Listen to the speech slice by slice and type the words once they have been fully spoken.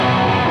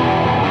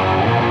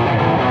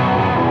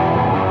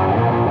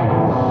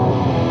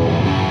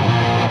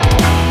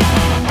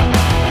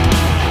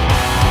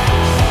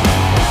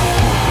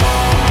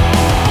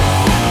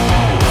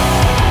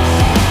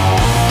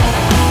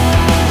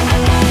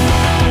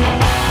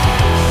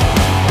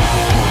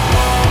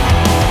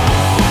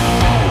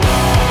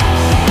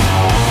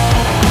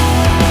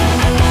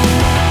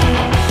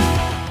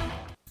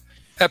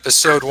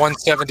episode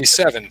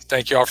 177.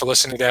 Thank you all for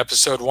listening to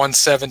episode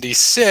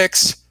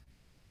 176,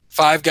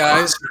 Five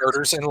Guys,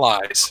 Murders, and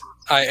Lies.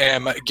 I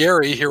am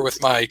Gary here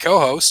with my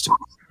co-host,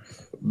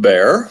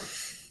 Bear.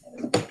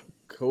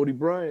 Cody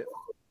Bryant.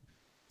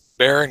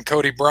 Bear and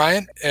Cody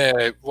Bryant.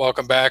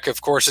 Welcome back.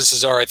 Of course, this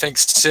is our, I think,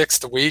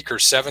 6th week or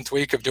 7th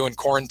week of doing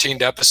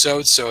quarantined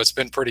episodes, so it's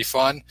been pretty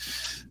fun.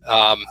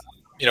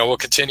 We'll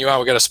continue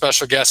on. We got a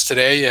special guest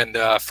today, and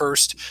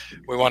first,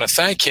 we want to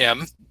thank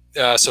him.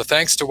 So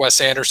thanks to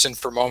Wes Anderson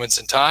for Moments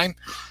in Time.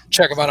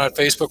 Check him out on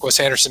Facebook, Wes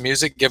Anderson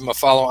Music. Give him a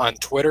follow on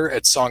Twitter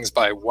at Songs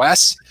by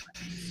Wes.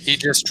 He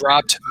just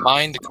dropped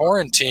Mind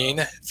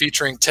Quarantine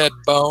featuring Ted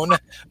Bone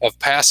of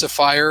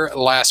Pacifier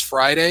last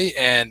Friday.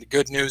 And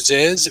good news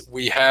is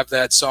we have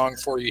that song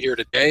for you here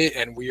today,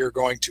 and we are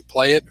going to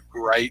play it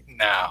right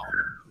now.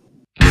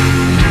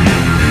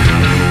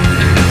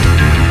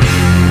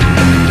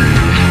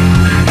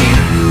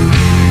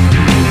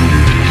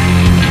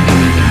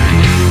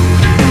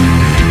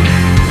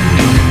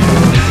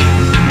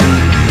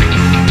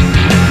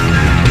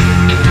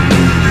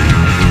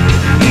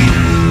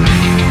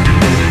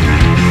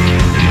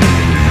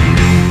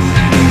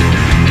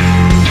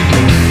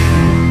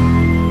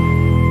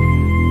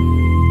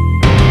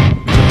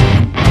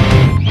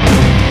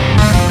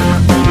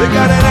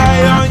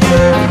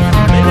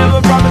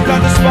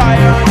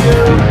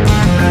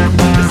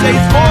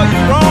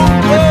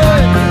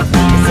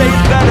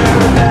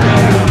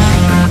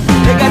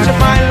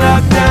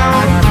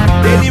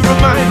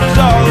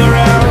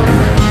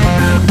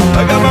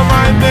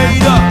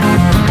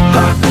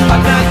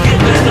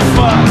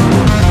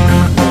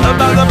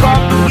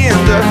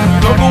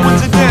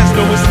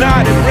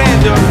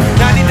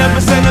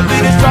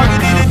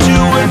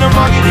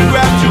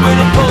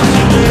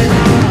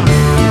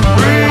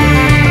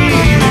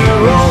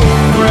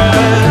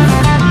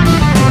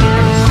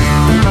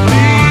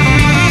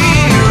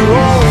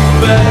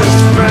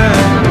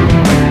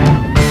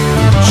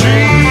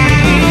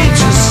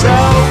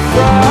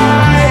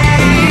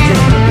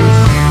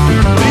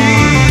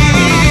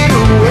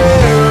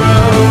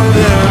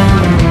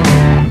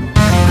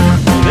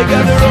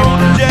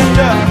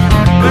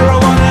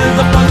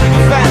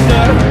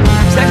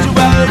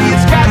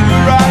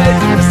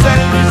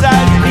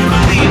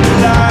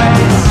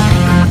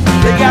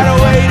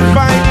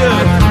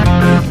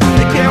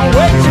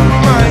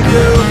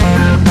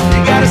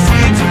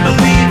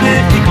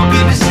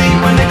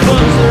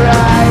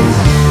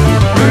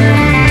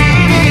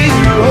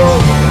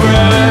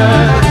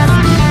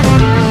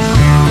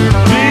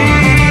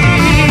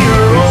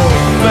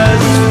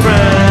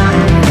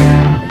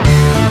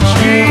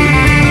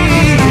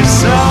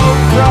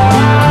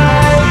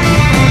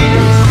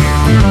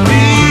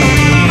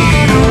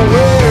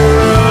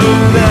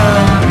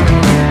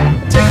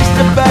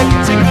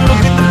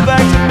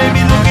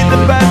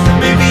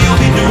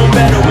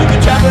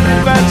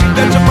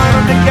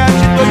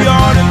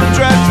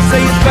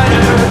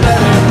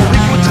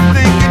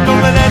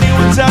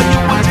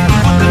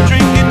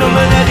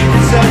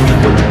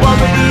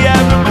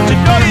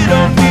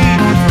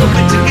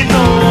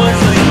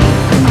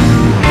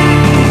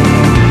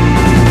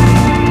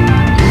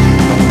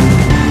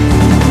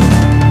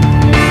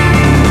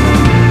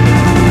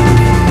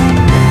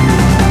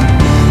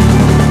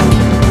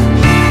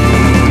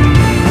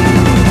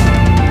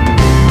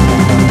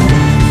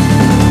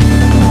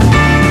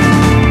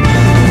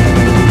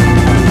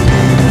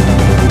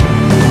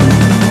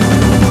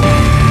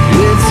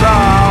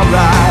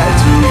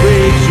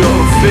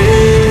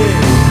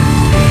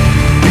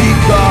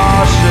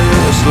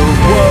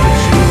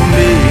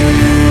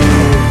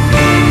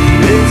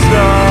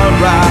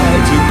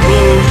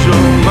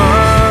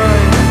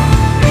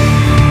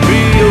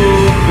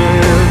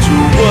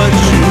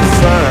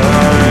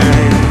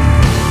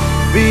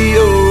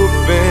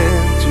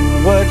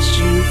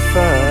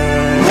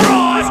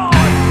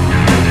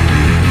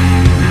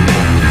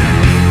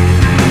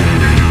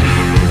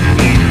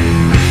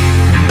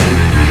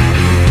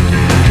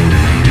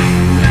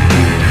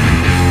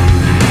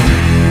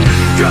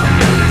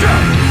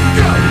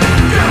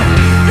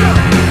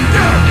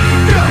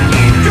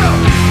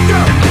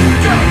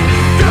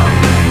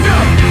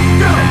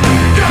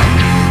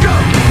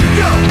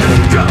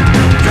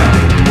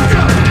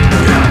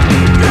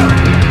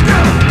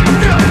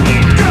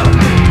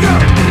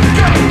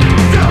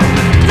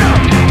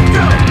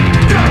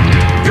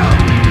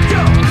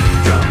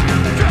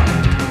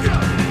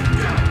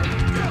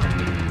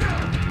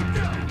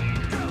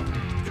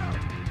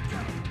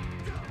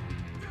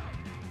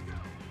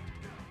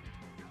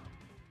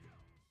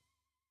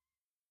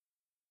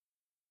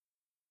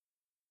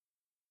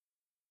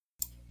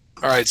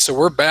 All right, so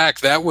we're back.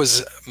 That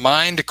was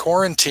Mind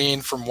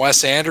Quarantine from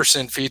Wes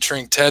Anderson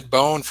featuring Ted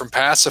Bone from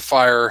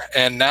Pacifier.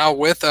 And now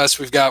with us,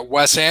 we've got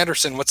Wes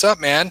Anderson. What's up,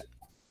 man?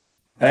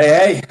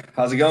 Hey,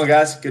 how's it going,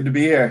 guys? Good to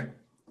be here.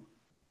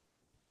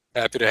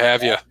 Happy to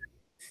have you.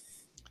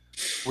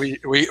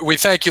 We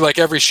thank you like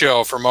every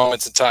show for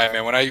Moments in Time,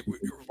 man.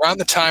 Around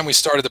the time we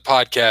started the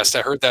podcast,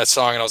 I heard that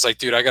song and I was like,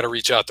 dude, I got to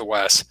reach out to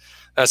Wes.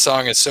 That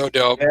song is so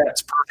dope. Yeah.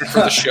 It's perfect for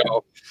the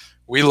show.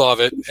 We love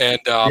it. And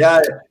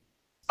Yeah,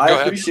 I go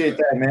ahead. appreciate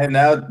that, man.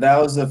 That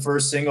was the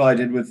first single I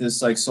did with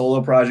this like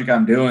solo project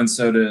I'm doing.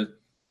 So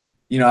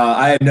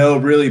I had no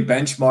really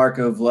benchmark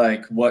of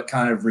like what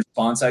kind of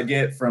response I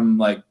get from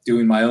like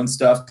doing my own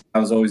stuff. I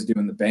was always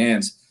doing the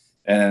bands,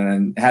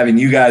 and having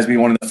you guys be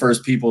one of the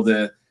first people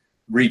to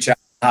reach out,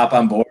 hop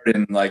on board,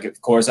 and like,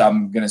 of course,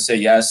 I'm gonna say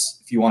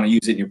yes if you want to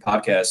use it in your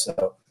podcast.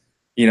 So,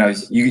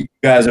 you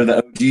guys are the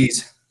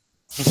OGs.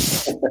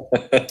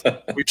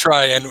 We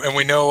try, and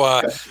we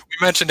know we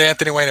mentioned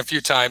Anthony Wayne a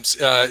few times.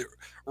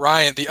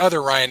 Ryan, the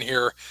other Ryan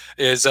here,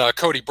 is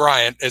Cody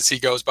Bryant, as he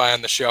goes by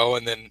on the show,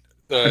 and then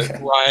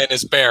Ryan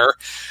is Bear,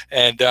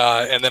 and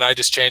then I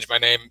just changed my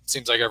name.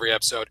 Seems like every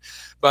episode,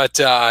 but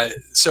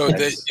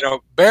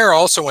Bear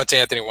also went to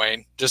Anthony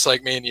Wayne, just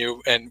like me and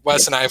you, and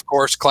Wes and I, of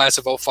course, class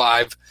of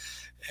 05,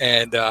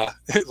 and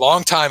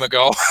long time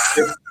ago.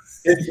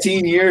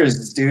 15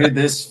 years, dude.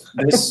 This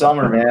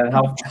summer, man.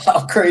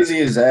 How crazy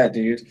is that,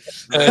 dude?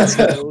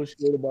 No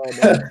shit about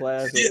my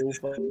class of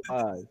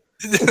 05.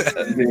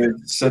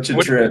 Dude, such a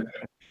trip.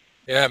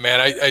 Yeah,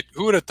 man. I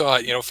who would have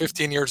thought?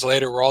 15 years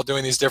later, we're all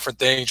doing these different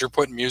things. You're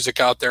putting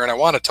music out there, and I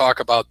want to talk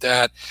about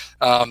that.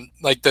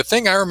 Like the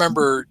thing I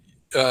remember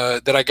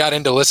that I got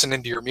into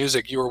listening to your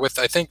music. You were with,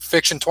 I think,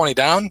 Fiction 20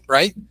 Down,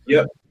 right?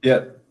 Yep.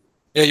 Yeah.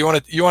 You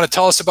want to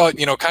tell us about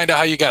kind of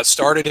how you got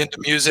started into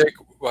music?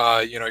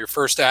 Your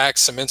first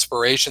acts, some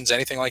inspirations,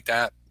 anything like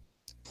that?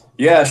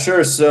 Yeah,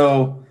 sure.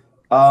 So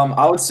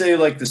I would say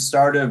like the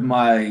start of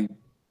my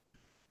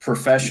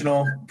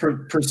professional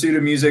pursuit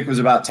of music was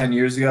about 10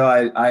 years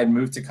ago. I had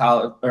moved to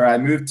college, or I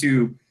moved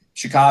to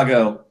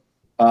Chicago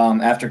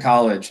after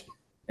college,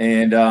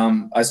 and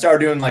I started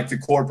doing like the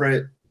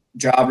corporate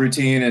job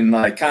routine, and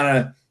like kind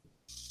of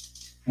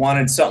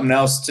wanted something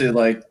else to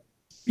like,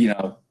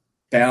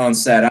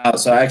 balance that out.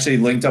 So I actually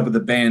linked up with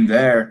a band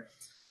there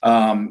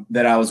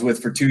that I was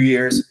with for 2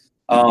 years.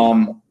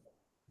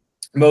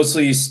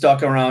 Mostly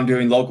stuck around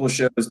doing local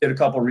shows, did a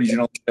couple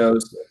regional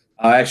shows.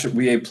 Actually,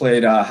 we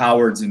played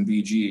Howard's in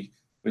BG,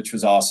 which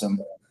was awesome.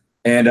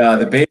 And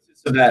the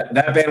bassist of that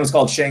band was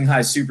called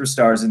Shanghai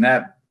Superstars, and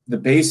the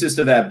bassist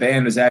of that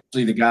band was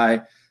actually the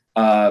guy,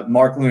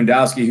 Mark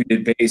Lewandowski, who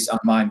did bass on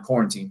Mind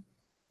Quarantine.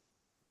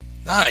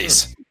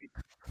 Nice.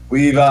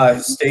 We've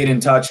stayed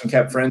in touch and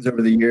kept friends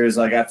over the years.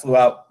 Like I flew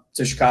out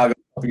to Chicago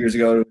a couple years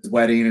ago to his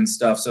wedding and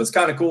stuff. So it's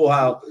kind of cool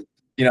how,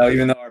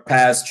 even though our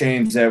paths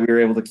changed, that we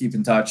were able to keep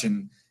in touch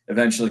and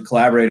eventually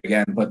collaborate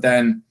again. But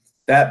then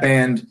that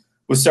band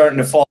was starting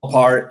to fall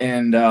apart,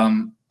 and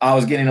I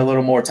was getting a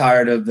little more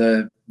tired of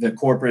the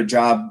corporate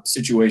job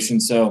situation.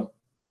 So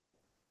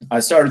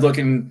I started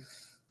looking,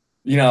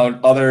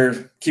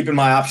 keeping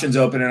my options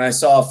open, and I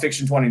saw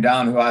Fiction 20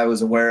 Down, who I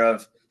was aware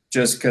of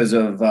just because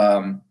of,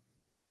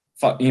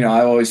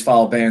 I always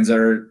follow bands that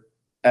are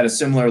at a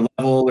similar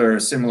level or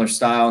a similar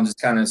style, and just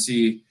kind of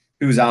see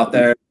who's out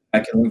there I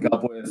can link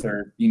up with,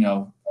 or,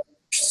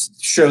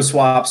 show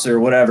swaps or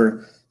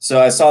whatever. So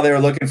I saw they were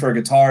looking for a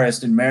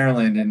guitarist in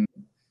Maryland, and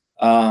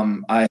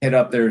I hit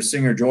up their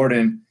singer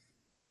Jordan,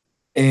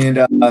 and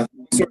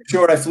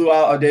short, I flew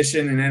out,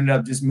 auditioned, and ended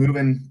up just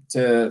moving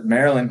to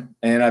Maryland,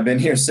 and I've been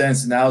here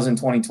since, and that was in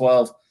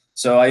 2012.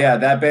 So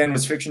that band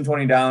was Fiction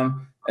 20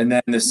 Down, and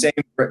then the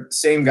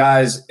same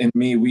guys and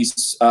me, we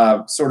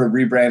sort of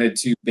rebranded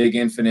to Big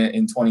Infinite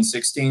in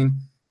 2016,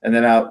 and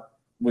then I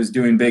was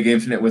doing Big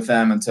Infinite with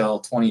them until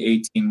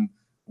 2018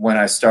 when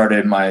I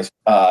started my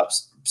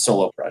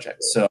solo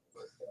project. So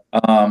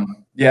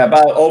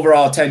about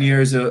overall 10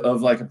 years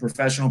of like a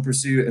professional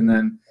pursuit, and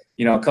then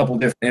a couple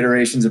different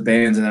iterations of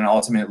bands, and then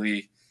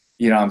ultimately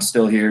I'm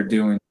still here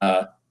doing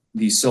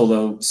these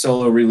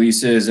solo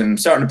releases, and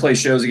starting to play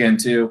shows again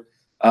too,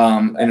 in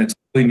a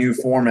totally new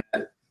format,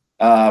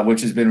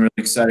 which has been really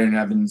exciting.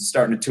 I've been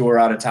starting to tour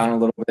out of town a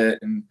little bit,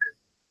 and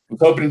we're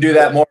hoping to do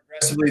that more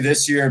aggressively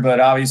this year, but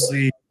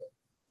obviously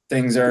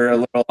things are a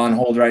little on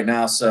hold right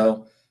now.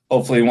 So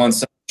hopefully once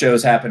some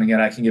shows happen again,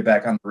 I can get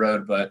back on the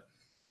road. But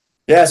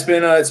yeah, it's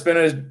been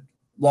a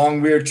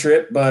long, weird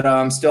trip, but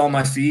I'm still on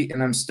my feet,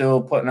 and I'm still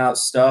putting out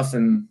stuff,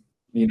 and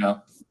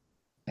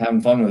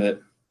having fun with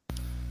it.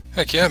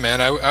 Heck yeah,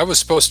 man! I was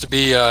supposed to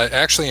be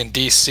actually in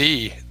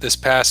DC this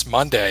past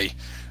Monday.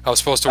 I was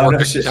supposed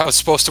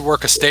to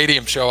work a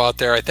stadium show out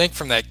there. I think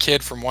from that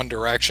kid from One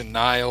Direction,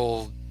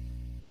 Niall,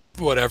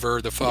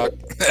 whatever the fuck,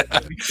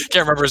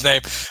 can't remember his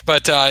name,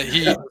 but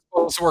he was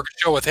supposed to work a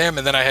show with him,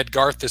 and then I had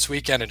Garth this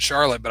weekend in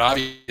Charlotte. But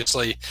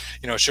obviously,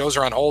 shows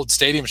are on hold.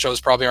 Stadium shows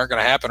probably aren't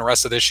going to happen the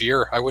rest of this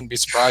year. I wouldn't be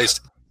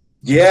surprised.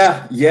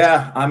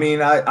 Yeah. I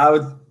mean, I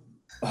would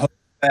hope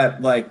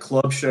that like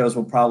club shows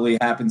will probably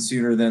happen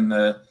sooner than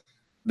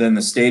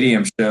the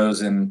stadium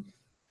shows, and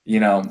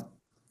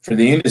for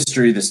the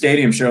industry, the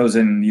stadium shows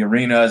and the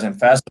arenas and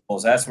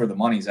festivals, that's where the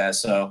money's at.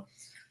 So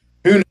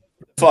who knows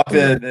what the fuck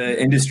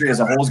the industry as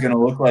a whole is going to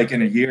look like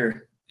in a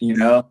year,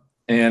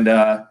 and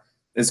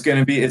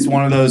it's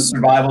one of those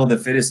survival of the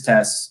fittest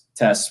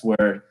tests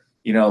where,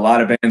 a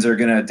lot of bands are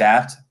going to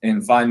adapt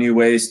and find new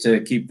ways to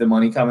keep the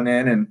money coming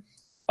in, and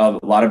a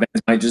lot of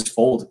bands might just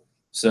fold.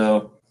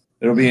 So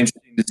it'll be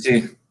interesting to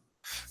see.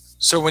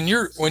 So when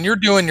you're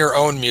doing your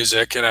own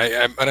music, and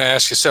I'm going to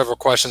ask you several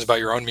questions about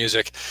your own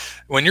music.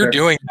 When you're Sure.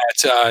 doing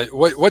that,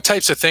 what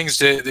types of things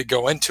that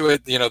go into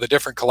it? You know, the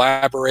different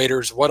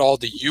collaborators. What all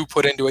do you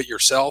put into it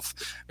yourself?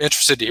 I'm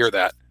interested to hear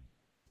that.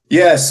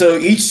 Yeah, so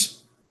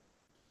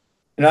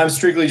and I'm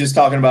strictly just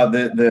talking about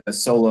the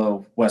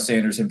solo Wes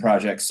Anderson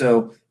project.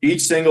 So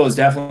each single is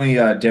definitely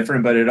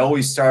different, but it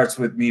always starts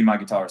with me and my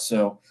guitar.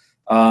 So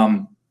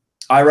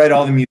I write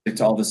all the music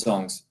to all the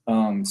songs.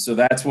 So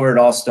that's where it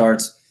all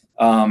starts.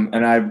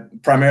 And I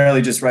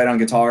primarily just write on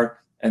guitar,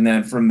 and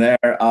then from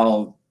there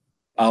I'll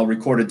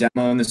record a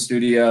demo in the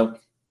studio,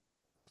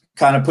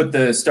 kind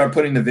of start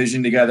putting the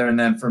vision together, and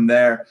then from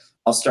there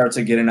I'll start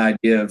to get an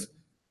idea of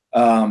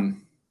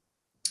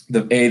the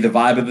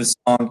vibe of the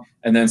song,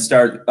 and then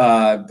start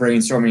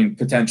brainstorming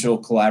potential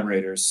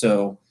collaborators.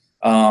 So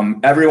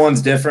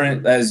everyone's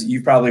different, as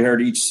you've probably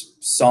heard. Each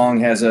song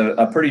has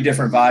a pretty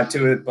different vibe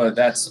to it, but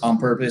that's on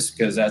purpose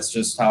because that's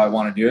just how I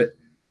want to do it.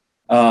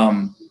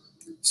 But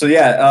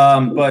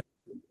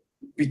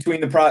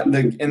between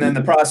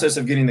the process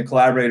of getting the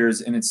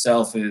collaborators in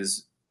itself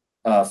is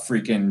a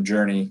freaking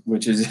journey,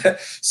 which is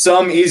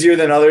some easier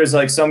than others.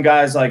 Like some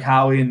guys like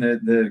Howie and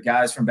the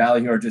guys from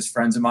Ballyhoo are just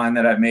friends of mine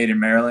that I've made in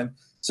Maryland.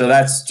 So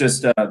that's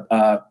just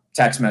a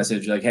text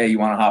message like, hey, you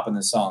want to hop in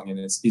this song? And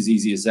it's as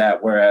easy as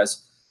that.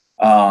 Whereas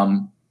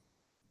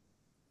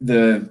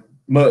the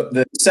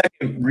most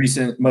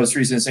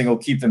recent single,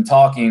 Keep Them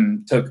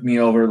Talking, took me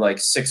over like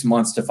 6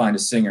 months to find a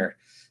singer.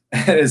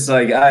 It's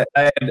like I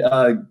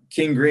had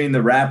King Green,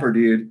 the rapper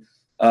dude.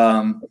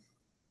 I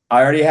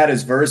already had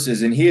his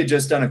verses, and he had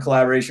just done a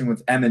collaboration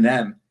with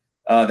Eminem,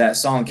 that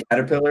song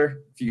Caterpillar,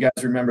 if you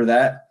guys remember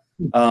that.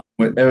 I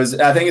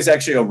think it's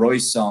actually a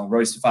Royce song,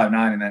 Royce da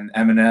 5'9", and then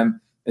Eminem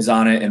is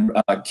on it, and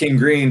King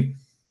Green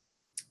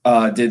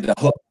did the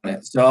hook on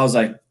it. So I was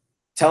like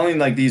telling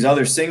like these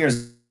other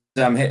singers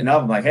that I'm hitting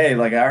up, I'm like, hey,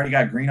 like I already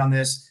got Green on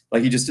this.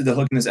 Like he just did the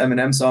hook in this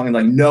Eminem song, and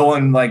like no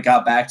one like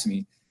got back to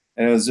me.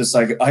 And it was just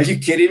like, are you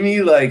kidding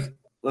me? Like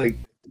how do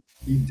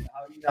you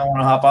not want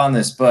to hop on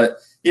this? But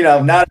you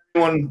know, not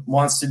everyone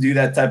wants to do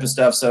that type of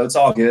stuff, so it's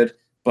all good.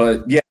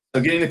 But yeah,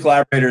 so getting the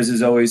collaborators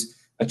is always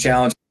a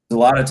challenge. A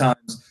lot of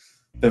times,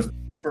 the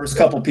first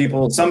couple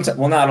people,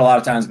 not a lot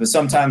of times, but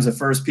sometimes the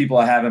first people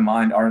I have in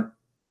mind aren't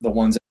the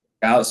ones that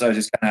work out. So I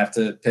just kind of have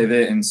to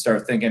pivot and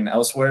start thinking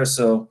elsewhere.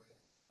 So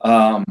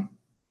I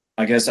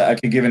guess I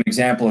could give an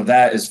example of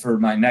that is for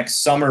my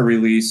next summer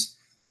release,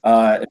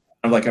 kind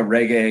of like a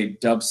reggae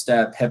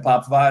dubstep hip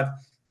hop vibe.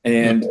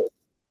 And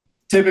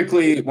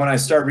typically when I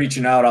start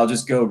reaching out, I'll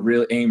just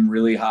aim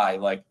really high,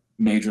 like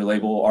major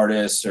label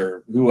artists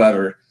or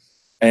whoever,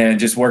 and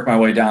just work my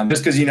way down,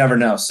 just because you never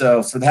know.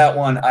 So for that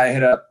one, I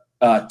hit up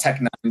Tech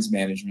Nine's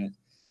management,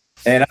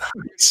 and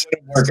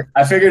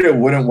I figured it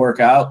wouldn't work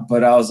out,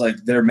 but I was like,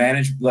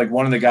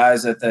 one of the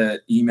guys at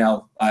the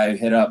email I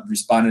hit up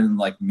responded in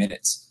like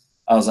minutes.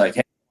 I was like,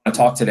 hey, want to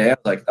talk today? I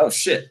was like, oh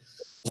shit.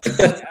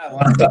 I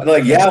want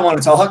to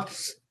talk.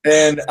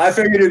 And I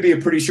figured it'd be a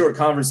pretty short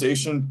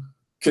conversation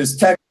because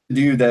Tech is a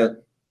dude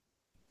that,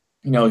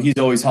 you know, he's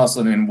always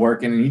hustling and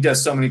working, and he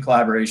does so many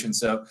collaborations.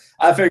 So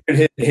I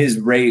figured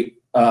his rate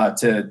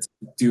to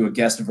do a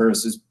guest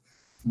verse is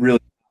really,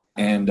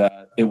 and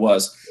it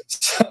was.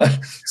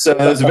 So it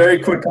was a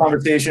very quick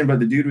conversation,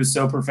 but the dude was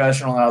so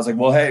professional. And I was like,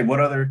 well, hey,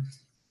 what other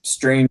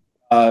strange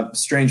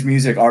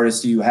music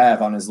artists do you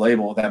have on his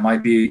label that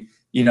might be,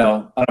 you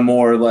know, on a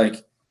more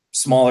like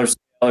smaller scale,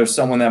 or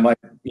someone that might,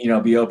 you know,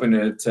 be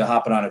open to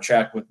hopping on a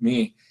track with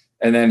me?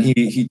 And then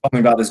he told me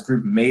about this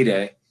group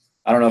Mayday.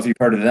 I don't know if you've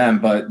heard of them,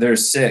 but they're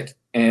sick.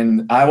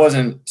 And I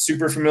wasn't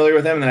super familiar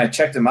with them. And then I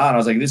checked them out. I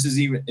was like, this is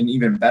an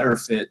even better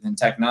fit than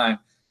Tech Nine.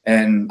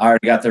 And I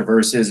already got their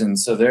verses. And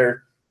so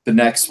they're the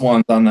next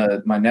ones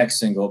on my next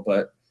single.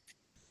 But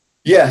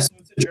yeah, so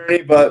it's a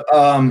journey. But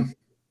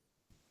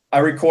I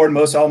record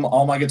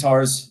all my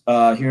guitars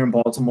here in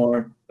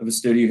Baltimore. I have a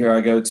studio here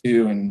I go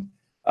to. And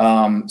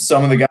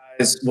some of the guys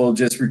will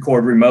just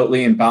record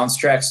remotely and bounce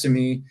tracks to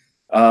me.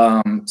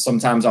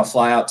 Sometimes I'll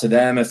fly out to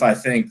them if I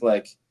think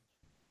like,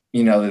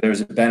 you know,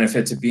 there's a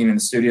benefit to being in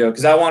the studio,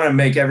 because I want to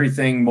make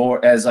everything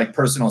more as like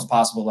personal as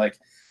possible. Like,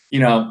 you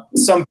know,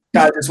 some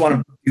guys just want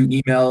to do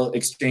email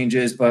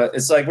exchanges, but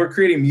it's like we're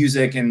creating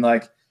music, and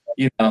like,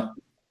 you know,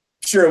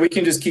 sure, we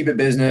can just keep it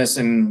business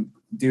and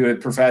do it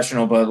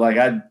professional, but like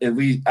I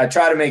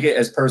try to make it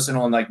as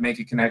personal and like make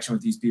a connection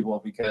with these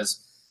people,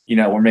 because, you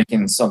know, we're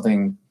making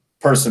something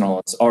personal.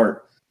 It's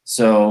art.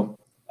 So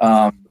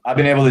I've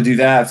been able to do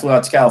that. I flew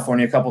out to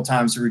California a couple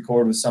times to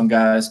record with some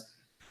guys.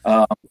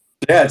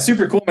 Yeah, it's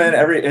super cool, man.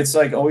 It's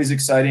like always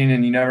exciting,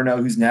 and you never know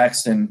who's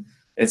next. And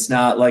it's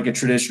not like a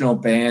traditional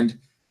band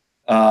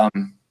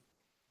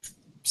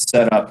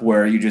setup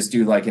where you just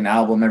do like an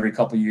album every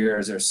couple of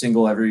years or a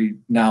single every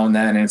now and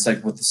then, and it's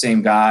like with the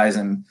same guys.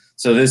 And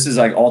so this is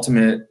like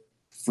ultimate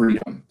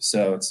freedom.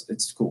 So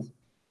it's cool.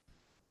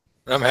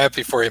 I'm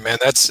happy for you, man.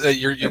 That's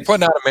you're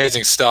putting out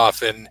amazing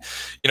stuff, and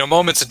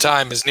Moments in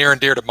Time is near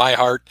and dear to my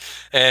heart,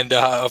 and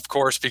of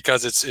course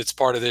because it's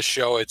part of this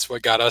show, it's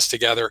what got us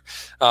together.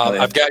 Yeah.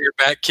 I've got Your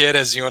Back Kid,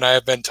 as you and I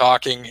have been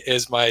talking,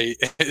 is my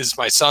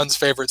son's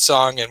favorite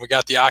song, and we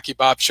got the Aki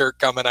Bop shirt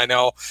coming. I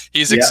know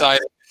he's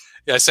excited.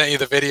 I sent you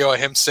the video of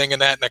him singing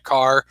that in the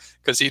car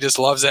because he just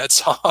loves that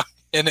song,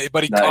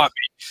 but he caught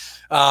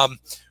me.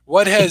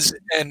 What has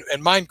and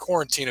Mind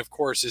Quarantine, of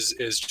course,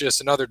 is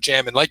just another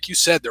jam. And like you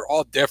said, they're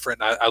all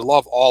different. I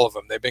love all of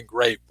them. They've been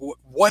great.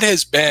 What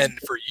has been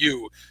for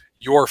you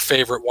your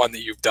favorite one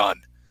that you've done?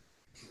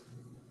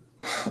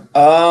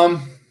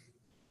 I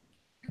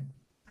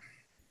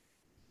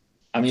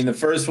mean, the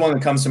first one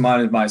that comes to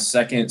mind is my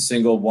second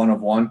single, One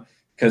of One,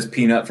 because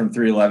Peanut from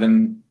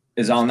 311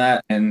 is on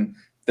that, and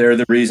they're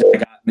the reason I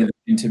got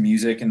into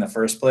music in the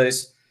first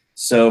place.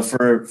 So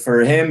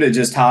for him to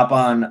just hop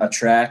on a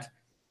track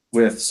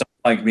with someone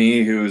like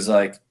me, who's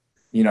like,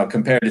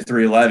 compared to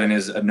 311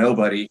 is a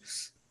nobody.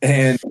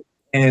 And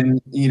I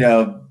think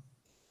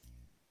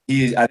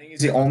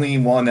he's the only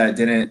one that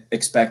didn't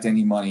expect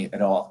any money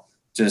at all.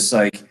 Just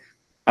like,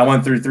 I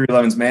went through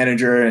 311's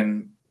manager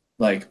and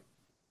like,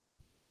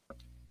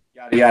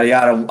 yada, yada,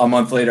 yada. A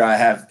month later, I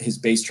have his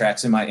bass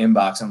tracks in my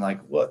inbox. I'm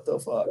like, what the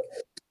fuck?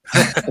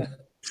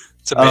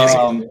 It's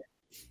amazing.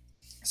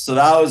 So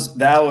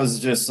that was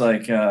just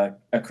like a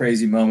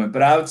crazy moment.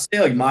 But I would say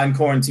like Mind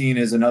Quarantine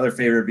is another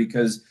favorite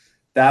because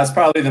that's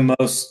probably the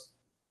most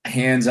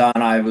hands-on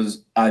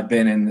I've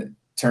been in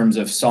terms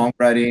of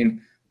songwriting,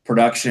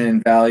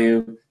 production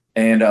value,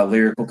 and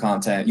lyrical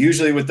content.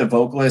 Usually with the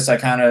vocalists, I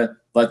kind of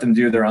let them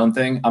do their own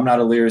thing. I'm not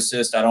a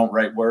lyricist. I don't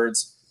write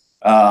words.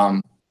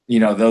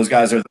 Those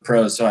guys are the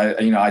pros. So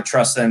I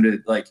trust them to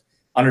like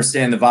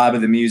understand the vibe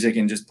of the music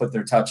and just put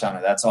their touch on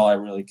it. That's all I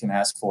really can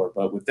ask for.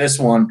 But with this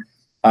one,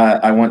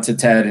 I went to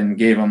Ted and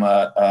gave him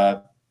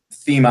a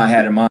theme I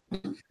had in mind.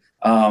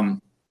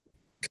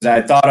 Because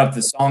I thought up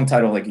the song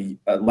title like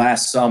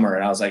last summer,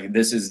 and I was like,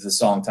 this is the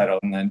song title.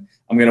 And then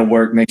I'm going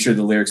to make sure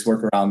the lyrics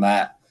work around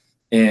that.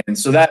 And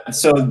so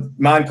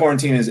Mind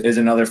Quarantine is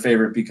another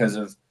favorite because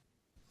of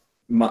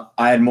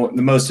I had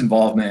the most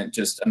involvement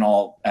just in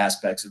all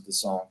aspects of the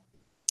song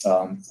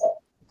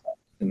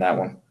in that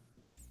one.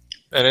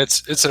 And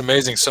it's an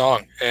amazing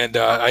song, and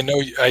I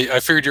know I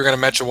figured you were going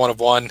to mention One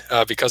of One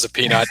because of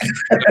Peanut.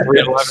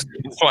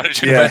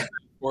 Wanted you to mention,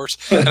 of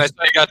course, and I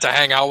saw you got to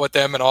hang out with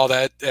them and all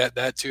that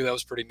too. That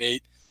was pretty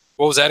neat.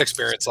 What was that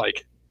experience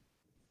like?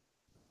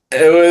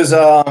 It was,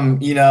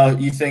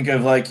 you think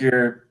of like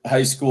your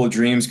high school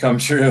dreams come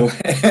true.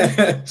 I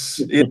had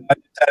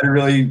to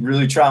really,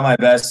 really try my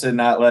best to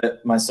not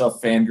let myself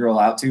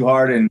fangirl out too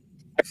hard, and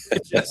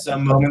just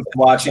some moments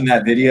watching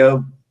that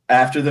video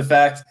after the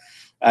fact.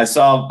 I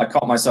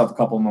caught myself a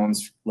couple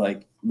moments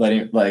like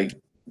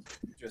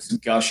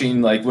just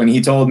gushing, like when he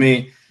told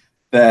me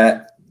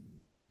that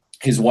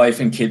his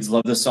wife and kids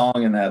love the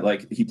song and that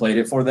like he played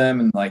it for them,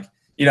 and like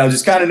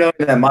just kind of knowing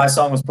that my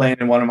song was playing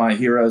in one of my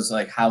heroes'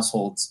 like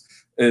households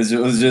it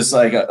was just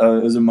like it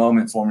was a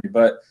moment for me.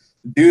 But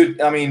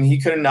dude, I mean, he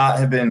could not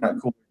have been a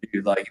cool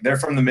dude. Like they're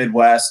from the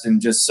Midwest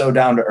and just so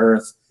down to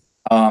earth,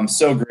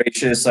 so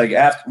gracious. Like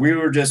after we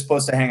were just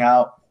supposed to hang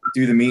out,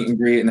 do the meet and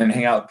greet, and then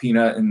hang out with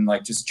Peanut and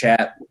like just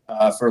chat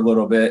for a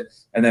little bit.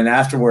 And then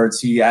afterwards,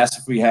 he asked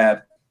if we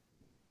had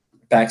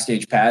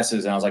backstage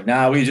passes, and I was like,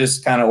 "Nah, we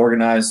just kind of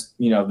organized,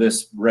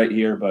 this right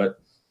here, but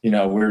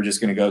we're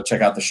just gonna go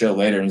check out the show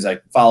later." And he's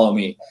like, "Follow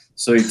me."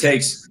 So he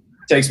takes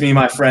me and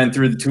my friend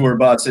through the tour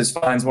buses,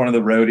 finds one of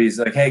the roadies,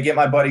 like, "Hey, get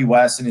my buddy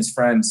Wes and his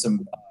friend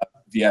some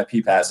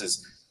VIP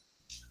passes."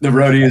 The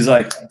roadie is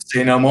like,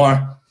 "Say no more."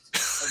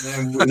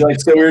 And then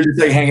so we were just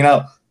like hanging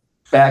out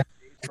back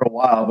for a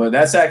while, but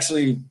that's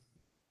actually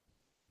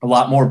a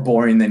lot more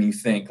boring than you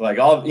think. Like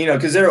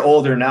because they're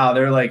older now,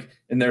 they're like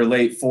in their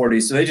late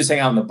 40s, so they just hang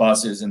out in the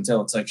buses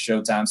until it's like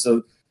showtime.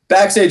 So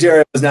backstage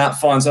area was not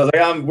fun. So I was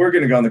like, we're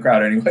gonna go in the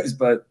crowd anyways.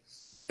 But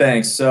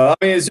thanks. So I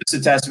mean, it's just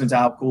a testament to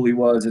how cool he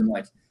was, and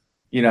like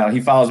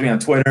he follows me on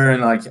Twitter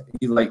and like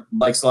he like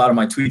likes a lot of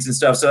my tweets and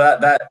stuff. So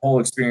that whole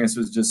experience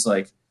was just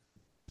like,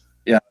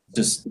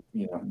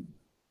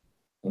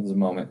 it was a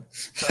moment.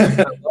 I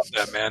love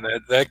that, man.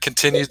 That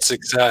continued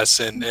success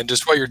and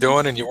just what you're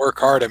doing, and you work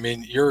hard. I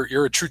mean,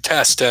 you're a true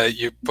test.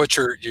 You bust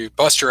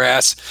your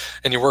ass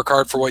and you work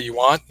hard for what you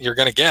want. You're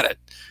going to get it.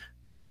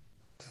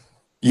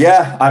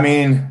 Yeah, I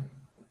mean,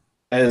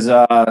 as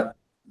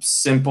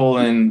simple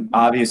and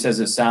obvious as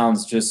it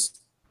sounds, just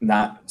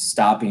not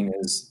stopping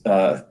is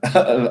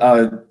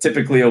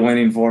typically a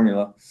winning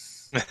formula.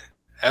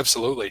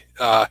 Absolutely.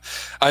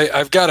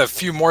 I've got a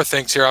few more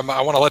things here. I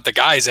want to let the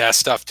guys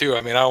ask stuff too.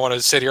 I mean, I don't want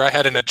to sit here. I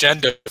had an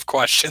agenda of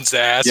questions to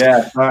ask.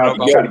 Yeah. All right.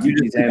 Go ahead.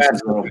 You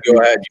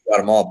got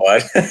them all,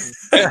 bud.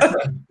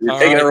 You're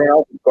taking everyone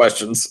else's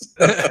questions.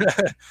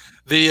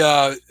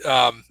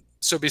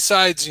 So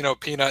besides,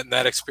 Peanut and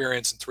that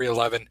experience in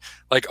 311,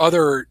 like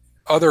other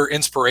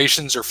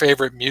inspirations or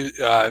favorite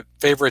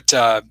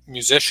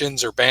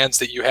musicians or bands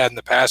that you had in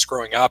the past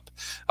growing up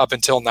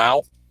until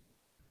now?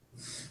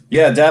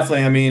 Yeah,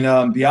 definitely. I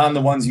mean, beyond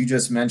the ones you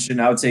just mentioned,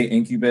 I would say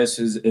Incubus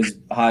is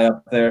high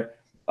up there.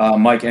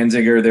 Mike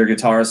Enziger, their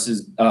guitarist,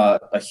 is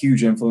a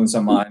huge influence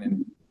on mine,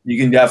 and you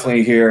can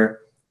definitely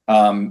hear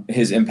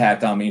his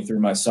impact on me through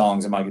my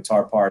songs and my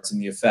guitar parts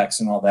and the effects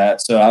and all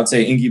that. So I would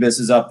say Incubus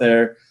is up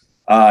there.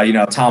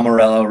 Tom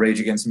Morello, Rage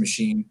Against the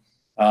Machine.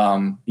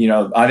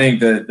 I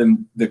think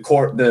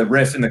the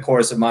riff in the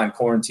chorus of mine,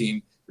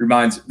 Quarantine,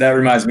 reminds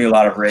me a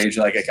lot of Rage.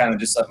 Like I kind of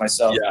just let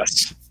myself.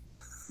 Yes.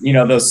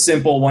 Those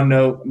simple one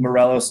note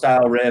Morello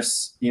style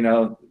riffs,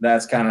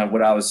 that's kind of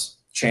what I was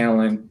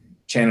channeling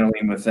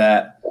with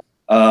that.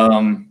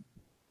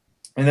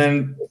 And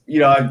then,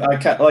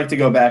 I like to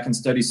go back and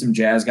study some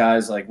jazz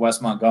guys like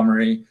Wes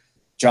Montgomery,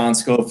 John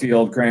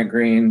Schofield, Grant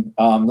Green,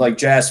 like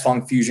jazz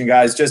funk fusion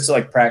guys, just to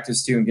like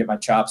practice to and get my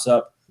chops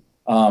up.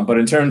 But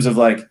in terms of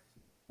like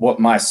what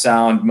my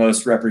sound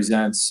most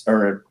represents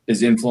or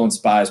is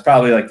influenced by is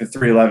probably like the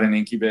 311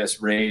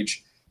 Incubus,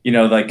 Rage,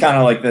 like kind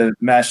of like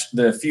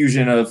the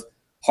fusion of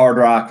hard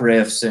rock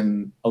riffs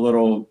and a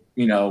little,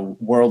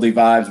 worldly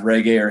vibes,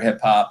 reggae or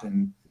hip hop,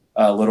 and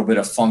a little bit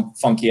of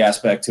funky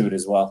aspect to it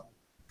as well.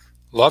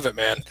 Love it,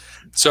 man.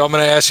 So I'm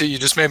going to ask you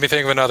just made me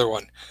think of another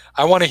one.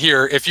 I want to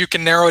hear, if you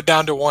can narrow it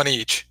down to one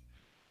each,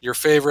 your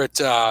favorite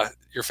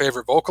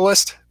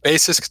vocalist,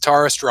 bassist,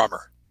 guitarist,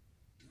 drummer.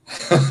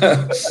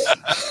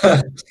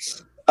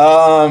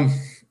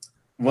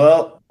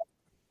 Well,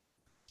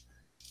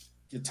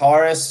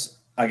 guitarist,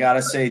 I got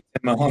to say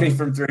Tim Mahoney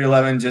from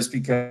 311, just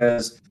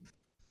because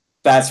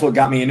that's what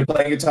got me into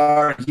playing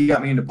guitar. He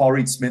got me into Paul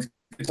Reed Smith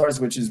guitars,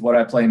 which is what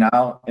I play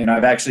now, and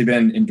I've actually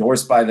been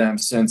endorsed by them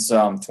since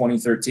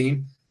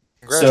 2013.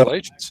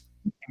 Congratulations.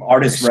 So,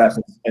 artist rep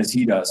as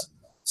he does.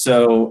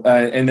 So,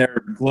 and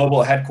their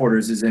global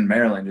headquarters is in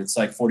Maryland. It's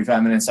like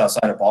 45 minutes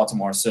outside of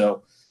Baltimore.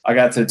 So I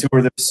got to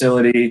tour the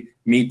facility,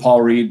 meet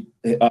Paul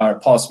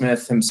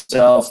Smith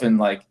himself,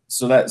 and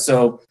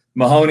so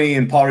Mahoney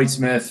and Paul Reed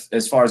Smith,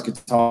 as far as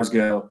guitars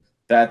go,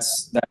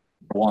 that's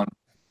one.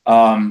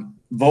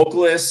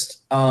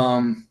 Vocalist,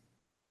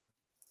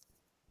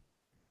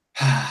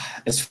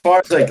 as far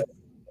as like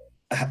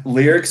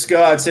lyrics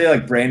go, I'd say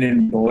like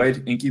Brandon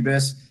Boyd,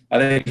 Incubus. I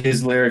think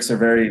his lyrics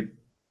are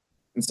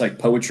it's like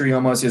poetry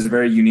almost. He has a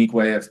very unique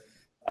way of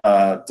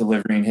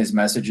delivering his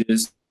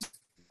messages.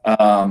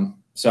 So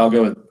I'll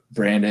go with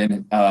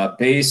Brandon.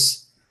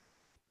 Bass,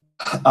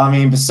 I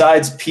mean,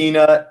 besides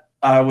Peanut,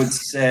 I would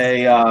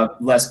say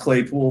Les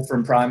Claypool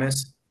from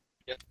Primus.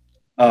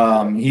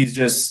 He's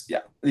just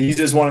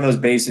one of those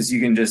bassists you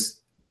can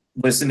just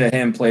listen to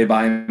him play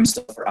by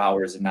himself for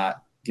hours and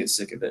not get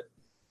sick of it.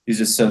 He's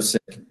just so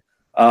sick.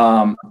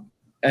 And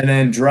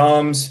then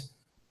drums,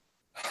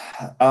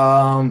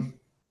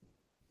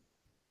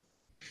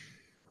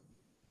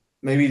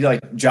 maybe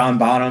like John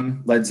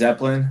Bonham, Led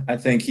Zeppelin. I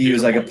think he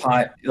was like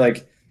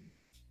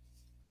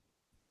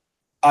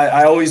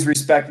I always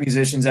respect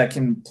musicians that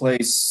can play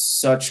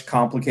such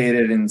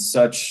complicated and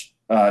such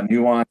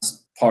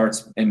nuanced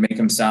parts and make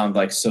them sound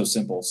like so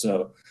simple.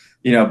 So,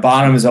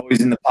 Bonham is always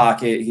in the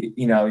pocket.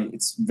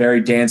 It's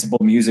very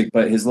danceable music,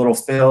 but his little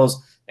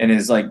fills and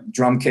his like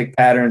drum kick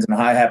patterns and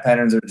hi-hat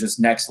patterns are just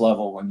next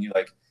level when you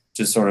like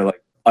just sort of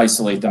like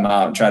isolate them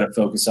out and try to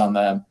focus on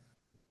them.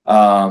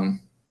 I'll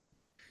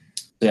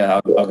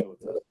go with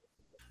that.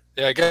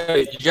 Yeah, you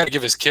got to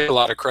give his kid a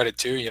lot of credit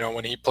too.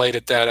 When he played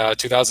at that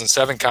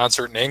 2007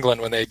 concert in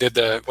England, when they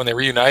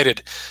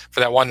reunited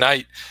for that one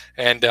night,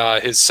 and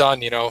his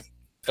son,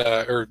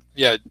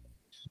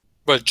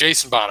 but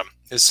Jason Bonham,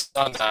 his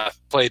son,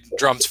 played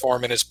drums for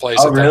him in his place.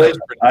 Oh, really?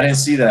 I didn't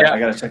see that. Yeah. I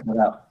got to check that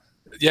out.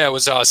 Yeah, it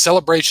was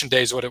Celebration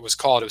Days, what it was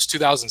called. It was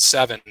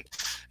 2007,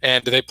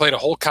 and they played a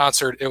whole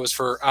concert. It was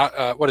for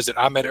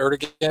Ahmet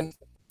Ertegun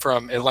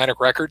from Atlantic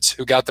Records,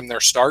 who got them their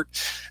start.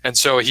 And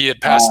so he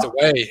had passed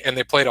away, and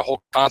they played a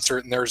whole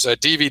concert, and there's a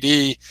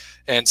DVD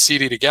and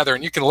CD together,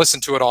 and you can listen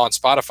to it all on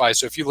Spotify.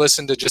 So if you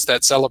listen to just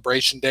that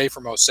Celebration Day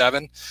from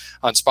 2007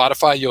 on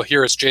Spotify, you'll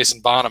hear it's Jason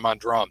Bonham on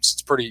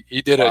drums.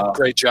 He did a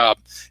great job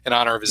in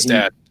honor of his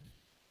dad.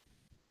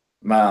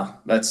 Wow,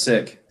 that's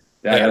sick.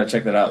 Yeah, I got to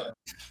check that out.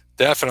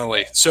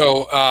 Definitely.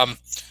 So I'm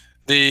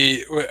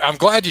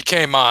glad you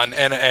came on,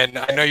 and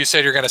I know you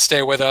said you're going to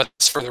stay with us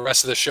for the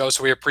rest of the show,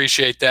 so we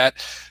appreciate that.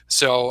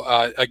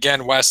 So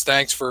again, Wes,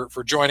 thanks for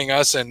joining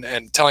us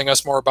and telling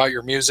us more about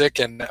your music,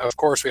 and of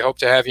course we hope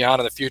to have you on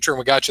in the future, and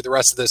we got you the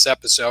rest of this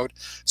episode,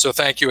 so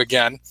thank you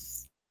again.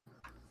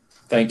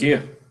 Thank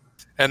you.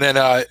 And then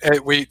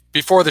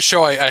before the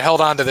show, I held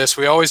on to this.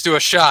 We always do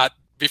a shot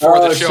before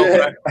the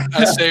show.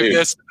 I saved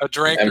this, a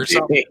drink or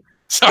something.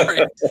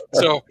 Sorry.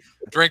 So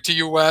drink to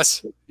you,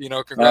 Wes.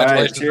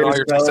 Congratulations on all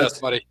your success,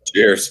 buddy.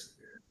 Cheers.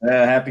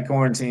 Happy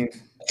quarantine.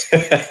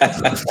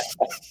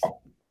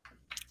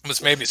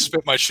 Almost made me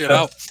spit my shit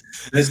out.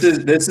 This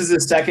is the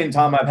second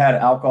time I've had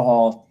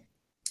alcohol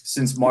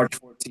since March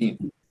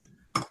 14th.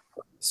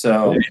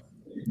 So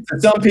for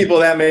some people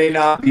that may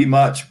not be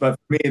much, but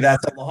for me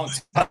that's a long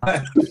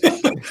time.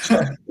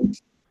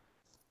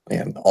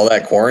 Man, all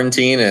that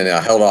quarantine and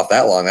I held off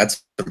that long.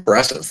 That's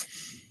impressive.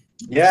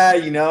 Yeah,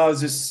 I was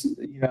just,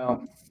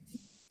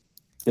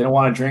 didn't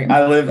want to drink. I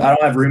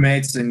don't have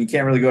roommates, and you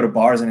can't really go to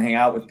bars and hang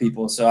out with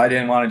people, so I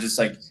didn't want to just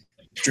like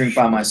drink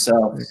by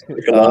myself.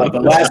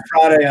 But last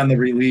Friday on the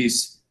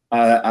release,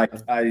 I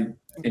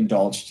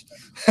indulged.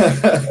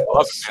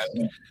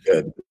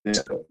 Good. Yeah.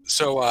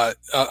 So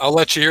I'll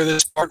let you hear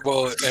this part.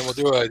 We'll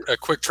do a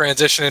quick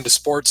transition into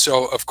sports.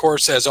 So, of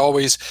course, as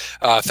always,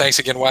 thanks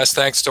again, Wes.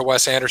 Thanks to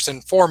Wes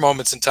Anderson for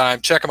Moments in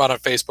Time. Check him out on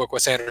Facebook,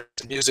 Wes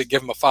Anderson Music.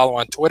 Give him a follow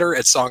on Twitter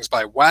at Songs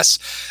by Wes.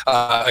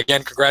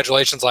 Again,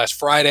 congratulations last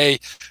Friday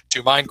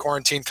to Mind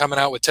Quarantine coming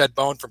out with Ted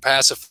Bone from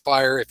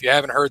Pacifier. If you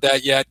haven't heard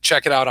that yet,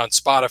 check it out on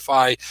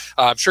Spotify.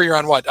 I'm sure you're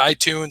on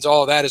iTunes,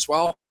 all of that as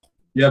well.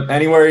 Yep.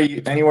 Anywhere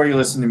you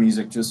listen to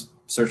music, just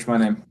search my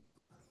name.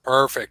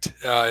 Perfect.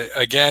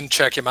 Again,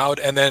 check him out.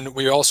 And then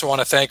we also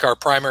want to thank our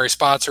primary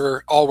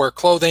sponsor, All Wear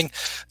Clothing.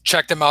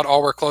 Check them out,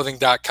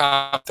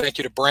 allwearclothing.com. Thank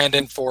you to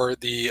Brandon for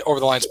the Over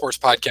the Line Sports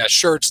Podcast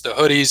shirts, the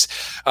hoodies.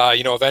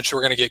 Eventually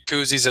we're going to get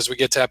koozies as we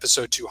get to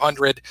episode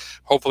 200.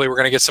 Hopefully we're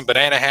going to get some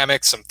banana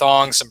hammocks, some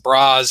thongs, some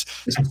bras,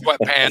 some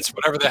sweatpants,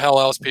 whatever the hell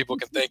else people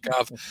can think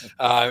of.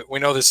 We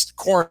know this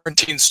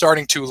quarantine's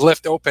starting to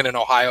lift open in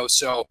Ohio,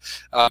 so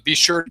be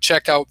sure to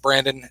check out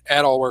Brandon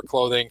at All Wear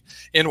Clothing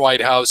in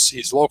White House.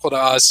 He's local to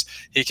us.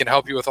 He can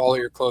help you with all of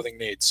your clothing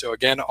needs. So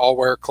again,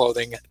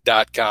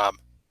 allwearclothing.com.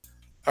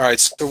 All right,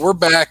 so we're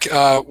back.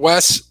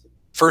 Wes,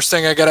 first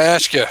thing I got to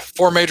ask you,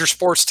 4 major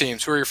sports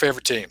teams. Who are your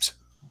favorite teams?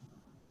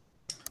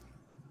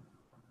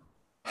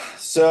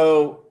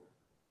 So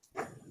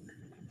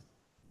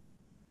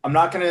I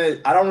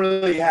don't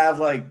really have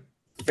like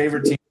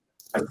favorite teams,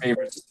 my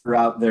favorites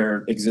throughout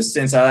their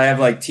existence. I have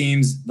like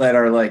teams that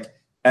are like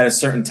at a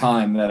certain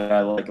time that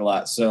I like a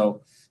lot.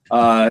 So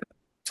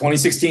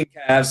 2016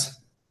 Cavs,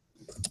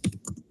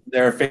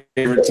 they're a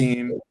favorite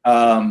team.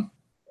 The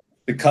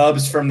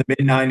Cubs from the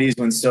mid-'90s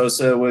when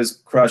Sosa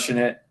was crushing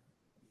it.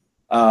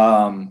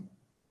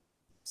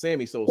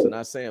 Sammy Sosa,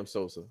 not Sam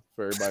Sosa,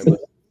 for everybody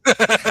listening.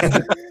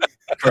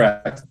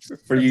 Correct.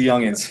 For you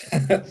youngins.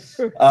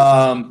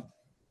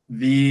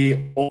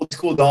 The old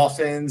school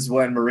Dolphins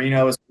when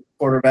Marino was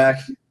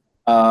quarterback.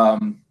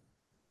 And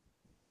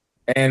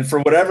for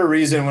whatever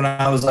reason, when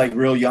I was like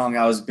real young,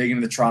 I was big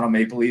into the Toronto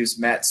Maple Leafs.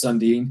 Matt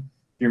Sundin,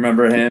 you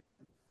remember him?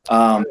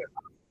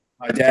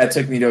 My dad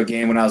took me to a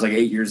game when I was like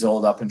 8 years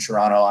old up in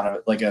Toronto on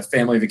a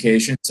family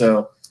vacation.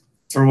 So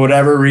for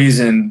whatever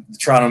reason, the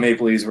Toronto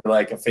Maple Leafs were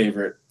like a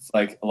favorite,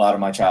 like a lot of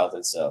my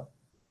childhood. So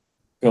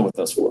go with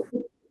those 4.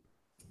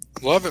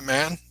 Love it,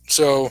 man.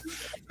 So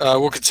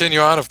we'll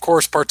continue on, of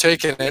course,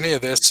 partake in any of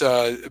this.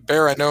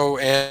 Bear, I know,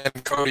 and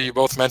Cody, you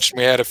both mentioned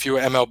we had a few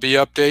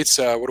MLB updates.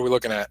 What are we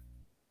looking at?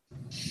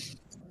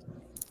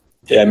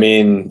 Yeah, I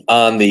mean,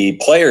 on the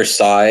player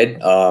side,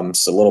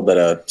 it's a little bit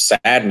of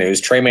sad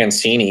news. Trey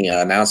Mancini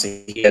announced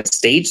he had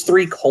stage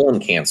 3 colon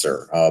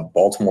cancer.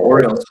 Baltimore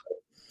Orioles.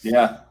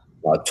 Yeah.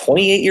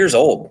 28 years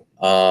old.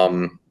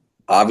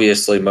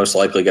 Obviously, most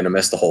likely going to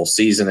miss the whole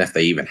season if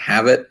they even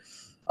have it.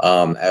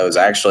 It was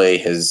actually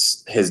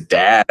his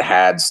dad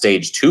had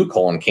stage 2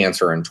 colon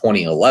cancer in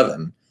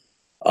 2011.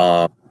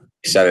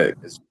 He said it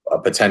was a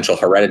potential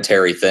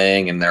hereditary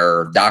thing, and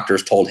their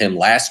doctors told him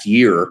last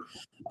year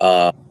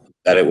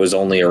that it was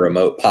only a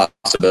remote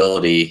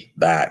possibility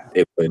that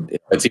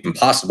it's even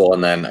possible,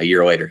 and then a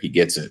year later he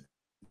gets it.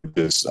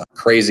 It's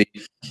crazy.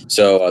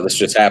 So this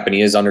just happened.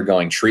 He is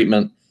undergoing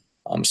treatment.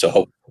 So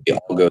hopefully it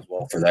all goes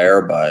well for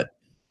there. But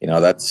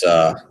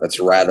that's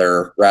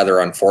rather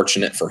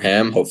unfortunate for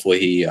him. Hopefully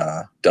he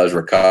does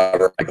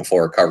recover, make a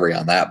full recovery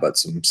on that. But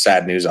some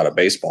sad news out of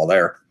baseball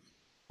there.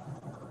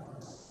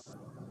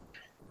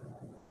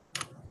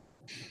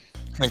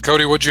 And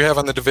Cody, what'd you have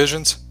on the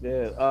divisions?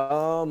 Yeah,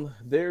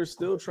 they're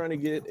still trying to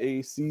get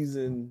a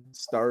season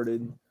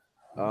started,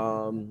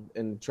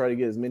 and try to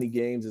get as many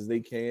games as they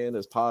can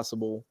as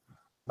possible.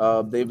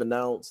 They've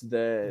announced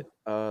that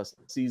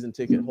season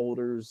ticket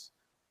holders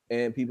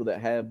and people that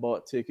have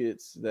bought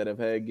tickets that have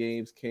had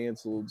games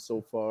canceled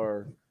so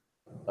far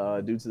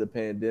due to the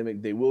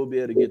pandemic, they will be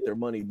able to get their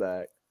money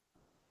back.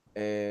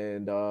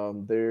 And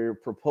they're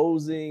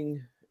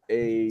proposing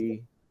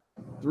a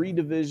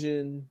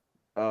 3-division,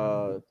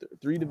 10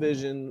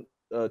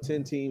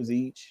 teams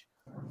each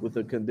with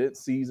a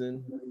condensed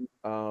season,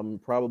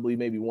 probably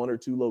maybe 1 or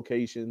 2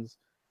 locations,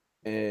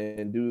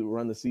 and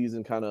run the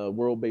season kind of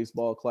World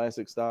Baseball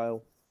Classic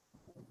style.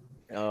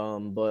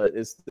 But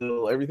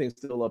everything's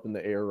still up in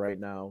the air right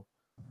now.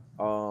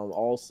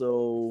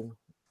 Also,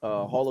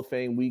 Hall of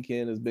Fame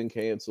weekend has been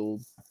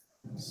canceled.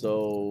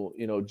 So,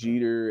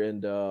 Jeter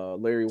and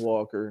Larry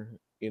Walker,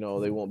 they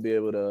won't be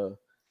able to,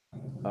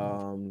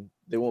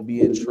 they won't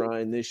be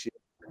enshrined this year.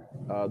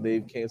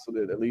 They've canceled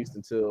it at least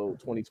until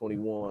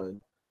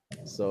 2021.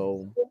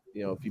 So,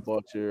 if you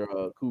bought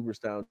your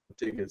Cooperstown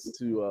tickets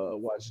to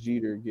watch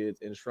Jeter get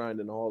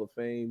enshrined in the Hall of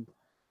Fame,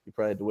 you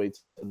probably had to wait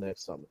till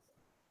next summer.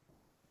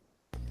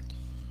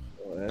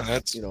 So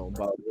that's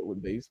about it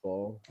with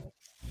baseball.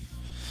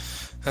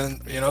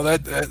 And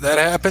that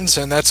happens,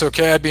 and that's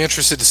okay. I'd be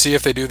interested to see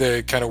if they do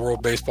the kind of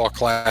World Baseball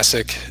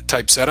Classic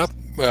type setup.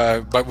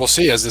 but we'll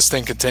see as this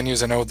thing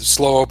continues. I know the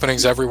slow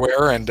openings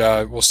everywhere, and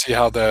we'll see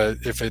how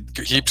if it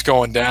keeps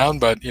going down.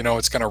 But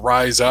it's going to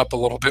rise up a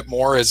little bit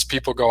more as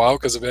people go out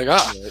because they'll be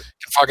like, I can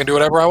fucking do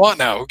whatever I want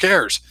now. Who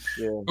cares?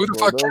 Yeah. Who the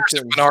fuck cares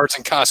if Menards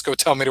and Costco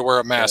tell me to wear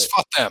a mask?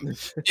 Right. Fuck them.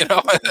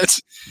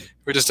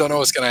 We just don't know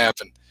what's going to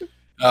happen.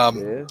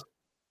 Yeah.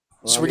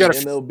 Well, So we got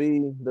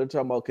MLB. They're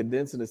talking about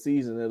condensing the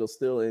season. It'll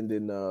still end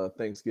in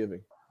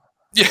Thanksgiving.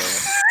 Yeah.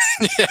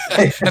 Yeah,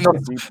 and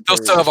they'll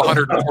still have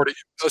 140.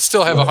 They'll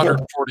still have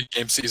 140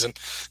 game season.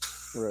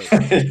 Right.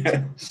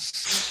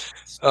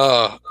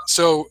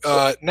 So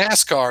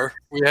NASCAR,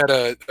 we had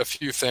a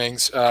few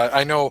things.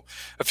 I know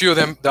a few of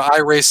them. The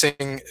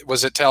iRacing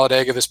was at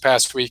Talladega this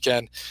past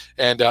weekend,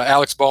 and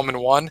Alex Bowman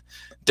won.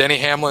 Denny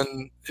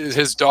Hamlin,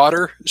 his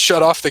daughter,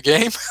 shut off the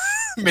game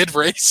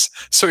mid-race,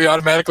 so he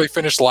automatically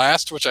finished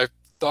last, which I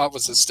thought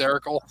was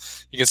hysterical.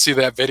 You can see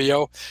that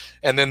video.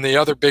 And then the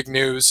other big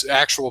news,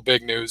 actual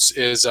big news,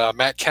 is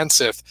Matt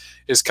Kenseth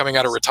is coming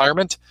out of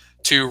retirement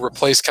to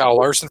replace Kyle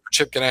Larson for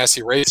Chip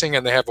Ganassi Racing,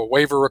 and they have a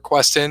waiver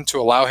request in to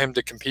allow him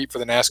to compete for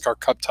the NASCAR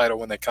Cup title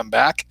when they come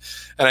back.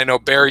 And I know,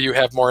 Barry, you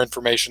have more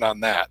information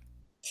on that.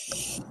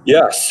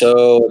 Yeah,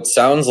 so it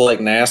sounds like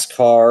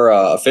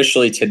NASCAR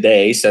officially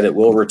today said it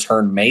will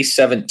return May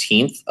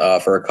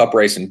 17th for a Cup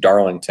race in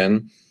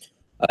Darlington.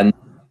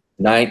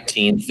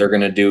 19th, they're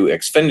going to do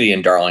Xfinity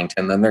in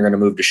Darlington. Then they're going to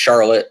move to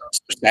Charlotte.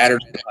 So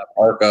Saturday, they'll have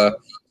ARCA.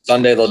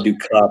 Sunday, they'll do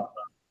Cup.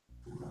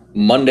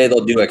 Monday,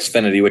 they'll do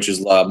Xfinity, which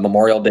is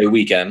Memorial Day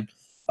weekend.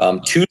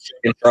 Tuesday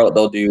in Charlotte,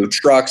 they'll do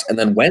trucks. And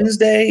then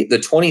Wednesday, the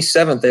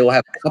 27th, they will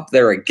have Cup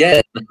there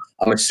again.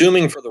 I'm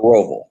assuming for the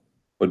Roval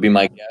would be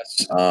my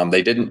guess.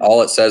 They didn't.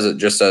 All it says, it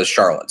just says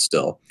Charlotte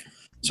still.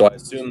 So I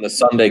assume the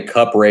Sunday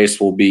Cup race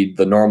will be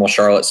the normal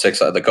Charlotte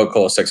the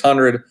Coca-Cola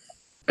 600.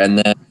 And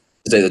then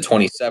Wednesday the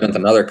 27th,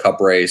 another Cup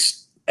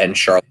race, and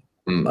Charlotte,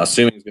 I'm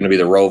assuming it's going to be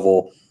the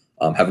Roval.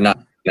 Have not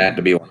seen that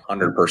to be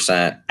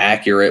 100%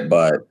 accurate,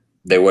 but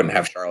they wouldn't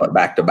have Charlotte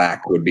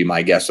back-to-back, would be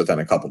my guess, within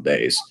a couple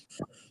days.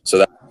 So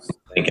that's what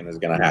I'm thinking is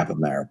going to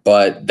happen there.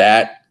 But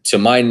that, to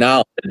my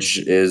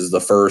knowledge, is the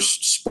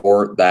first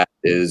sport that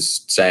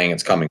is saying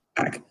it's coming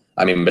back.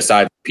 I mean,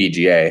 besides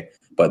PGA,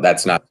 but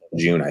that's not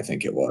June, I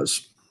think it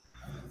was.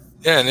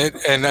 Yeah,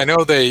 and I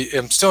know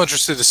I'm still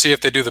interested to see if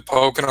they do the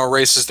Pocono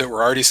races that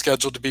were already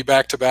scheduled to be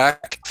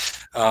back-to-back.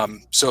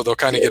 So they'll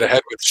kind of get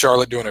ahead with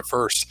Charlotte doing it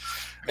first.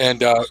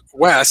 And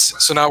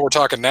Wes, so now we're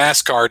talking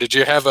NASCAR. Did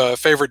you have a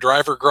favorite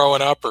driver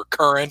growing up, or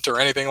current, or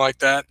anything like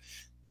that?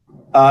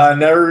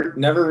 Never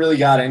really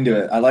got into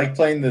it. I like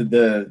playing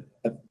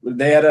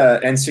they had a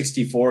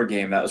N64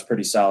 game that was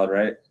pretty solid,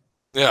 right?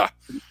 Yeah.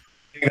 I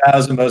think that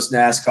was the most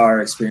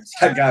NASCAR experience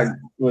I got,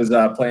 was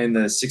playing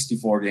the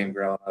 64 game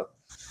growing up.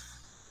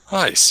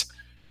 Nice.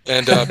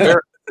 And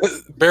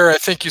Bear, I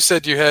think you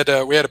said we had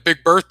a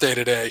big birthday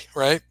today,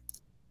 right?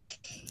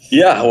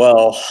 Yeah,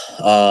 well,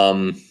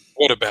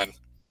 would have been.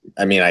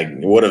 I mean, I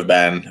would have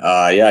been.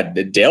 Yeah,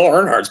 Dale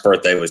Earnhardt's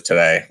birthday was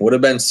today. Would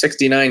have been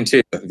 69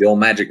 too, the old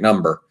magic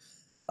number.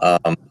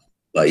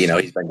 But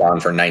he's been gone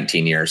for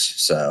 19 years,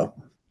 so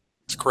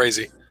it's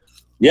crazy.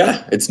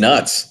 Yeah, it's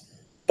nuts.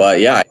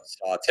 But yeah, I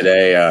saw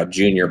today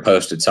Junior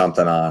posted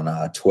something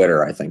on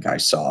Twitter. I think I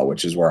saw,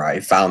 which is where I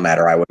found that,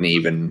 or I wouldn't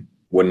even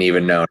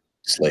know.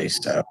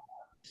 So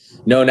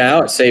no,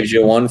 now it saves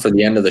you one for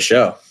the end of the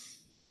show.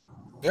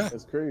 Yeah,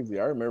 it's crazy.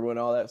 I remember when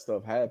all that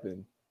stuff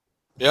happened.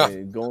 Yeah,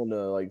 and going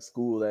to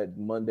school that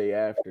Monday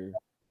after,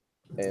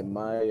 and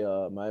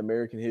my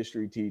American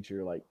history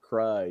teacher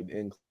cried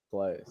in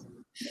class,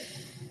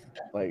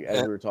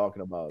 as we were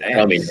talking about. I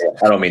don't mean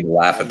to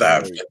laugh at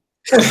that.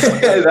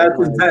 That's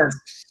intense.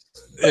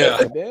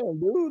 Yeah, damn,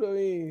 dude. I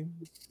mean,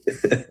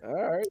 all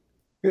right.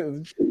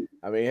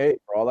 I mean, hey,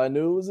 for all I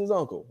knew, it was his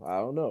uncle. I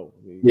don't know.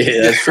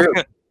 Yeah, that's true.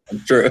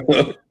 That's true.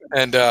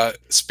 And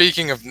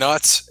speaking of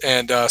nuts,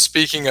 and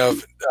speaking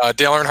of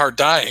Dale Earnhardt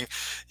dying,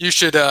 you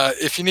should,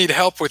 if you need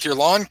help with your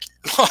lawn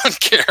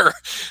care,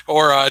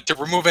 or to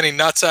remove any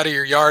nuts out of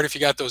your yard, if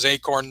you got those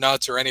acorn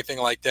nuts or anything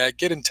like that,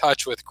 get in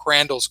touch with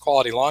Crandall's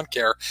Quality Lawn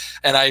Care.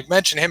 And I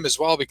mention him as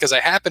well because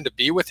I happened to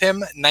be with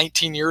him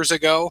 19 years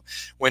ago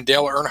when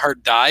Dale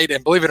Earnhardt died.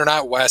 And believe it or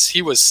not, Wes,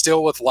 he was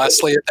still with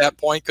Leslie at that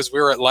point, because we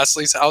were at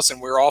Leslie's house and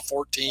we were all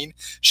 14.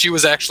 She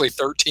was actually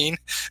 13.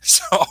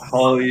 So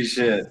holy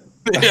shit.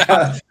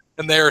 Yeah.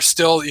 And they are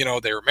still,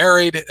 they were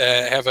married,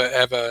 have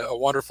a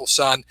wonderful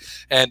son,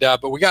 and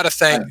but we got to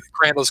thank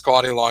Crandall's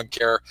Quality Lawn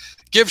Care.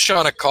 Give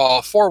Sean a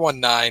call,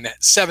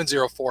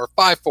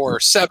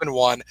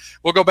 419-704-5471.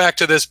 We'll go back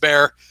to this.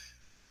 Bear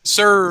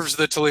serves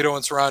the Toledo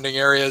and surrounding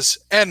areas,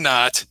 and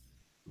not.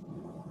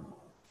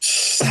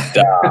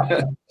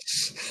 Stop.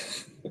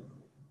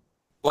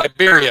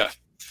 Liberia.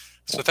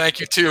 So thank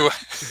you to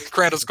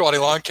Crandall's Quality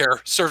Lawn Care,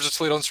 serves the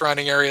Toledo and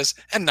surrounding areas,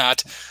 and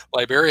not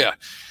Liberia.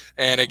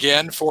 And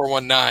again,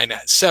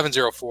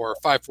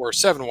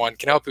 419-704-5471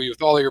 can help you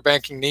with all of your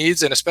banking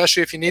needs, and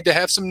especially if you need to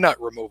have some nut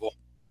removal.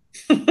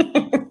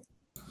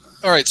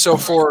 All right, so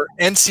for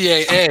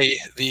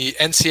NCAA, the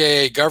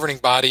NCAA governing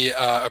body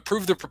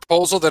approved the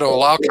proposal that will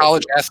allow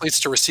college athletes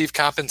to receive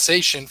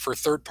compensation for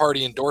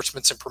third-party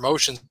endorsements and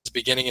promotions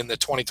beginning in the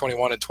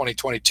 2021 and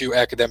 2022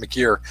 academic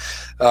year.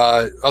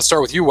 I'll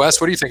start with you, Wes.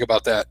 What do you think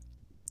about that?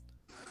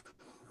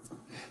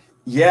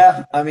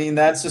 Yeah, I mean,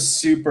 that's a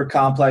super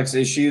complex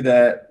issue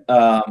that,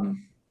 I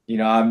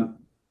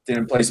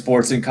didn't play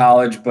sports in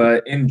college,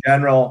 but in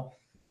general,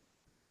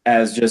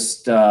 as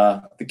just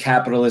the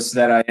capitalist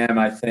that I am,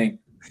 I think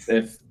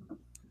if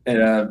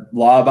a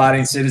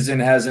law-abiding citizen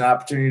has an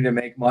opportunity to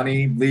make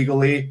money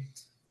legally,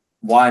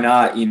 why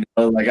not?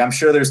 Like I'm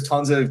sure there's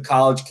tons of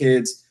college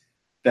kids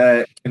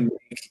that can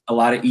make a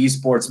lot of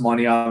esports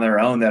money on their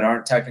own that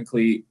aren't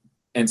technically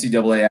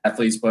NCAA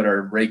athletes, but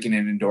are raking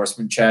in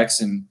endorsement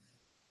checks. And,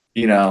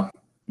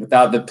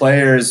 without the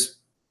players,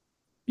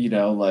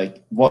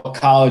 like what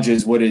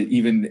colleges would it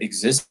even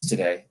exist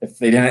today if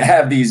they didn't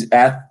have these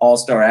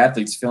all-star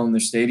athletes filling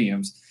their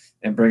stadiums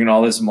and bringing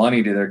all this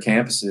money to their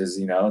campuses?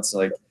 It's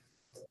like,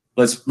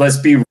 let's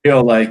be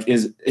real. Like,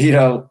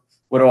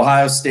 would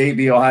Ohio State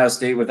be Ohio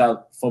State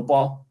without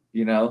football?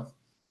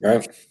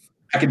 Right.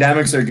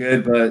 Academics are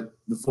good, but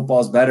the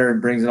football's better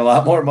and brings in a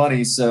lot more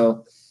money.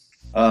 So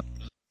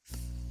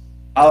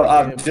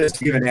I'll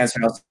just give an answer.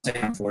 I'll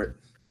stand for it.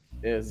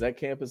 Is that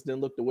campus didn't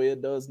look the way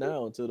it does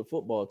now until the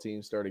football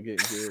team started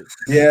getting good.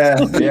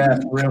 Yeah,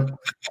 real.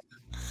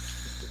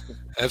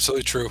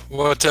 Absolutely true.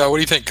 What do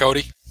you think,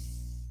 Cody?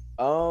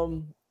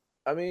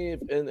 I mean,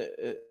 in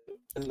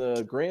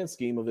the grand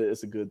scheme of it,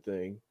 it's a good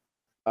thing.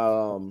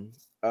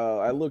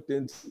 I looked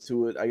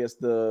into it. I guess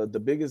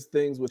the biggest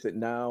things with it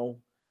now,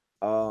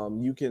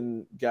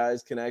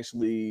 guys can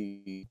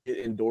actually get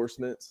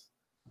endorsements.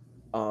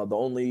 The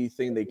only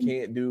thing they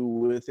can't do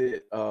with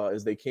it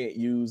is they can't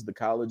use the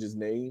college's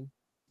name.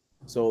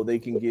 So they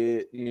can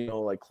get,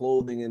 like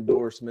clothing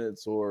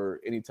endorsements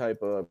or any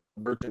type of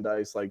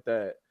merchandise like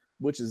that,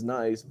 which is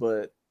nice.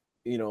 But,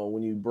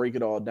 when you break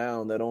it all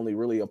down, that only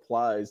really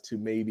applies to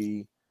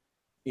maybe,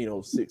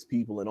 6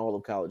 people in all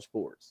of college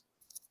sports.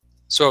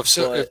 So if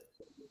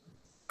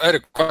I had a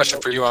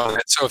question for you on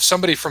that. So if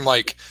somebody from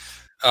like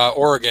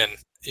Oregon,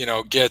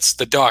 gets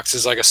the Ducks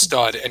as like a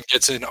stud and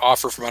gets an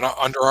offer from an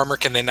Under Armour,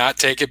 can they not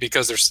take it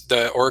because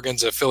the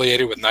Oregon's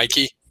affiliated with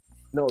Nike?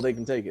 No, they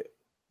can take it.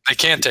 They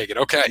can take it.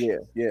 Okay.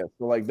 Yeah.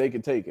 So like they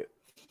can take it.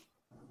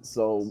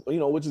 So,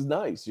 which is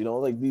nice,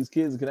 like these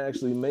kids can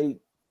actually make,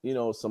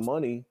 some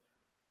money,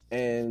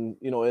 and,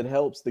 it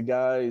helps the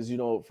guys,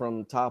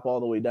 from top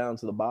all the way down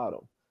to the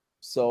bottom.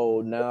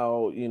 So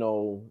now,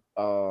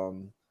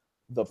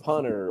 the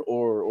punter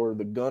or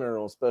the gunner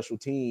on special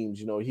teams,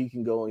 he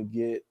can go and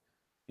get,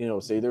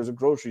 say there's a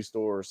grocery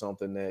store or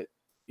something that,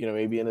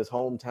 maybe in his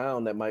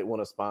hometown that might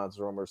want to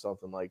sponsor him or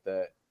something like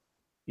that.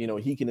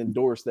 He can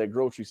endorse that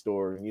grocery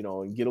store,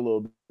 and get a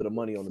little bit of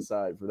money on the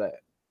side for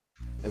that,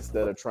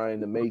 instead of trying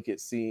to make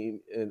it seem,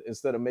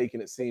 instead of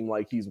making it seem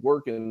like he's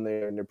working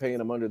there and they're paying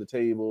him under the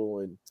table,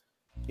 and,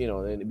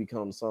 then it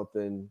becomes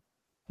something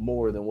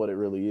more than what it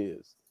really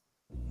is.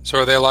 So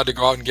are they allowed to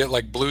go out and get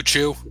like Blue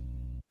Chew?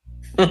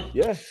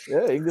 Yeah,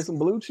 you can get some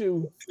Blue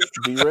Chew.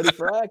 Be ready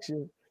for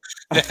action.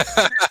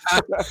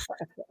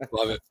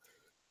 Love it.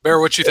 Bear,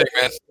 what you think,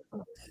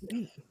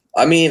 man?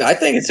 I mean, I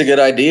think it's a good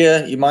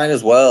idea. You might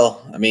as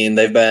well. I mean,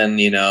 they've been,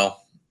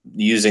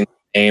 using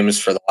names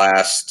for the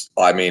last,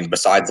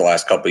 besides the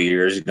last couple of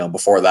years,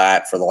 before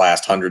that, for the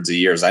last hundreds of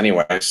years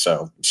anyway.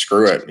 So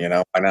screw it,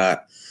 why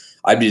not?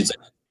 I'd be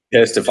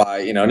pissed if not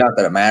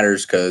that it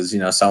matters, because,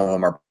 some of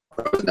them are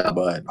pros now,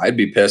 but I'd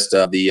be pissed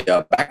of the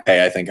back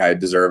pay I think I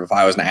deserve if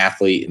I was an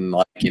athlete in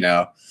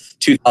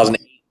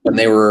 2008 when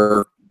they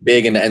were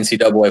big in the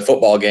NCAA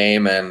football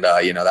game, and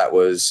that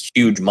was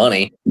huge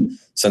money,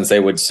 since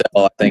they would sell,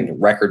 I think,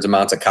 records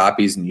amounts of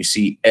copies, and you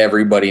see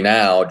everybody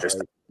now just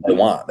they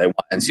want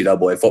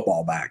NCAA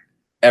football back,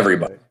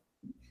 everybody.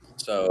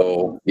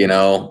 So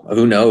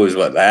who knows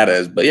what that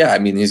is, but yeah, I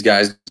mean, these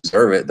guys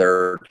deserve it.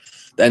 The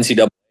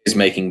NCAA is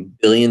making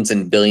billions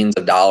and billions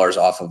of dollars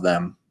off of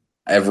them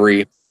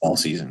every football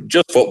season,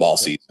 just football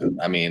season.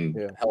 I mean,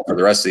 hell, for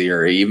the rest of the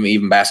year,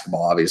 even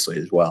basketball obviously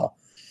as well.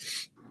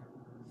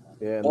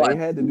 Yeah, and they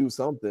had to do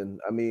something.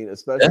 I mean,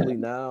 especially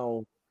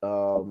now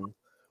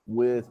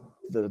with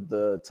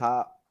the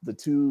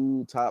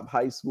 2 top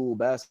high school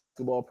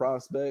basketball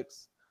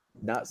prospects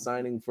not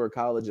signing for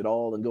college at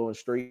all and going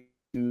straight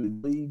to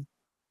the league.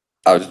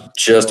 I was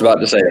just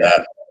about to say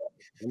that.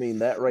 I mean,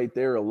 that right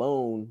there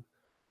alone,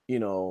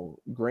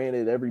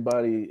 granted,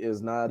 everybody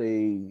is not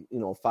a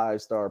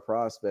 5-star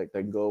prospect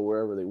that can go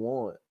wherever they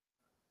want,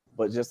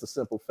 but just the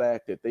simple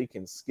fact that they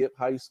can skip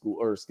high school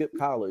or skip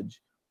college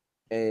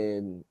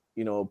and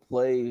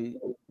play,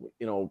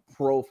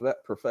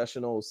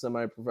 professional,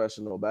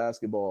 semi-professional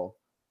basketball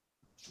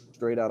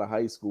straight out of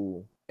high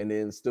school, and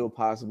then still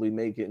possibly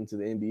make it into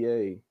the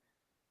NBA.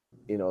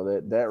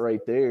 That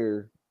right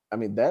there, I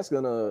mean, that's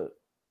gonna,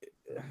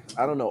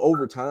 I don't know,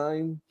 over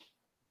time,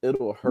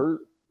 it'll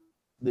hurt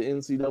the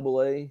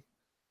NCAA,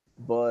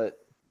 but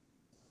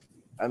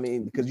I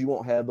mean, because you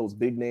won't have those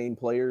big name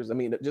players. I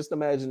mean, just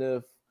imagine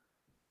if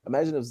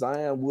Imagine if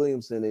Zion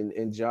Williamson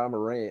and Ja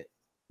Morant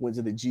went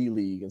to the G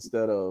League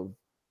instead of,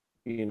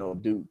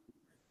 Duke,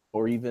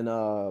 or even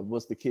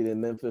what's the kid in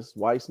Memphis,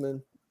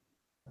 Weissman.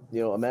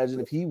 Imagine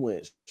if he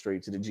went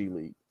straight to the G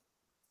League.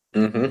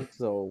 Mm-hmm.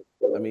 So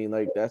I mean,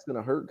 like, that's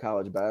gonna hurt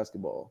college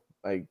basketball.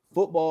 Like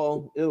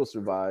football, it'll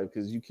survive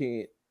because you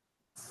can't.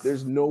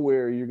 There's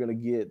nowhere you're gonna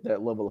get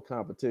that level of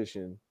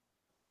competition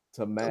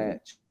to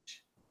match,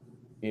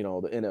 the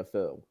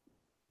NFL.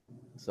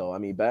 So I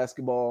mean,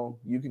 basketball,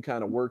 you can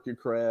kind of work your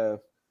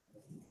craft,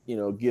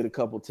 get a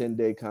couple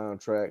 10-day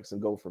contracts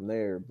and go from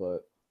there.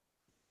 But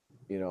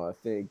I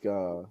think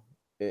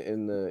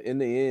in the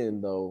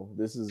end, though,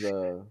 this is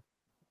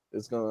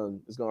it's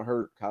gonna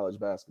hurt college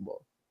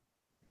basketball.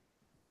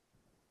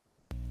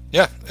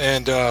 Yeah,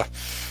 and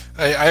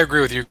I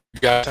agree with you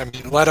guys. I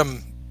mean, let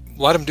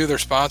them do their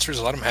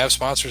sponsors. Let them have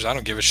sponsors. I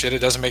don't give a shit. It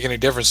doesn't make any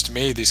difference to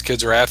me. These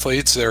kids are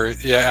athletes.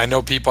 I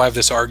know people have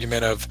this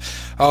argument of,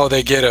 oh,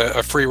 they get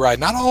a free ride.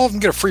 Not all of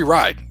them get a free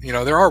ride.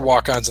 There are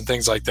walk-ons and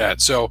things like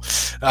that. So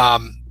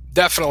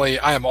definitely,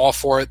 I am all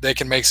for it. They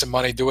can make some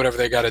money, do whatever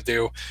they got to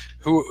do.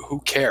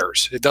 Who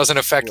cares? It doesn't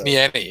affect me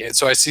any. And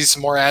so I see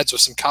some more ads with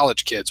some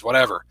college kids,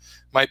 whatever.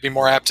 Might be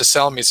more apt to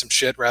sell me some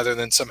shit rather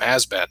than some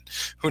has-been.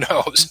 Who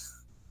knows?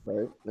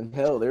 Right. And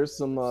hell, there's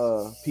some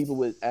people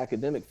with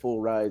academic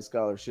full ride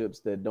scholarships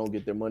that don't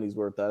get their money's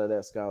worth out of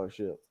that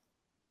scholarship.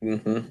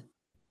 Mm-hmm.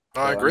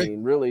 I agree. I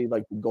mean, really,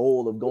 like, the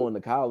goal of going to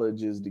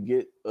college is to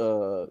get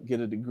a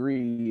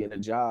degree and a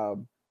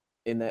job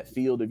in that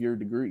field of your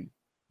degree.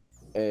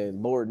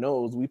 And Lord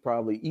knows, we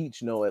probably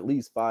each know at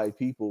least 5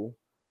 people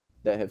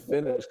that have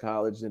finished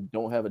college and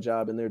don't have a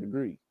job in their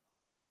degree.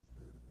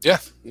 Yeah,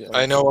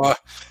 I know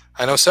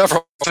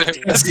several.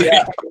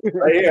 Yeah,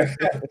 right here.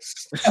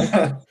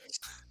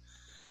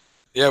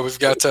 Yeah, we've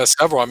got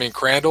several. I mean,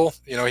 Crandall,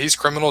 he's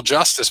criminal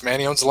justice, man.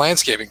 He owns a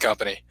landscaping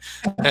company.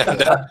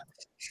 And,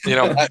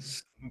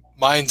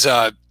 mine's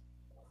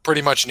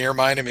pretty much near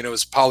mine. I mean, it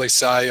was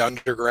poli-sci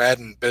undergrad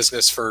and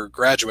business for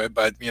graduate,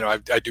 but,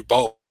 I do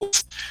both.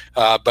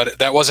 But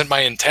that wasn't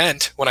my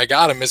intent when I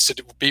got him, is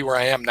to be where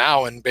I am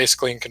now and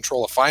basically in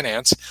control of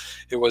finance.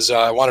 It was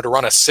I wanted to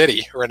run a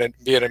city or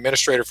be an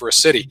administrator for a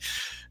city.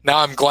 Now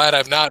I'm glad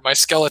I'm not. My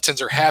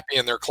skeletons are happy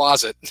in their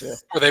closet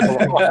where they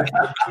belong.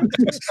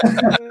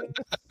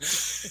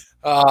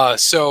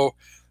 So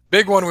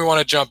big one we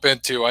want to jump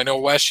into. I know,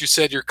 Wes, you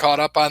said you're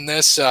caught up on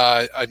this.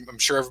 I'm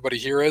sure everybody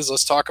here is.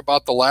 Let's talk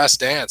about The Last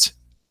Dance.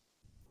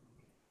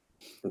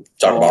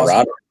 Talk about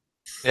Rodman.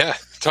 Yeah,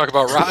 talk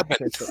about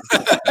Rodman.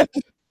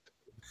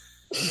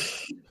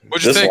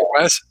 What'd you think,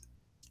 Wes?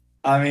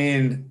 I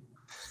mean,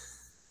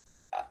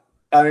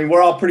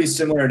 we're all pretty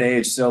similar in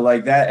age. So,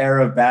 like, that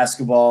era of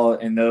basketball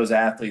and those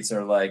athletes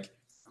are like,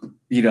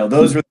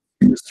 those were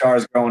the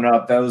stars growing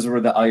up. Those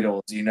were the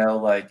idols,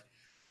 like,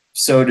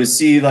 so to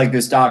see like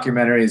this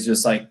documentary is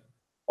just like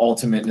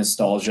ultimate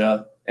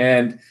nostalgia.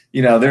 And,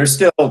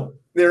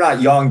 they're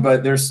not young,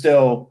 but they're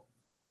still,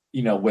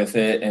 with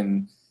it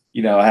and,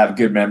 have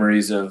good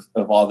memories of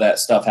all that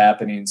stuff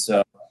happening.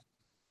 So,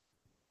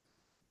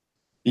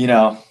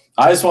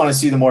 I just want to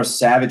see the more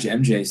savage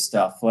MJ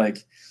stuff.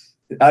 Like,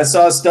 I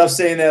saw stuff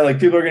saying that like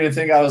people are going to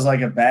think I was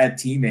like a bad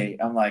teammate.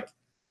 I'm like,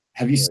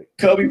 have you seen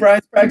Kobe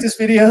Bryant's practice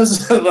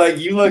videos? Like,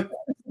 you look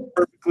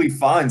perfectly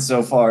fine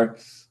so far.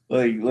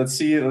 Like, let's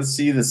see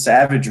the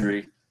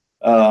savagery.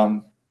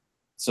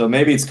 So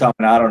maybe it's coming.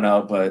 I don't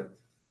know, but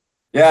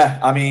yeah,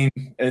 I mean,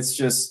 it's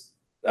just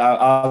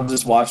I'll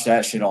just watch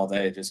that shit all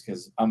day just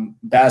because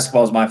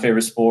basketball is my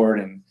favorite sport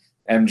and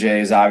MJ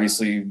is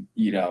obviously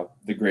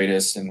the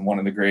greatest and one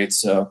of the greats.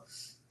 So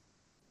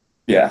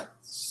yeah.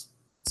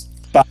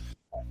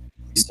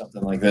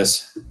 Something like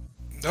this.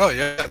 Oh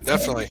yeah,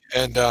 definitely.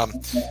 And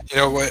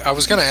I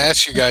was going to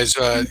ask you guys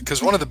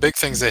because one of the big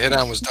things they hit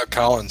on was Doug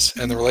Collins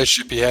and the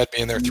relationship he had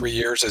being there 3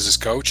 years as his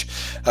coach.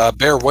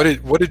 Bear, what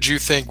did you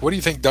think? What do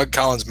you think Doug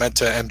Collins meant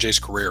to MJ's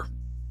career?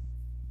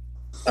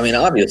 I mean,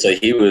 obviously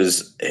he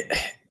was.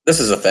 This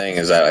is the thing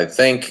is that I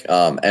think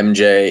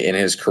MJ in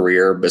his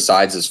career,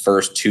 besides his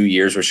first 2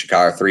 years with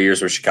Chicago, 3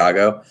 years with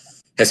Chicago,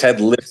 has had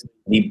literally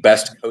the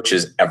best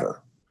coaches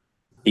ever.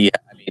 He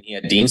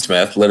had Dean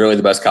Smith, literally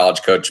the best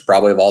college coach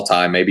probably of all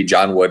time. Maybe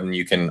John Wooden.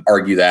 You can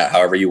argue that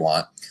however you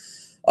want.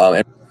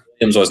 And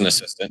Williams was an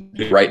assistant.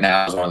 Who right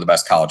now is one of the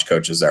best college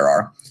coaches there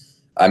are.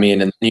 I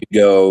mean, and then you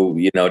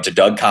go, to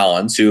Doug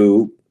Collins,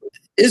 who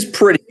is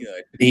pretty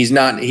good. He's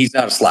not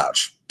a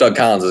slouch. Doug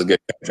Collins is a good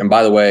coach. And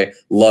by the way,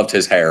 loved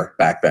his hair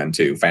back then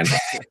too.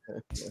 Fantastic.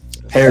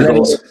 Hair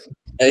goals.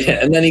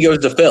 And then he goes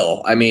to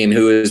Phil. I mean,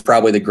 who is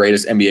probably the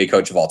greatest NBA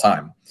coach of all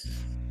time.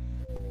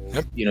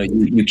 Yep.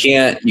 You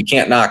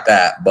can't knock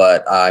that,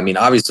 but I mean,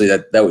 obviously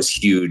that was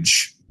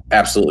huge,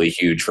 absolutely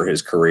huge for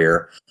his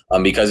career,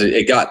 because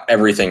it got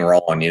everything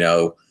rolling.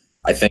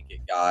 I think it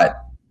got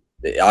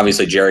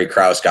obviously Jerry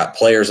Krause got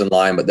players in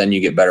line, but then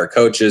you get better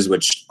coaches,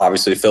 which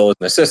obviously Phil was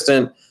an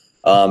assistant,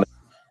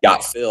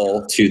 got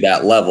Phil to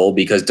that level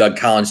because Doug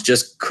Collins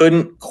just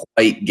couldn't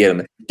quite get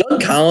him.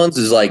 Doug Collins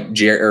is like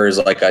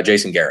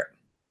Jason Garrett.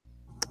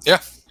 Yeah,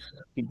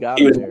 he got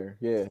him there.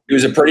 Yeah, he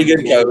was a pretty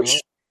good coach.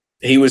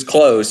 He was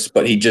close,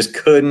 but he just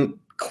couldn't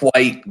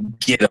quite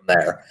get him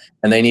there,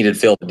 and they needed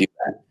Phil to do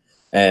that.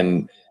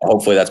 And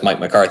hopefully that's Mike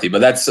McCarthy, but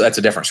that's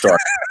a different story.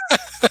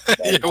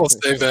 Yeah, we'll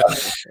save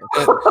that.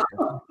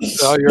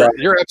 No,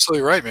 you're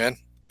absolutely right, man.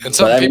 And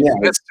some people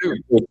miss too.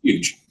 It's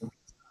huge.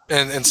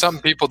 And some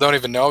people don't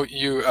even know.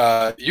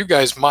 You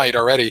guys might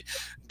already.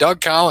 Doug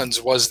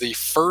Collins was the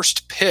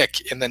first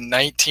pick in the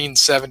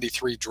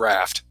 1973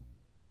 draft.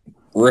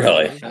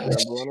 Really? Number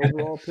one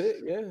overall pick,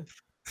 yeah.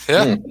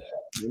 Yeah.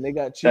 And they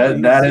got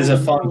that is a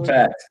fun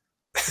fact.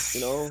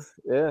 You know,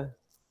 yeah.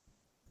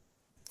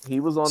 He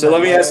was on. So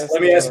let me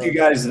ask you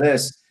guys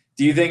this: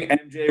 do you think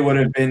MJ would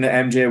have been the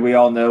MJ we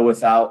all know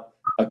without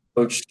a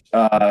coach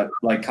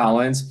like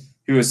Collins,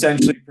 who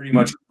essentially pretty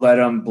much let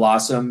him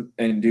blossom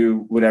and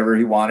do whatever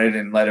he wanted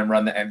and let him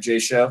run the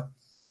MJ show?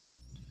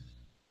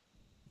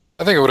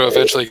 I think it would have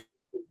eventually.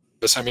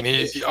 I mean,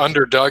 he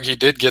under Doug, he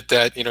did get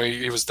that. You know,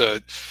 he was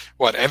the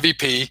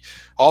MVP,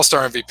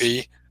 All-Star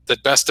MVP, the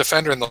best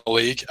defender in the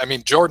league. I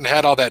mean, Jordan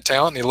had all that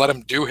talent, and he let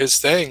him do his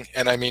thing.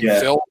 And I mean,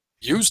 Phil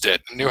used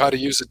it and knew how to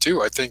use it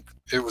too. I think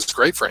it was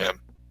great for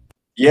him.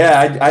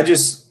 Yeah, I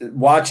just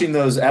watching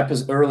those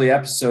early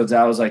episodes,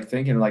 I was like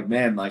thinking, like,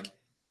 man, like,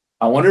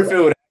 I wonder if it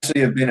would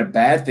actually have been a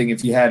bad thing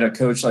if you had a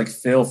coach like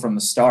Phil from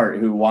the start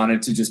who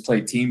wanted to just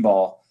play team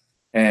ball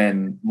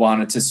and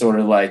wanted to sort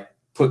of like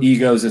put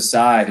egos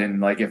aside. And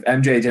like, if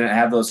MJ didn't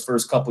have those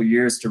first couple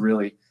years to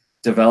really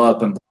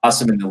develop and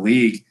blossom in the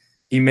league,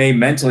 he may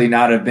mentally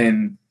not have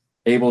been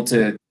able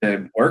to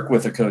work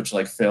with a coach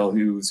like Phil,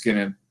 who's going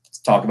to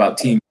talk about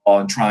team ball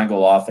and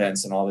triangle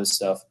offense and all this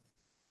stuff.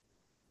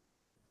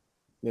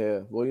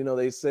 Yeah, well, you know,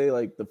 they say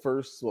like the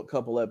first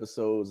couple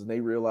episodes, and they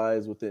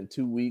realized within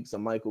 2 weeks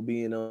of Michael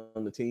being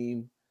on the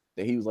team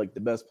that he was like the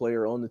best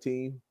player on the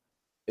team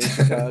in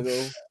Chicago.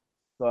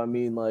 So I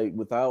mean, like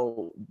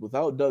without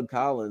Doug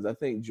Collins, I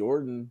think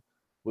Jordan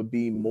would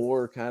be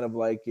more kind of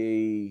like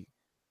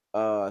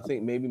I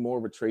think maybe more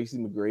of a Tracy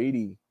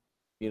McGrady,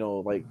 you know,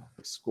 like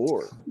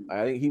scorer.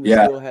 I think he would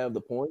still have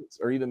the points,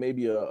 or even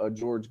maybe a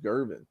George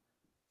Gervin.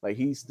 Like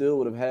he still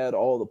would have had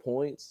all the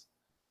points.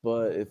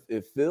 But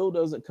if Phil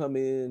doesn't come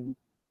in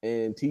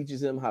and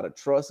teaches him how to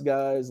trust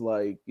guys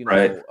like, you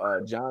know,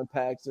 John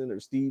Paxson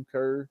or Steve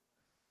Kerr,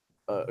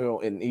 you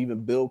know, and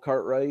even Bill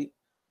Cartwright,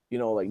 you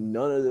know, like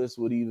none of this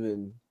would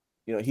even,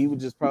 you know, he would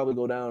just probably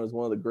go down as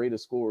one of the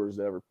greatest scorers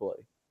to ever play.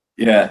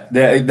 Yeah,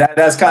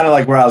 that's kind of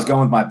like where I was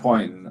going with my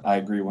point, and I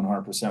agree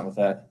 100% with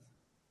that.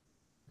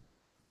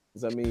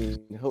 Because I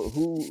mean,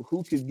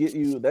 who could get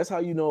you? That's how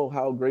you know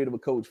how great of a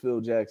coach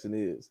Phil Jackson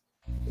is.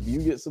 If you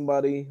get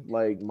somebody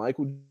like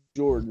Michael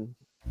Jordan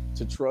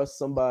to trust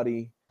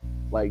somebody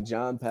like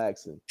John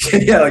Paxson.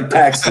 Yeah, like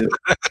Paxson.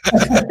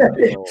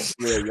 You know,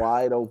 a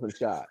wide open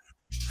shot.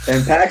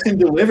 And Paxson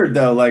delivered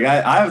though. Like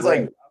I was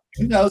like,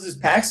 who knows this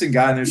Paxson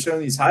guy? And they're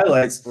showing these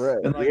highlights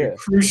in like a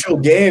crucial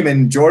game,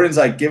 and Jordan's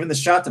like giving the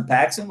shot to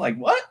Paxson. Like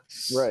what?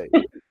 Right.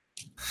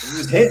 He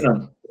was hitting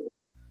him.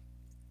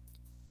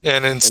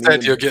 And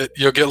instead, you'll get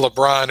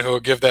LeBron, who will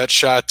give that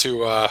shot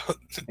to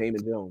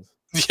Damon Jones.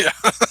 Yeah.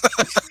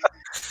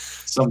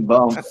 Some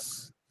bum.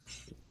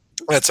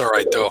 That's all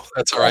right, though.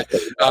 That's all right.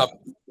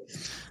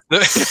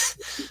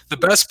 The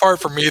best part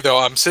for me, though,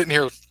 I'm sitting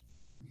here.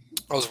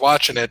 I was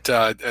watching it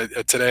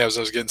today as I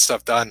was getting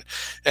stuff done,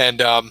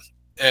 and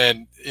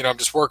you know, I'm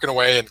just working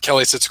away, and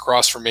Kelly sits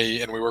across from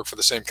me, and we work for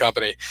the same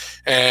company.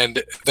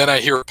 And then I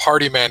hear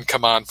Party Man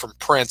come on from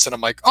Prince, and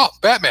I'm like, oh,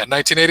 Batman,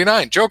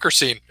 1989, Joker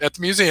scene at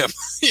the museum.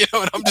 You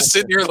know, and I'm just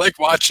sitting here like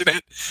watching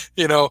it.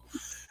 You know,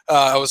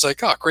 I was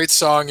like, oh, great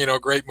song, you know,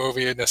 great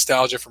movie,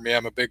 nostalgia for me.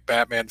 I'm a big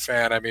Batman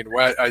fan. I mean,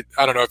 I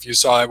don't know if you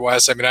saw it,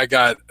 Wes. I mean, I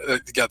got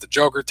the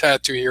Joker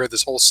tattoo here.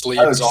 This whole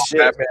sleeve is all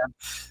Batman.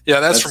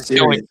 Yeah, that's from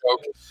serious. Killing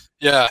Joke.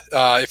 Yeah,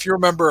 if you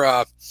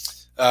remember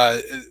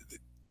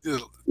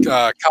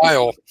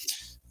Kyle,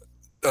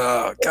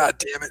 God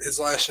damn it, his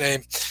last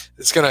name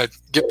is gonna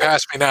get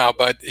past me now,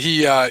 but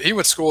he went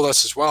to school with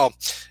us as well,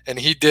 and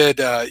he did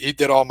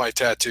all my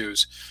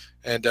tattoos,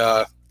 and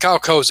Kyle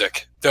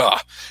Kozik, duh,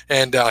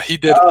 and he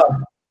did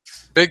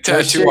big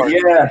tattoo art.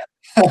 Yeah,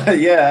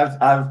 yeah,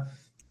 I've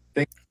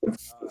been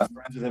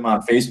friends with him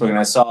on Facebook, and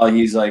I saw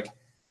he's like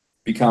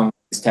become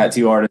this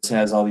tattoo artist and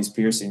has all these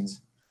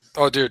piercings.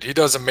 Oh, dude, he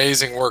does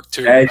amazing work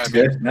too. Yeah,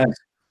 nice.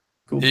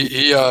 Cool.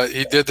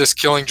 He did this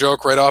Killing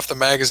Joke right off the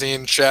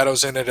magazine,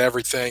 shadows in it,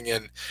 everything,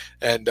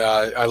 and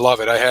I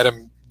love it. I had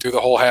him do the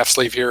whole half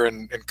sleeve here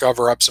and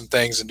cover up some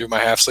things and do my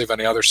half sleeve on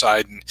the other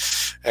side,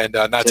 and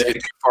not to get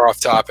too far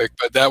off topic,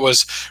 but that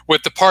was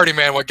with the Party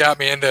Man what got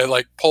me into,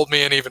 like, pulled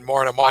me in even more.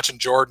 And I'm watching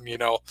Jordan, you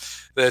know,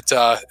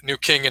 that new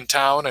king in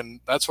town,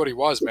 and that's what he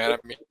was, man. I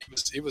mean,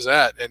 he was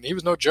that, and he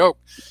was no joke.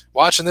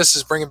 Watching this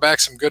is bringing back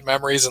some good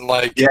memories, and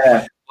like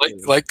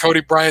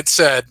Cody Bryant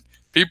said,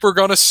 people are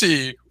going to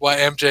see why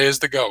MJ is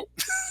the GOAT.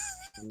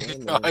 Yeah, you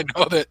know, I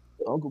know that.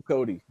 Uncle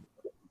Cody.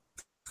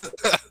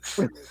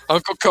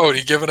 Uncle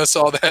Cody giving us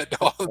all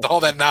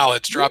that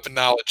knowledge, dropping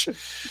knowledge.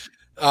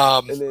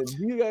 Um, And then,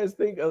 do you guys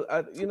think?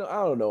 I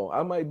don't know.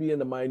 I might be in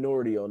the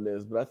minority on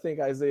this, but I think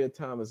Isaiah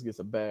Thomas gets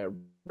a bad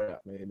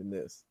rap, man. In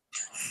this,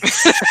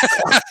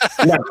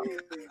 No,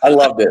 I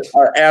loved it.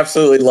 I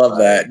absolutely love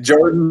that.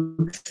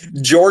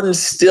 Jordan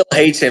still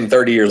hates him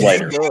 30 years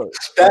later.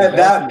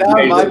 That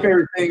was my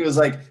favorite thing was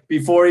like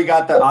before he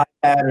got the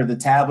iPad or the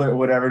tablet or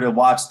whatever to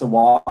watch the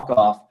walk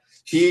off.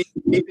 He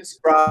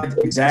described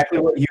exactly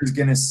what he was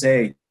gonna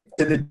say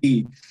to the T.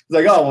 He's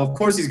like, oh, well, of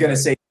course he's gonna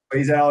say.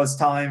 He's had all this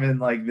time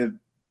and like the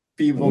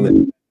people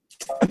that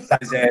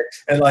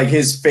and like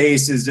his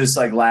face is just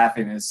like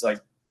laughing. It's like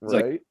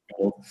right?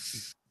 Cool.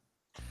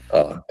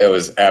 It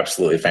was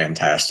absolutely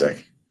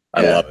fantastic.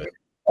 I love it.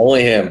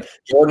 Only him.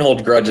 Jordan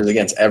holds grudges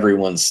against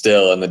everyone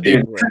still, and the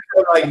dude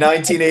like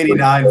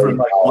 1989 from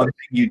like one thing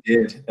you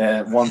did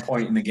at one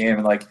point in the game,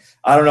 and like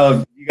I don't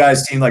know if you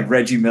guys seen like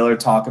Reggie Miller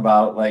talk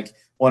about like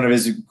one of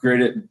his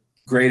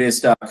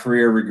greatest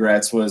career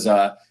regrets was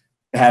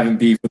having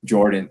beef with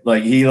Jordan.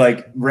 Like he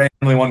like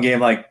randomly one game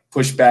like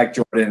pushed back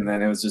Jordan, and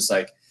then it was just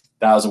like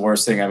that was the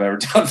worst thing I've ever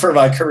done for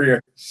my career.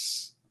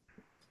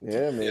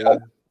 Yeah, man.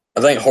 I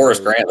think Horace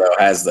Grant though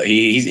has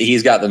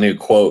he's got the new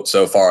quote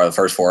so far the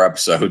first 4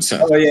 episodes.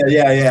 Oh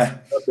yeah.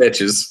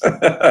 Bitches.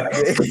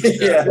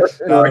 Yeah,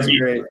 that was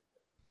great.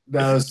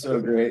 That was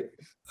so great.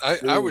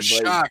 I was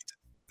shocked.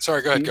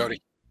 Sorry, go ahead,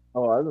 Cody.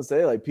 Oh, I was gonna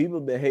say like people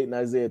have been hating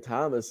Isaiah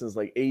Thomas since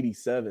like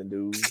 '87,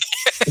 dude.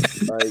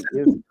 Like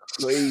it's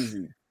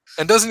crazy.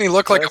 And doesn't he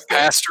look like a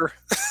pastor?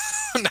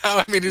 Now,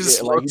 I mean, he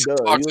just looks, he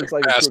looks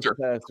like a pastor.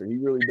 He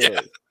really does.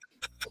 Yeah.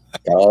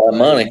 Got all that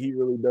money. He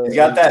really does. He's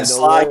got that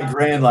slide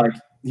grin, like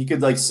he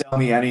could like sell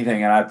me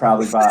anything, and I'd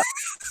probably buy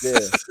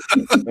it.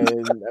 Yeah,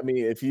 and I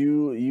mean, if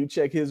you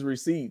check his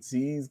receipts,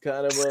 he's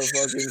kind of a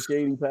fucking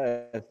shady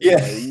pastor. Yeah,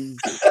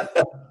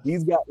 like,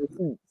 he's got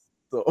receipts.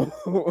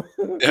 So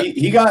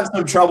he got in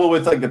some trouble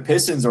with like the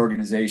Pistons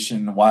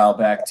organization a while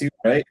back too,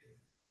 right?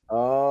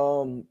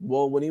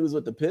 Well, when he was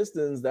with the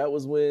Pistons, that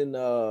was when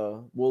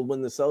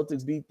when the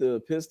Celtics beat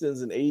the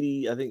Pistons in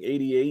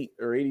 88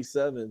 or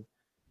 87.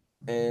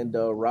 And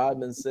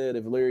Rodman said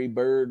if Larry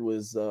Bird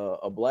was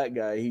a black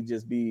guy, he'd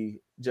just be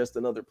just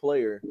another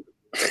player.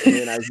 And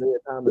then Isaiah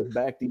Thomas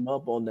backed him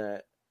up on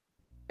that.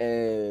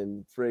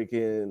 And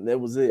freaking, that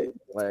was it.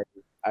 Like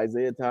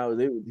Isaiah Thomas,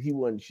 he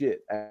won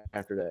shit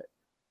after that.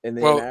 And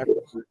then after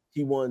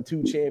he won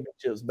 2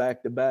 championships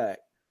back to back.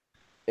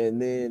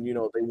 And then,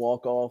 they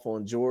walk off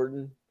on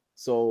Jordan.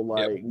 So,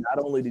 like, not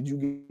only did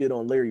you get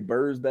on Larry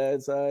Bird's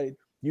bad side,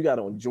 you got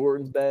on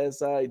Jordan's bad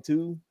side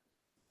too.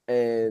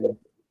 And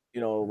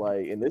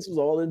and this was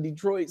all in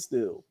Detroit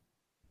still.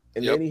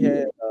 And then he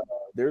had,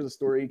 there's a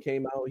story he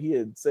came out. He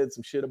had said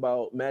some shit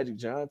about Magic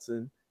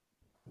Johnson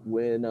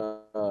when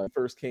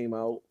first came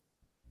out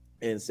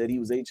and said he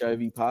was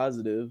HIV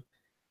positive.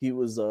 He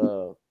was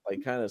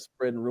like kind of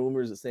spreading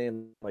rumors and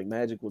saying like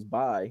Magic was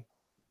bi.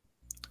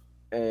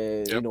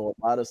 And, a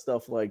lot of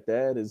stuff like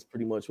that is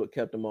pretty much what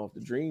kept him off the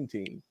Dream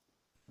Team.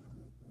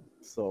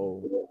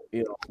 So,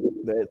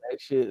 that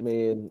shit,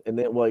 man. And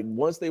then like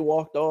once they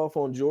walked off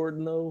on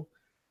Jordan though,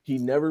 he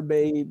never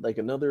made like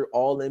another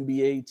all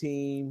NBA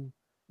team,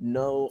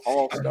 no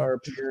all-star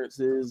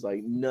appearances,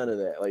 like none of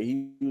that. Like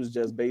he was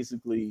just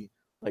basically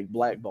like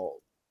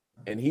blackballed.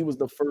 And he was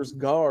the first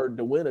guard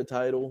to win a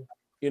title,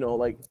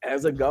 like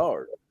as a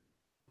guard.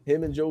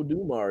 Him and Joe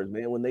Dumars,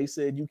 man, when they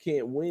said you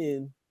can't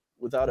win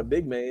without a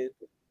big man,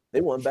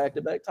 they won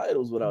back-to-back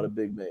titles without a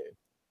big man.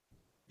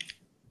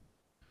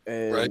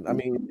 And I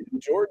mean,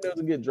 Jordan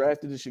doesn't get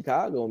drafted to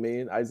Chicago,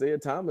 man. Isaiah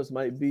Thomas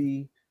might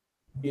be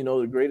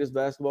the greatest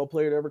basketball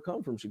player to ever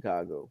come from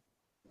Chicago.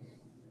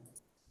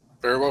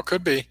 Very well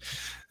could be.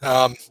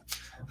 I'll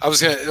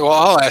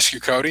ask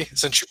you, Cody,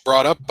 since you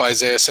brought up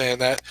Isaiah saying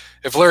that.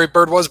 If Larry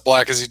Bird was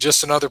black, is he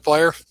just another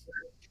player?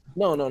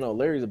 No.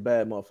 Larry's a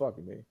bad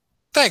motherfucker, man.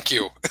 Thank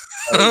you.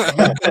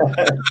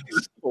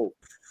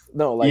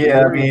 No, like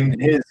I mean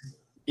his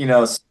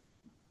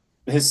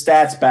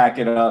stats back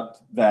it up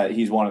that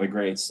he's one of the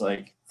greats.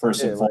 Like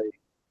first and foremost.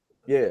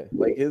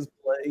 Like his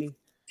play.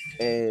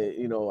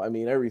 And I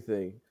mean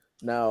everything.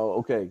 Now,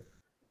 okay,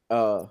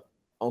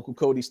 Uncle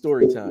Cody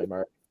story time,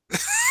 all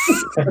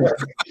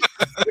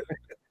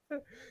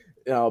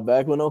right?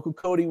 Back when Uncle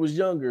Cody was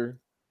younger,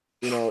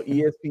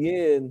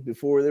 ESPN,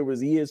 before there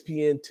was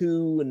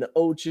ESPN2 and the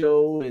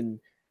Ocho and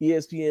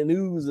ESPN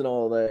News and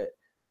all that,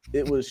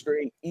 it was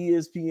straight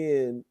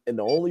ESPN, and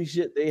the only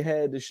shit they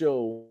had to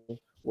show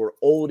were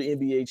old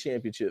NBA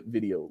championship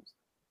videos.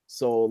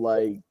 So,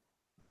 like,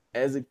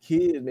 as a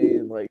kid,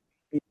 man, like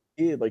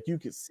you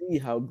could see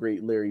how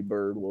great Larry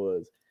Bird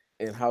was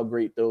and how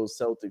great those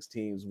Celtics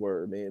teams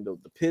were, man. The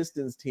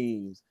Pistons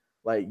teams,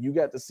 like you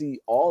got to see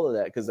all of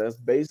that because that's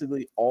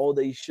basically all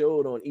they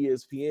showed on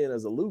ESPN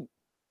as a loop.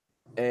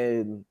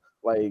 And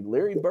like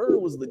Larry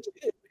Bird was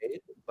legit, man.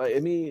 Like I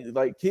mean,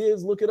 like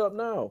kids, look it up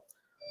now.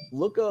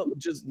 Look up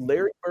just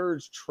Larry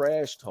Bird's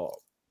trash talk.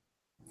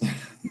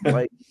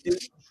 Like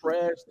his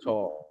trash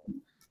talk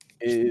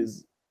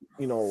is,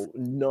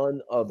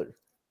 none other.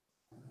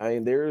 I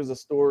mean, there is a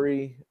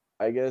story.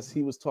 I guess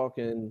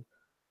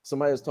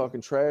somebody was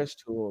talking trash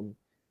to him,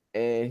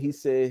 and he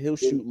said he'll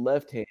shoot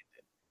left-handed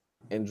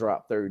and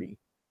drop 30.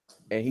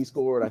 And he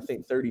scored, I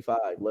think, 35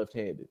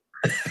 left-handed.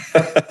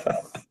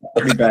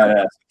 Pretty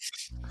badass.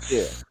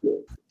 Yeah.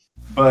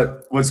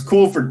 But what's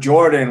cool for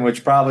Jordan,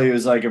 which probably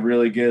was like a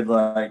really good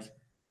like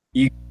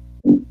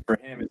for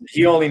him, is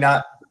he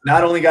not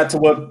only got to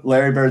whoop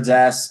Larry Bird's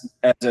ass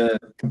as a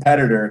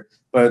competitor,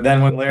 but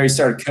then when Larry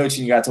started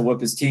coaching, he got to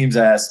whoop his team's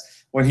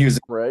ass when he was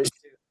right.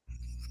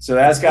 So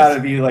that's got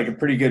to be like a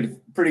pretty good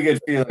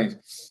feeling.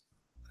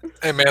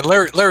 Hey man,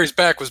 Larry's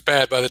back was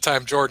bad by the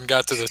time Jordan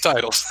got to the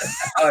titles.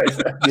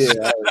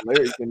 Yeah,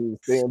 Larry couldn't even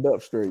stand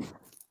up straight.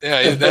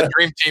 Yeah, that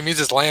dream team, he's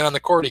just laying on the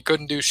court. He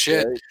couldn't do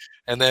shit. Right.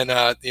 And then,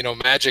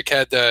 Magic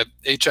had the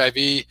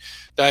HIV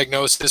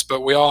diagnosis,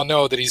 but we all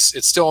know that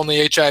it's still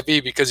only HIV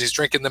because he's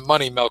drinking the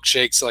money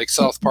milkshakes like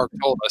South Park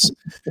told us.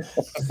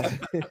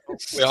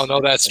 We all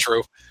know that's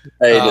true.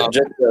 Hey,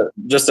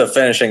 just a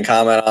finishing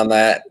comment on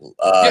that.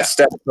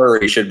 Steph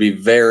Curry should be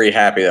very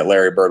happy that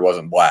Larry Bird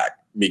wasn't black,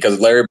 because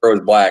if Larry Bird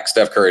was black,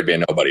 Steph Curry would be a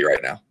nobody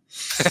right now.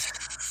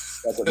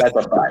 That's a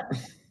fact.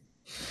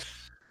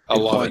 I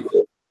love it.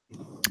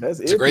 That's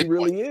it. He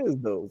really is,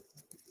 though.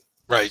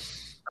 Right.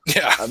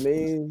 Yeah. I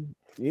mean,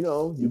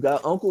 you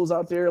got uncles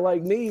out there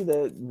like me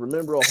that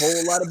remember a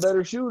whole lot of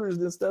better shooters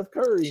than Steph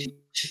Curry.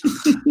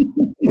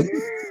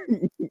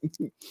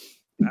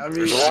 I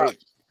mean,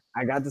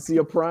 I got to see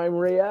a prime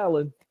Ray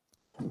Allen.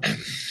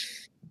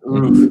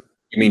 You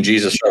mean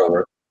Jesus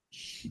Shuttleworth?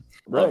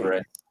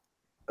 Right.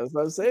 That's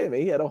what I'm saying,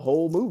 man. He had a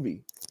whole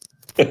movie.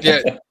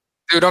 Yeah.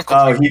 Dude, Uncle.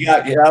 Oh, he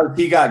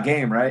got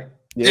game, right?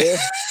 Yeah.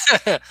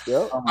 Yep.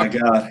 Oh my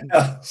God.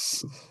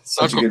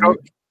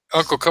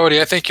 Uncle Cody,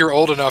 I think you're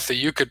old enough that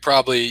you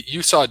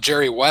saw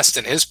Jerry West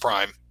in his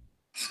prime.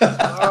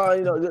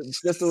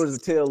 Just towards the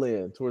tail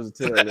end.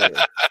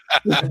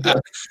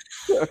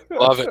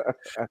 Love it.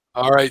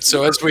 All right,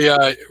 so as we're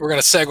going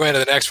to segue into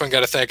the next one, got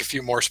to thank a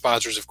few more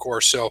sponsors, of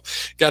course. So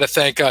got to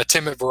thank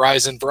Tim at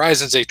Verizon.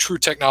 Verizon's a true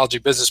technology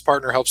business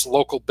partner, helps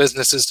local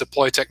businesses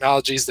deploy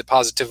technologies that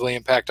positively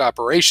impact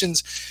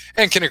operations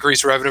and can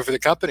increase revenue for the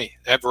company.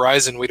 At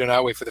Verizon, we do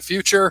not wait for the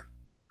future.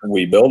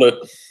 We build it.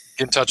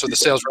 Get in touch with the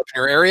sales rep in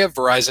your area,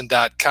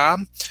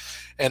 Verizon.com.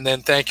 And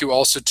then thank you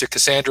also to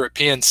Cassandra at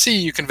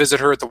PNC. You can visit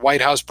her at the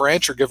White House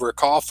branch or give her a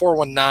call,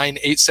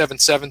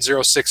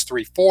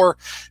 419-877-0634.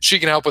 She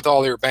can help with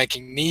all your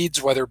banking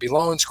needs, whether it be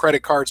loans,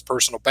 credit cards,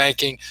 personal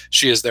banking.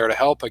 She is there to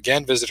help.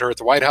 Again, visit her at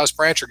the White House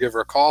branch or give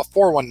her a call,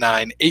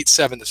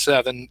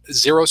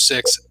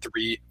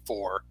 419-877-0634.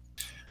 All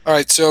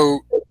right,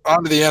 so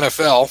on to the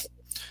NFL.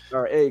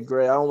 All right, hey,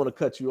 Gray, I don't want to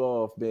cut you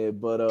off, man,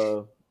 but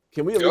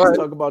can we at least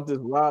talk about this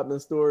Rodman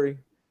story?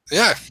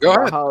 Yeah, go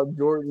ahead. How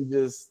Jordan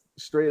just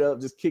straight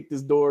up just kicked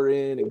his door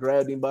in and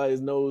grabbed him by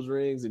his nose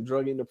rings and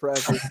drug him to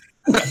practice.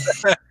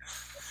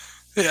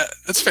 Yeah,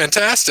 that's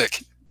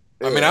fantastic.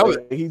 Yeah, I mean,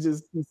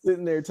 he's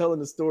sitting there telling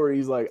the story.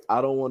 He's like,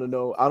 I don't want to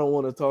know. I don't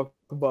want to talk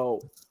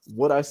about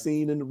what I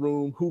seen in the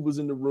room, who was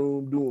in the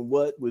room, doing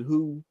what with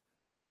who.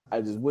 I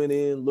just went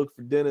in, looked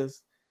for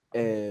Dennis,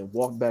 and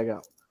walked back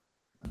out.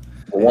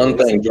 The one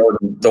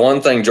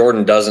thing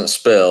Jordan doesn't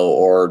spill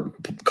or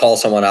call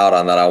someone out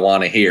on that I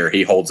want to hear,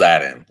 he holds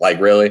that in.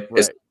 Like, really?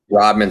 Right.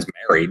 Rodman's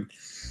married.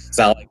 It's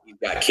not like he's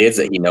got kids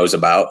that he knows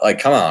about. Like,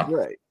 come on.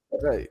 Right.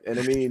 And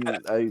I mean,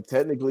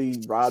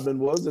 technically, Rodman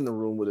was in the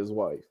room with his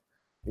wife.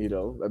 I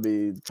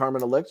mean,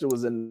 Carmen Electra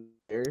was in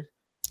there.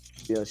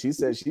 She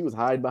said she was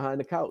hiding behind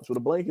the couch with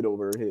a blanket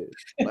over her head.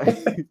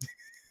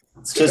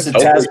 It's just a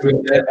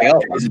testament that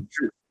he's a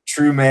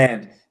true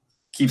man.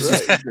 Keeps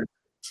his secret.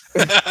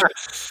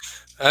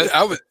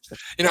 I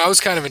was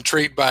kind of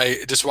intrigued by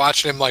just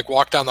watching him like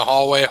walk down the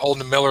hallway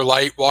holding a Miller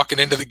Lite, walking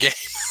into the game.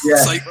 Yeah.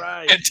 It's like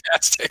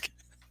fantastic.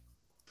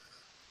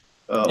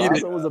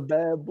 Rodman was a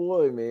bad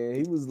boy, man.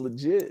 He was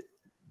legit.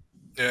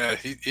 Yeah,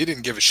 he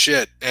didn't give a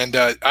shit. And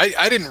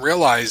I didn't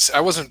realize,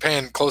 I wasn't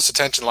paying close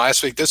attention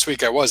last week. This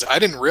week I was. I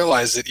didn't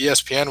realize that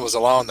ESPN was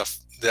allowing the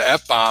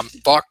F-bomb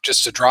fuck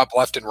just to drop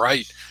left and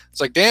right.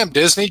 It's like, damn,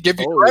 Disney, give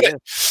you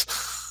credit.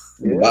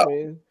 Yeah,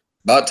 man.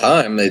 About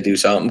time they do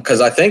something,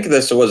 because I think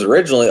this was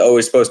originally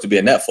always supposed to be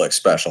a Netflix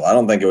special. I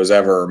don't think it was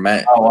ever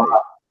meant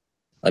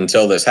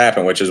until this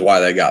happened, which is why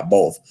they got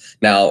both.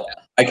 Now,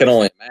 I can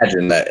only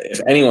imagine that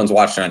if anyone's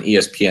watching on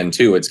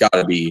ESPN2, it's got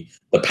to be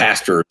the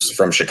pastors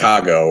from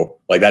Chicago.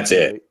 Like, that's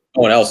it.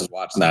 No one else is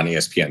watching on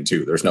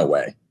ESPN2. There's no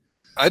way.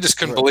 I just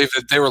couldn't believe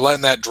that they were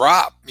letting that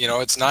drop.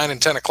 It's 9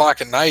 and 10 o'clock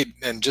at night,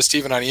 and just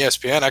even on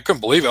ESPN, I couldn't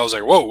believe it. I was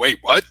like, whoa, wait,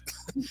 what?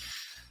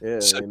 Yeah,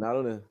 not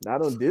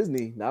on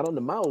Disney, not on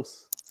the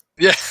mouse.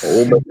 Yeah.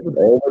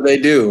 But they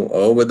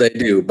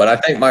do. But I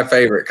think my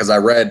favorite, because I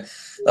read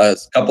a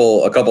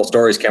couple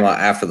stories came out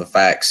after the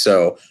fact.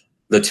 So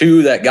the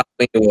two that got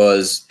me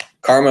was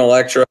Carmen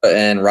Electra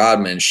and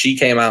Rodman. She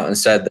came out and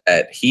said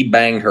that he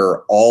banged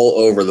her all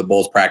over the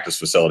Bulls practice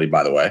facility,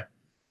 by the way,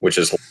 which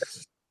is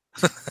hilarious.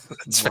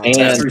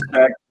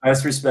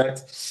 Best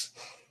respect.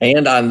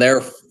 And on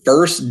their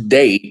first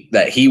date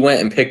that he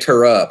went and picked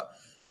her up,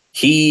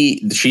 she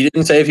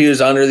didn't say if he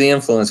was under the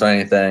influence or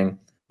anything,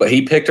 but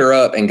he picked her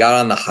up and got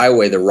on the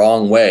highway the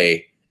wrong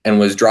way and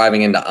was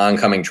driving into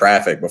oncoming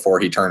traffic before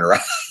he turned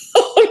around.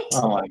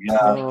 Oh my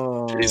god.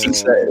 Oh, It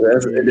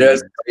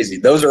is crazy.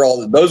 Those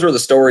are the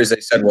stories they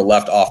said were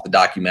left off the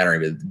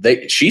documentary.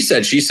 But she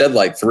said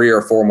like 3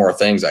 or 4 more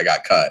things that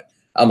got cut.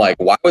 I'm like,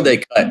 why would they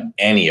cut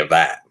any of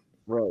that?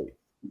 Right.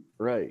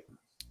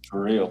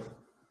 For real.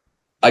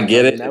 I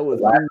get it. That was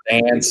Last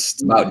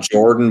Dance about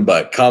Jordan,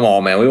 but come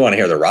on, man, we want to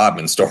hear the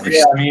Rodman stories.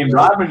 Yeah, I mean,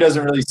 Rodman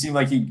doesn't really seem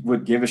like he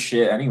would give a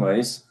shit,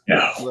 anyways.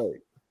 No. Right.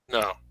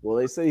 No. Well,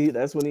 they say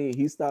that's when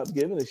he stopped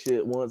giving a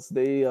shit once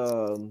they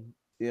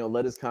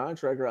let his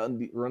contract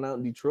run out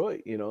in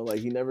Detroit. Like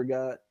he never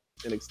got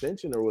an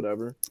extension or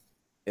whatever,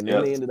 and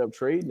then they ended up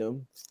trading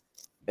him.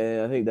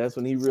 And I think that's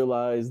when he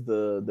realized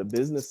the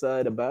business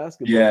side of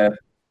basketball. Yeah.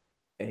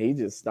 And he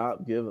just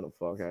stopped giving a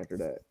fuck after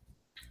that.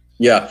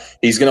 Yeah,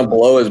 he's gonna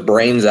blow his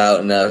brains out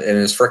in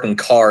his freaking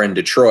car in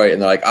Detroit,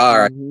 and they're like, "All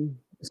right,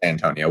 San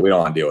Antonio, we don't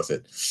want to deal with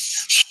it."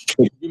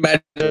 Can you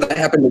imagine if that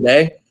happened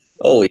today?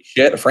 Holy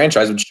shit, a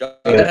franchise would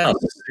shut down.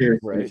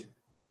 Right.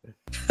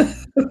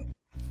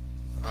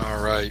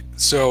 All right.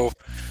 So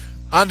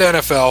on to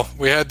NFL,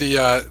 we had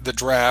the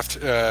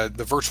draft,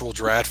 the virtual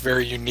draft,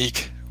 very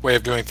unique way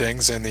of doing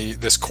things in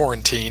this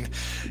quarantine,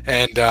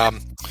 and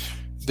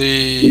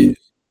the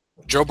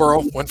Joe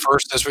Burrow went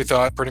first, as we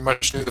thought. Pretty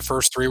much knew the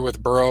first 3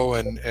 with Burrow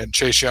and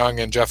Chase Young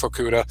and Jeff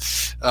Okudah.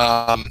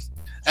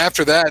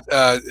 After that,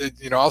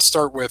 I'll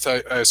start with. I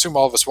assume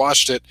all of us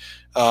watched it.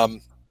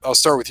 I'll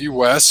start with you,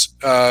 Wes.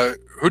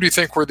 Who do you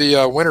think were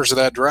the winners of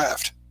that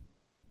draft?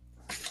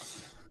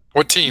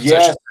 What teams?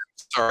 Yeah.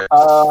 Sorry.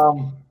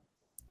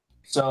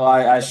 So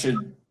I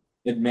should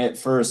admit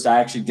first, I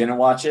actually didn't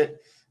watch it,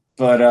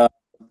 but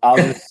I'll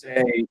just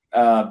say,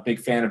 big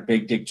fan of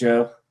Big Dick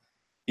Joe.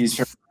 He's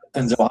from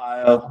Athens,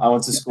 Ohio. I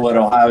went to school at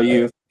Ohio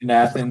U in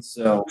Athens,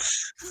 so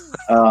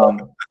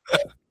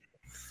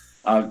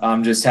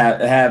I'm just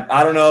have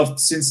I don't know if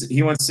since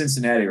he went to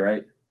Cincinnati,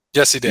 right?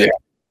 Yes, he did.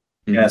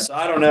 Yeah, so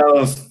I don't know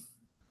if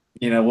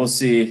we'll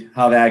see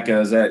how that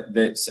goes.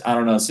 That I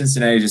don't know.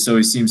 Cincinnati just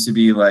always seems to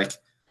be like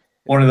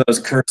one of those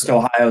cursed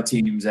Ohio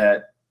teams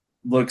that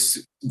looks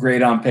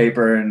great on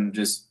paper and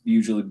just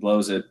usually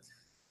blows it.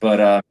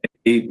 But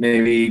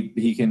maybe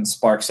he can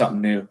spark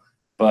something new.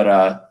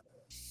 But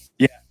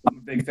yeah, I'm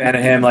a big fan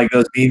of him. Like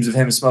those memes of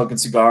him smoking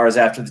cigars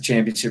after the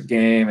championship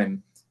game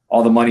and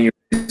all the money he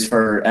raised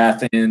for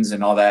Athens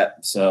and all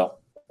that. So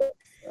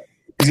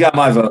he's got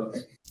my vote.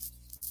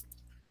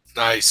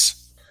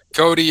 Nice.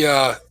 Cody,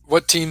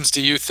 what teams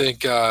do you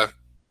think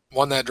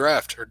won that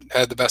draft or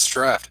had the best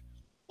draft?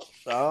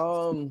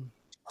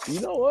 You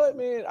know what,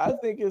 man? I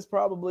think it's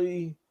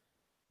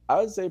I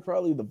would say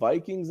probably the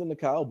Vikings and the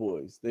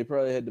Cowboys. They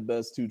probably had the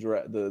best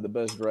the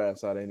best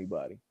drafts out of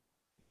anybody.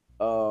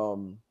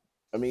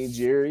 I mean,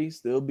 Jerry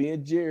still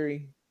being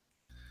Jerry.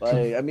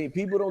 Like, I mean,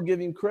 people don't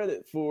give him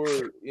credit for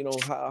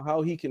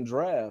how he can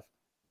draft.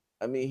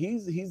 I mean,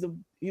 he's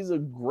a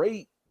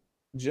great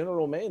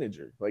general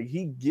manager. Like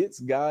he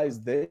gets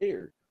guys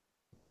there.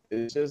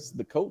 It's just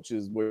the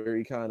coaches where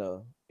he kind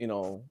of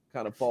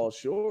falls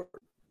short.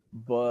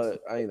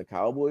 But I mean, the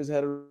Cowboys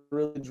had a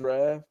really good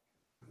draft,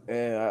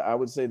 and I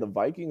would say the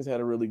Vikings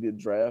had a really good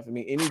draft. I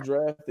mean, any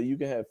draft that you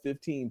can have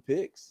 15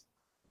 picks,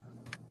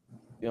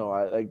 I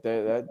like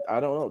that.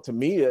 I don't know. To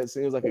me, that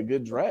seems like a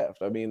good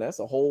draft. I mean, that's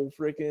a whole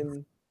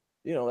freaking,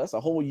 that's a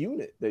whole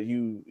unit that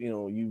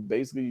you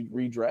basically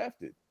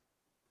redrafted.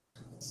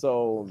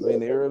 So, I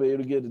mean, they were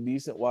able to get a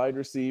decent wide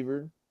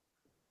receiver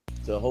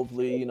to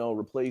hopefully,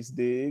 replace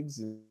Diggs.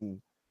 And,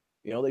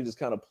 they just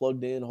kind of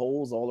plugged in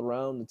holes all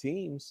around the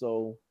team.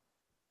 So,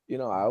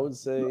 I would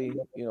say,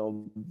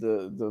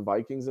 the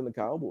Vikings and the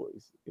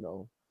Cowboys,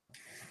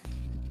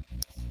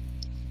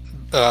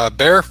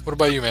 Bear, what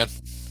about you, man?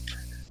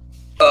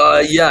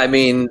 Yeah, I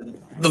mean,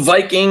 the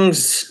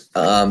Vikings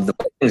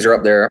are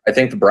up there. I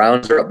think the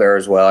Browns are up there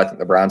as well. I think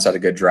the Browns had a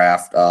good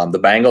draft. The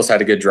Bengals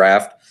had a good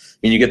draft. I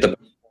mean, you get the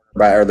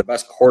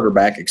best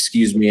quarterback,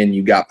 and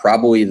you got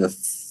probably the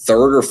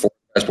 3rd or 4th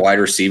best wide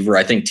receiver.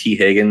 I think T.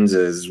 Higgins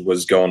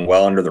was going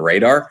well under the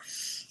radar.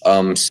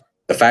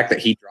 The fact that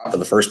he dropped to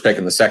the first pick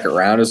in the 2nd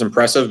round is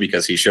impressive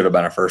because he should have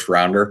been a first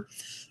rounder.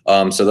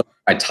 So those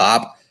are my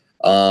top.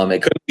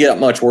 It couldn't get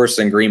much worse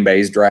than Green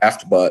Bay's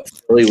draft, but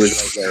Philly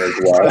was right there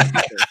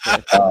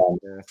as well.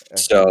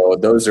 So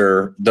those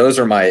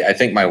are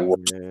my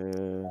worst.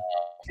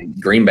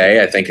 Green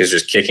Bay, I think, is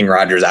just kicking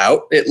Rodgers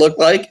out. It looked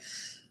like.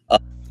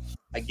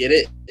 I get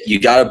it. You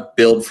got to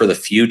build for the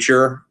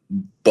future,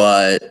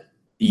 but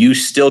you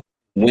still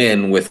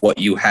win with what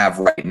you have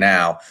right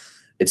now.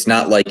 It's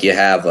not like you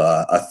have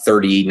a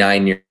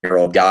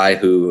 39-year-old guy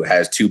who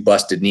has 2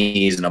 busted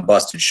knees and a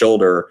busted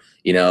shoulder,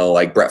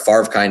 like Brett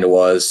Favre kind of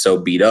was so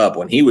beat up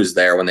when he was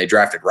there. When they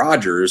drafted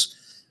Rodgers,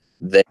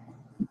 they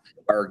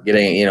are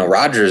getting,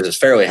 Rodgers is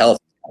fairly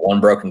healthy.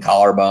 1 broken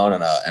collarbone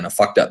and a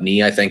fucked up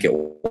knee, I think, at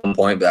one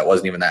point, but that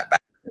wasn't even that bad.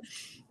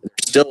 They're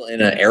still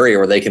in an area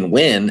where they can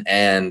win,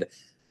 and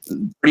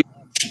pretty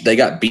much they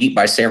got beat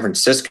by San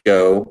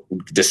Francisco,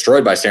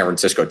 destroyed by San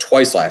Francisco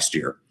twice last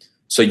year.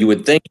 So you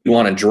would think you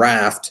want to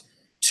draft,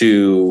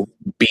 to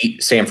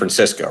beat San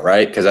Francisco,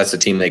 right? Because that's the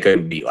team they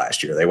couldn't beat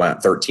last year. They went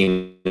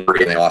 13-3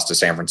 and they lost to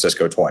San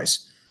Francisco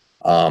twice.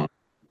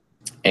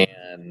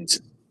 And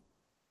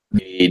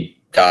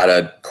we got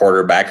a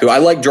quarterback who I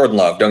like, Jordan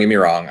Love. Don't get me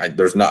wrong. I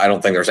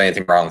don't think there's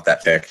anything wrong with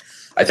that pick.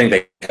 I think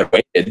they could have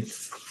waited,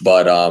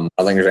 but I don't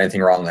think there's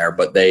anything wrong there.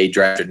 But they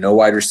drafted no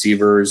wide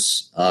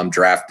receivers,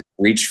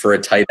 reached for a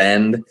tight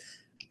end.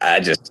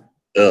 It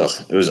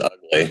was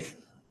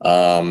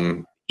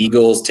ugly.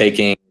 Eagles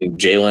taking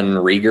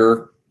Jalen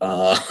Reagor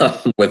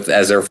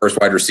as their first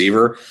wide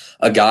receiver,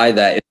 a guy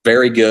that is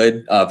very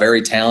good,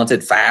 very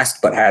talented,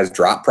 fast, but has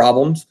drop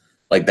problems.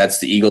 Like that's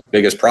the Eagles'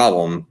 biggest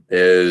problem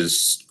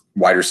is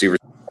wide receivers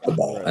the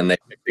ball, and they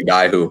picked a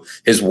guy who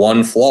his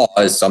one flaw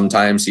is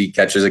sometimes he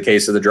catches a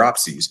case of the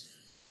dropsies.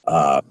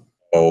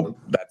 So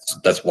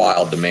that's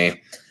wild to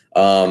me.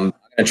 I'm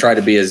gonna try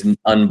to be as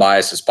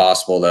unbiased as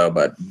possible though,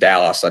 but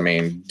Dallas, I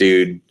mean,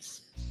 dude,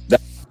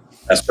 that's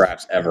the best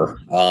drafts ever.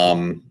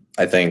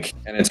 I think,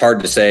 and it's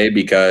hard to say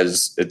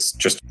because it's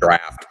just a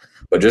draft,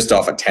 but just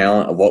off of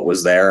talent of what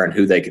was there and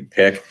who they could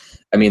pick.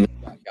 I mean,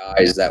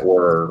 guys that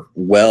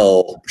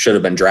should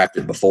have been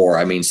drafted before.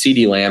 I mean,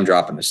 CeeDee Lamb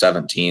dropping to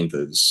 17th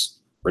is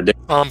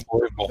ridiculous.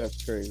 Unbelievable.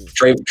 That's crazy.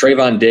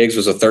 Trayvon Diggs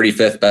was the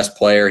 35th best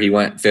player. He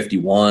went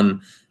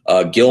 51.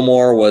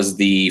 Gilmore was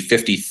the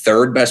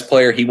 53rd best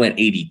player. He went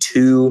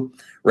 82.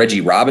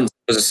 Reggie Robinson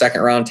was a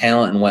second round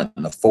talent and went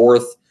in the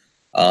 4th.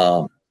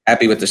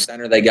 Happy with the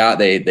center they got.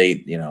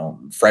 They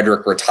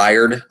Frederick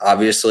retired,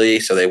 obviously,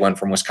 so they went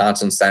from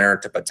Wisconsin center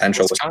to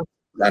potential Wisconsin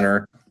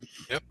center.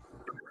 Yep.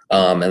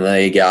 And then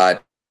they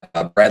got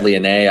Bradley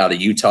Anae out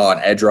of Utah, an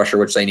edge rusher,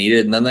 which they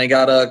needed. And then they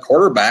got a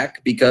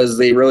quarterback because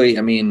they really,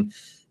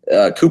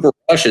 Cooper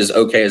Rush is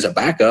okay as a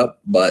backup,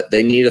 but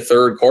they need a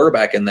third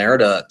quarterback in there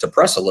to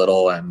press a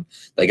little. And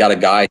they got a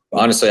guy,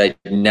 honestly, I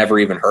never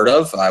even heard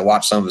of. I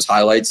watched some of his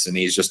highlights, and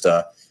he's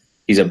a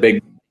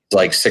big,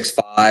 like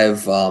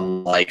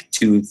 6'5", like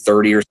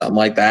 230 or something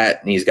like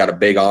that. And he's got a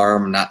big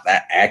arm, not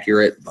that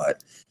accurate,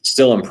 but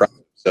still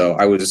impressive. So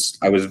I was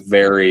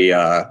very,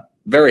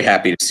 very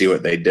happy to see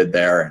what they did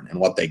there and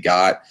what they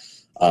got.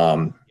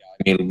 By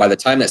the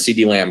time that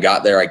CeeDee Lamb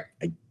got there, I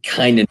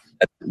kind of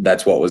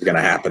that's what was going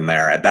to happen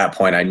there. At that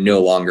point, I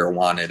no longer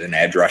wanted an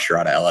edge rusher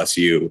out of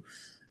LSU.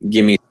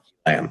 Give me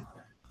Lamb,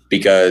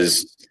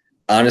 because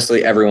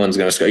honestly, everyone's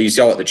going to score. You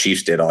saw what the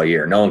Chiefs did all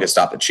year. No one can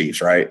stop the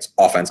Chiefs, right? It's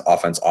offense,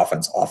 offense,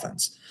 offense,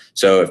 offense.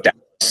 So if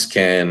Dallas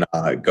can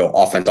go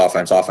offense,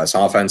 offense, offense,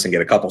 offense, and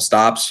get a couple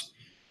stops,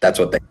 that's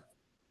what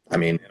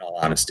in all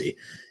honesty.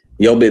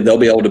 They'll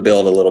be able to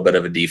build a little bit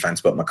of a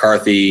defense, but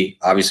McCarthy,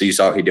 obviously you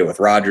saw what he did with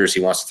Rodgers. He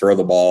wants to throw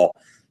the ball.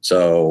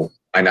 So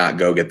why not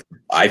go get,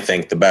 I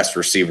think, the best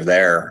receiver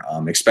there,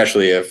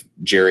 especially if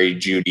Jerry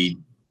Jeudy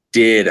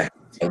did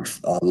have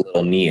a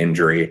little knee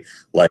injury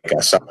like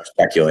some are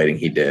speculating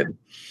he did.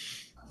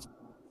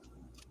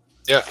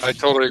 Yeah, I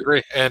totally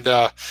agree. And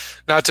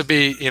not to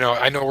be,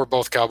 I know we're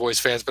both Cowboys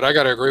fans, but I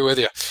got to agree with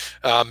you.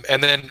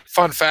 And then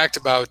fun fact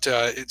about,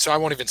 so I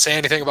won't even say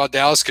anything about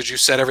Dallas because you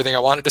said everything I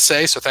wanted to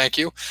say, so thank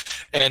you.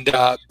 And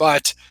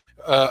but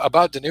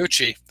about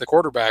DiNucci, the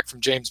quarterback from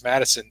James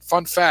Madison,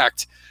 fun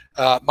fact,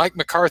 Mike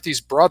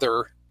McCarthy's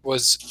brother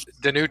was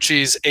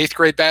DiNucci's 8th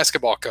grade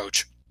basketball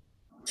coach.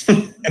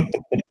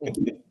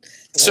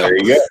 So there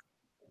you go.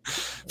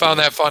 Found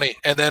that funny.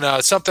 And then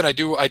something I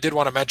did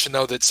want to mention,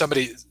 though,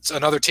 that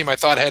another team I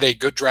thought had a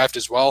good draft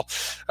as well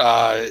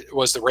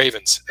was the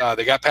Ravens.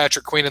 They got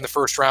Patrick Queen in the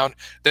first round.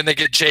 Then they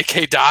get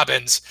J.K.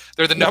 Dobbins.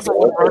 They're the number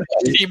one running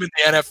team in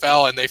the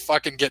NFL, and they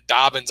fucking get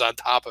Dobbins on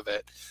top of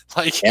it.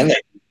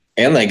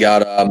 And they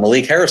got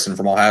Malik Harrison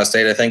from Ohio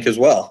State, I think, as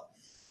well.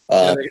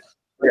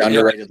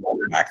 Underrated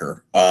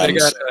linebacker. They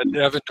got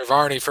Devin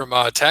Duvernay from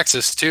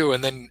Texas too,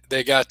 and then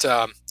they got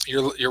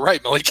you're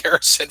right, Malik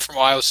Harrison from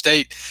Ohio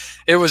State.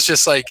 It was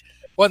just like,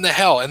 what in the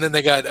hell? And then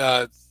they got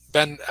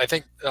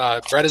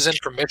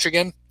Bredesen from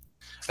Michigan.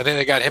 I think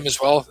they got him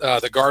as well,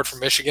 the guard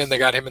from Michigan. They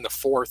got him in the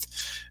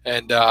 4th,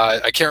 and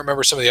I can't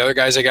remember some of the other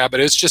guys they got,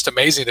 but it's just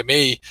amazing to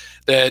me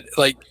that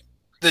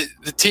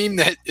the team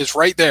that is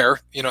right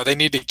there, they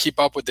need to keep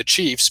up with the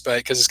Chiefs, but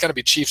because it's going to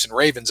be Chiefs and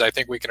Ravens, I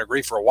think we can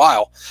agree for a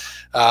while.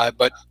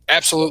 But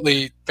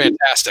absolutely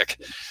fantastic.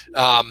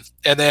 And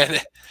then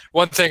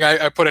one thing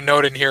I put a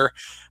note in here,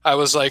 I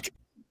was like,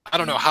 I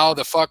don't know how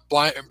the fuck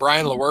Brian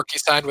Lewerke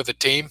signed with a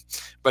team,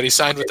 but he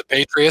signed with the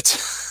Patriots.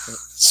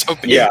 So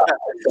yeah,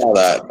 I saw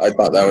that. I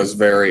thought that was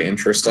very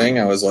interesting.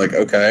 I was like,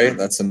 okay,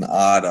 that's an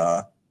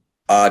odd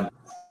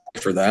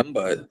for them,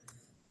 but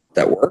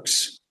that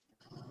works.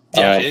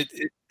 Yeah,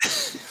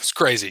 it's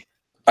crazy.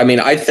 I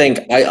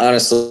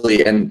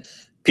honestly, and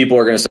people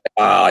are going to say,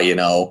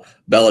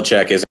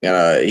 Belichick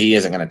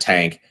isn't going to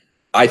tank.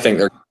 I think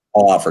they're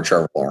all out for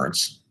Trevor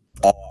Lawrence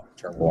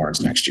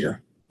next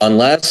year.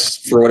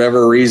 Unless, for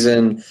whatever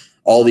reason,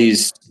 all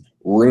these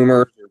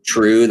rumors are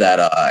true that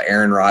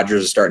Aaron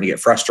Rodgers is starting to get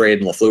frustrated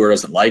and LaFleur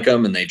doesn't like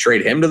him and they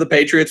trade him to the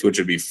Patriots, which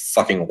would be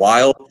fucking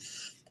wild.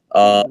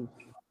 I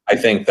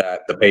think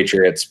that the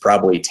Patriots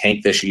probably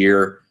tank this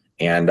year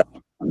and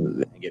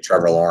and get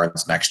Trevor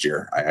Lawrence next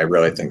year. I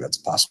really think that's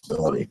a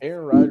possibility.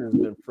 Aaron Rodgers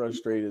has been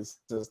frustrated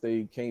since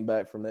they came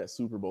back from that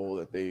Super Bowl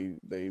that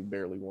they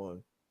barely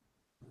won.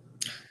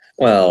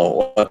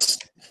 Well,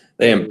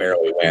 they didn't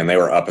barely win. They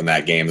were up in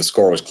that game. The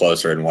score was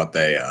closer than what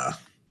the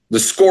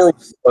score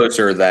was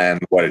closer than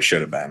what it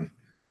should have been.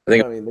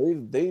 I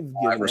mean, they've given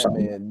that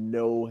man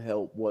no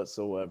help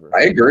whatsoever.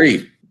 I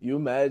agree. You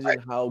imagine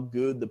how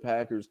good the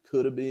Packers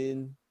could have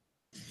been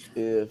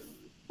if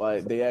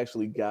they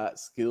actually got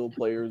skilled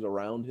players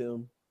around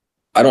him.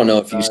 I don't know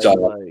if you saw.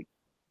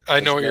 I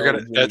know what you're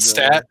gonna. That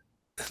stat.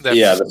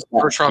 The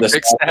first round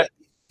pick stat.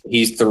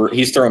 He's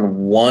thrown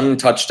one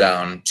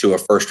touchdown to a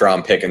first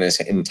round pick in his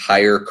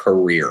entire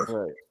career.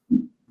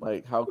 Right.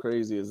 Like, how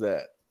crazy is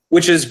that?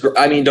 Which is,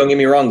 I mean, don't get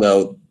me wrong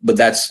though, but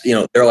that's,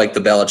 they're like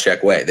the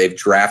Belichick way. They've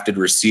drafted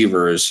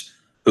receivers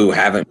who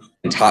haven't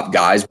been top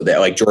guys, but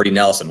like Jordy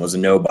Nelson was a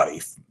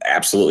nobody,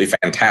 absolutely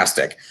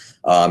fantastic.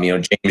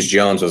 James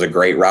Jones was a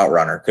great route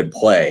runner, could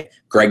play.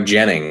 Greg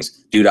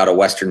Jennings, dude out of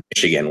Western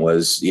Michigan,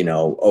 was,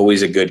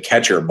 always a good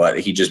catcher, but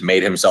he just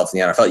made himself in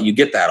the NFL. You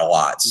get that a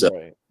lot. So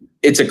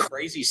It's a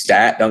crazy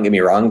stat, don't get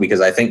me wrong,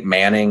 because I think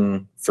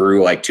Manning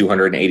threw like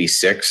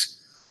 286,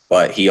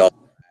 but he also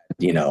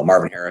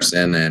Marvin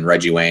Harrison and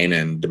Reggie Wayne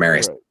and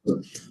Demaryius.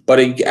 Right. But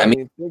think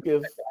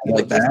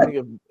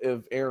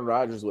if Aaron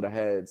Rodgers would have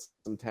had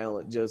some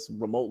talent just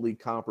remotely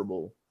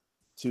comparable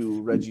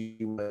to Reggie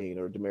Wayne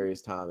or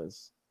Demaryius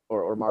Thomas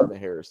or Marvin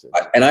Harrison.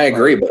 And I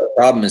agree, but the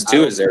problem is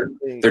too is their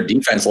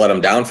defense let them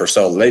down for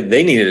so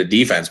they needed a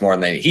defense more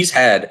than he's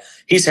had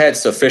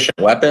sufficient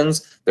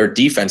weapons. Their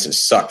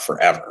defenses suck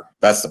forever.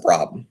 That's the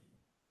problem.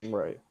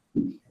 Right.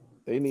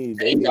 They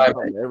need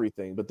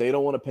everything, but they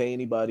don't want to pay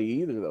anybody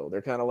either, though.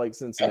 They're kind of like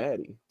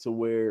Cincinnati, to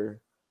where,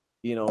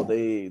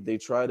 they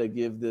try to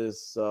give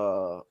this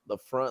the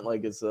front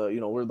like it's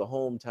we're the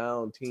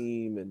hometown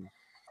team, and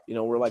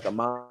we're like a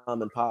mom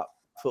and pop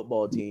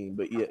football team,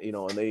 but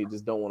and they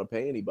just don't want to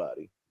pay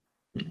anybody.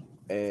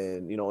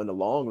 And in the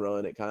long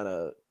run, it kind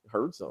of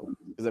hurts them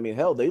because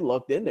hell, they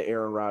lucked into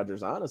Aaron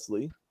Rodgers.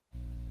 Honestly,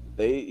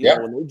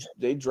 when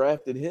they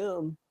drafted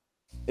him,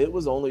 it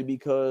was only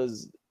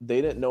because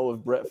they didn't know if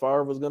Brett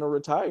Favre was going to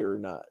retire or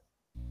not.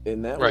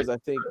 And that was, I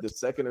think, the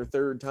second or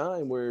third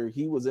time where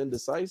he was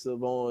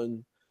indecisive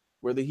on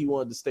whether he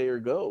wanted to stay or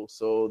go.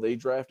 So they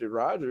drafted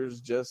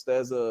Rodgers just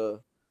as a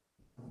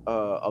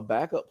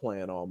backup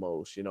plan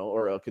almost,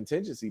 or a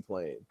contingency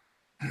plan.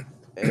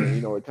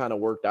 And, it kind of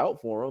worked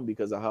out for him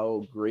because of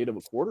how great of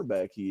a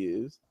quarterback he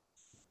is.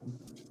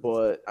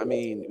 But,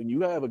 when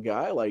you have a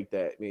guy like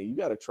that, man, you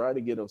got to try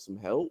to get him some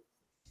help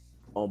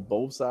on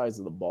both sides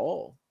of the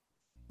ball.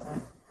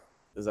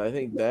 Because I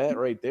think that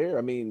right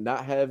there,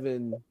 not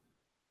having,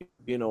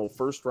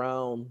 first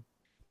round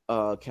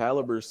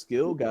caliber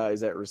skill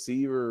guys at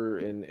receiver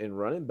and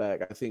running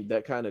back, I think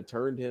that kind of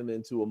turned him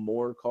into a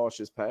more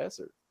cautious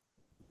passer.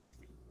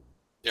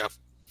 Yeah.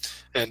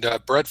 And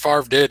Brett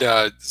Favre did,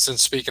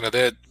 since speaking of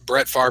that,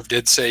 Brett Favre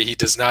did say he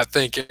does not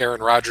think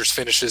Aaron Rodgers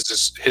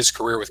finishes his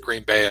career with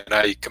Green Bay, and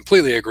I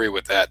completely agree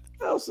with that.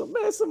 Oh, so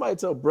man, somebody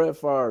tell Brett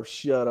Favre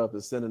shut up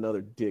and send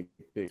another dick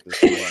pic to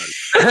somebody.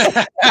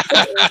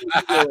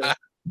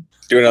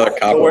 Do another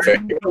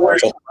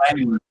commercial.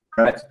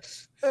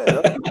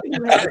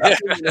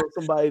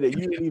 Somebody that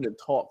you didn't even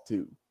talk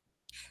to.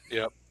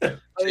 Yep.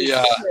 You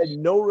had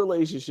no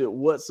relationship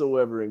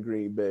whatsoever in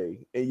Green Bay,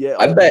 and yet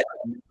I bet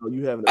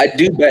you have. I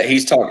do bet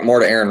he's talked more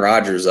to Aaron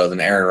Rodgers than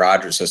Aaron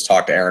Rodgers has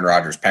talked to Aaron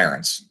Rodgers'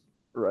 parents.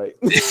 Right.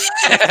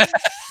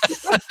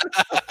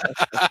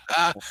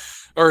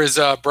 Or his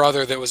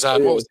brother that was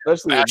on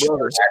especially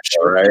Bachelor,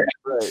 right?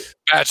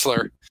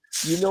 Bachelor.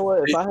 You know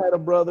what? If I had a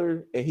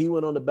brother and he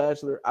went on The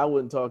Bachelor, I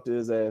wouldn't talk to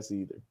his ass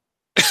either.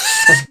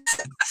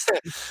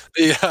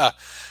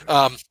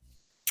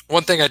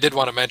 One thing I did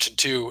want to mention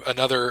too,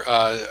 another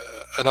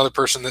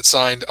person that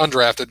signed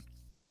undrafted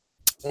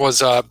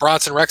was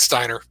Bronson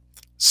Recksteiner,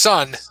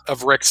 son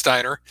of Rick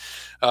Steiner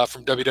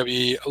from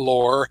WWE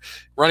lore,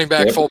 running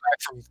back,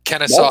 fullback from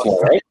Kennesaw.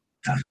 Right?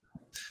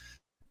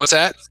 What's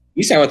that?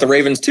 He signed with the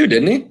Ravens too,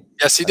 didn't he?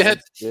 Yes, he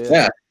did.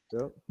 Yeah.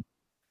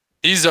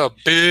 He's a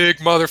big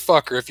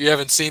motherfucker. If you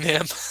haven't seen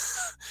him,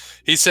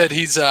 he said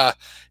he's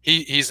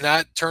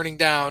not turning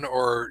down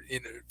or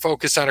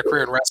focused on a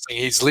career in wrestling.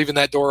 He's leaving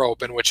that door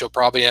open, which he'll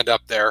probably end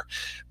up there.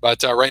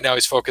 But right now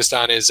he's focused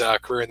on his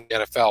career in the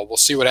NFL. We'll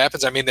see what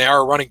happens. They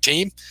are a running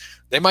team.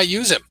 They might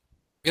use him.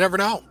 You never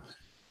know.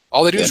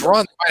 All they do is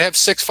run. They might have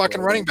 6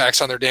 fucking running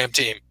backs on their damn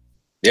team.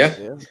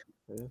 Yeah.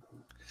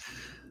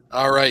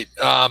 All right.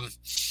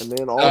 And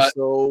then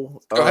also,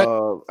 go ahead.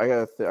 I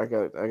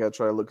gotta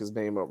try to look his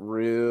name up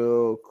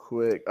real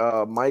quick.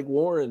 Mike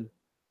Warren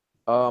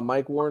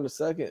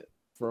II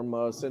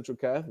from Central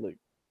Catholic.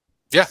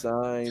 Yeah.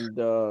 Signed.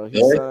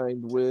 He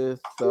signed with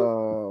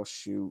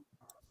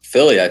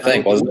Philly, I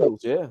think, wasn't it?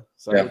 Yeah,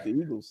 signed with the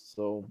Eagles.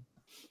 So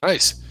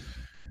nice.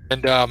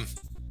 And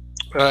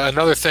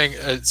Another thing,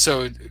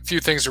 so a few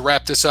things to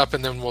wrap this up,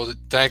 and then we'll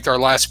thank our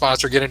last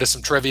sponsor, get into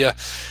some trivia.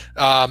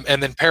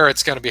 And then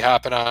Parrot's going to be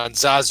hopping on.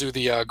 Zazu,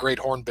 the great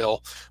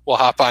hornbill, will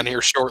hop on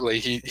here shortly.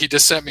 He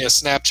just sent me a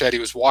Snapchat. He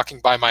was walking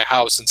by my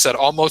house and said,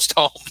 almost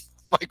home.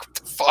 I'm like, what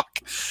the fuck?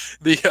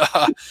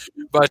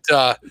 But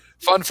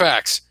fun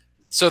facts.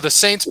 So the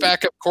Saints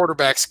backup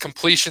quarterbacks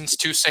completions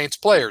to Saints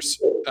players.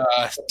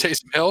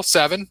 Taysom Hill,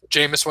 7.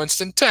 Jameis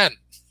Winston, 10.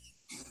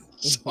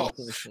 So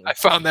I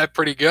found that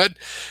pretty good.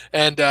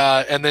 And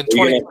then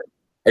 20.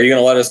 Are you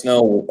going to let us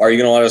know? Are you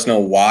going to let us know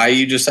why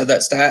you just said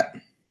that stat?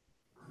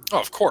 Oh,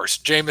 of course.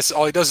 Jameis,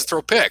 all he does is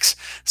throw picks.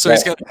 So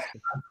he's going to.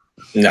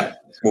 No.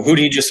 Well, who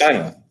did you just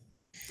sign with?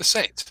 The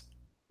Saints.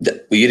 Well,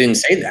 you didn't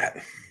say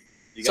that.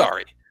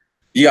 Sorry.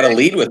 You got to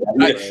lead with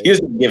that. You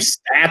just give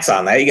stats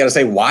on that. You got to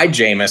say why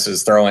Jameis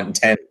is throwing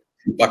 10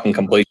 fucking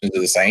completions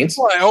to the Saints.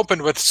 Well, I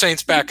opened with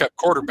Saints backup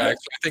quarterback.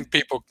 So I think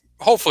people,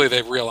 hopefully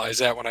they realize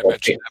that when I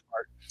mentioned that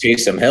part.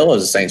 Taysom Hill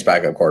is a Saints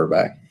backup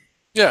quarterback.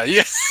 Yeah,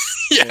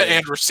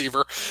 and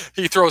receiver.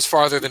 He throws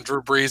farther than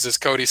Drew Brees, as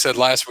Cody said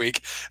last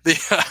week.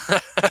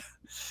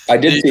 I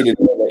did see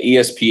that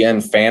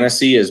ESPN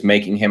Fantasy is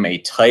making him a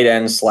tight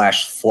end /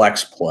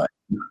 flex play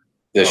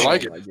this I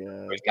like year. it.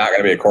 He's not going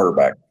to be a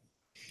quarterback.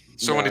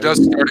 So when he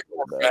does start a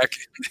quarterback,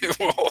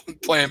 we'll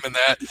play him in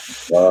that.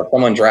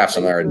 Someone drafts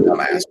him there, a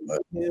dumbass.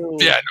 But.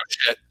 Yeah, no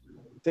shit.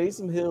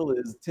 Taysom Hill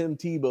is Tim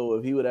Tebow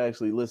if he would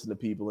actually listen to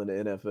people in the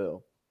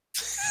NFL.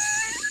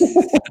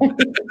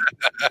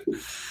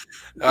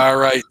 All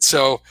right.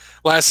 So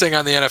last thing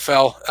on the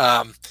NFL,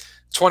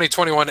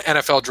 2021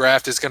 NFL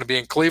draft is going to be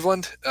in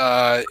Cleveland,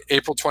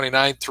 April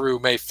 29th through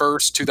May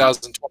 1st,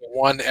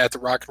 2021 at the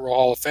Rock and Roll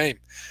Hall of Fame.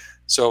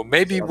 So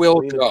maybe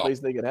we'll go.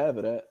 Place they could have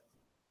it at.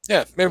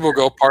 Yeah, maybe we'll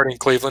go party in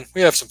Cleveland. We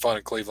have some fun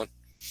in Cleveland.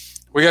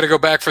 We got to go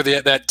back for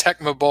that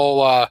Tecmo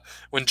Bowl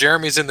when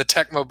Jeremy's in the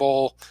Tecmo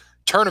Bowl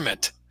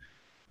tournament.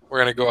 We're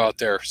going to go out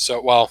there.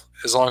 So, well,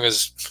 as long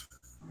as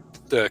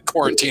the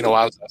quarantine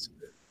allows us.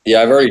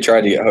 Yeah, I've already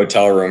tried to get a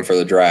hotel room for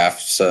the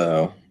draft,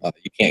 so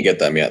you can't get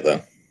them yet,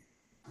 though.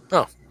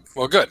 Oh,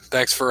 well, good.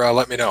 Thanks for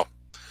letting me know.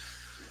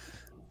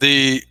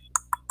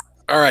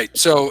 All right.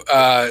 So,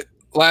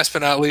 last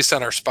but not least,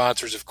 on our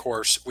sponsors, of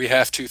course, we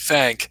have to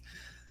thank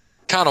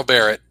Connell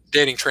Barrett,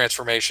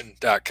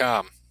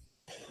 datingtransformation.com.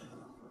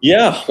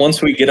 Yeah,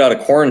 once we get out of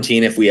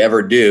quarantine, if we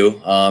ever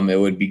do, it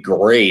would be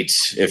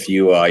great if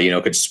you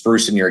could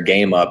spruce in your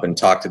game up and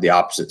talk to the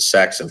opposite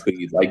sex of who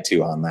you'd like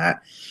to on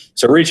that.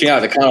 So reaching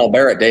out to Connell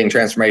Barrett,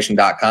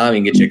 datingtransformation.com, you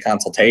can get you a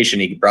consultation.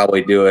 You could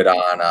probably do it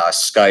on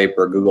Skype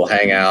or Google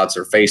Hangouts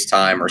or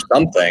FaceTime or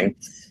something,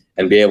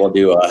 and be able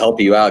to help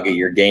you out, get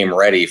your game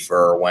ready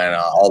for when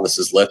all this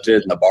is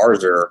lifted and the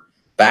bars are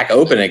back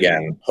open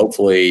again.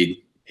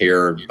 Hopefully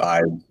here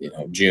by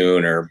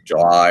June or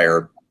July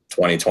or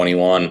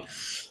 2021.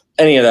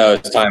 Any of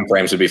those time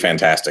frames would be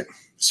fantastic.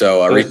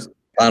 So reach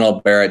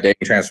Connell Barrett,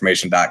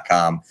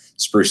 datingtransformation.com,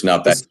 sprucing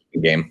up that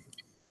game.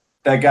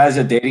 That guy's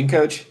a dating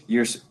coach?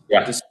 Yeah.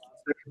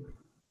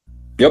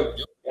 Yep.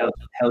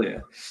 Hell yeah.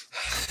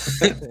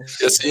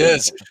 Yes, he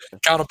is.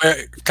 Connell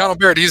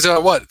Barrett, he's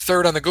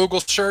third on the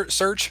Google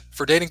search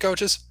for dating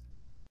coaches?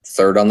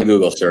 Third on the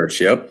Google search,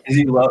 yep. Is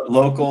he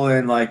local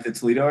in like the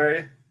Toledo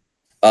area?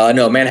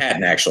 No,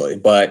 Manhattan actually,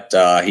 but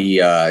he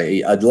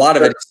a lot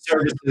of it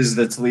services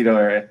the Toledo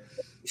area.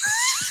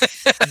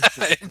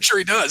 I'm sure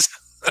he does.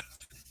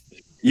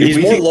 He's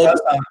more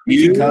local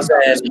than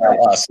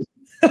us.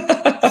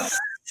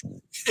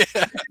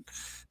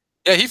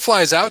 Yeah, he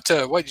flies out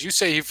to, what did you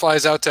say? He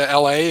flies out to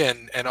LA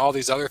and all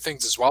these other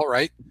things as well,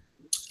 right?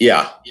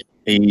 Yeah,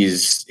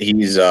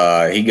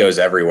 he goes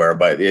everywhere,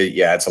 but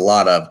it's a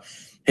lot of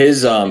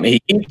his.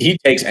 He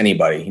takes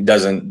anybody. He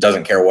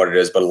doesn't care what it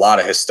is, but a lot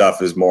of his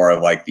stuff is more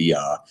of like the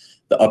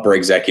upper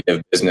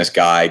executive business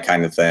guy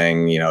kind of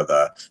thing.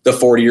 The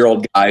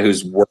 40-year-old guy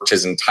who's worked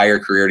his entire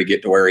career to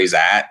get to where he's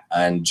at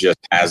and just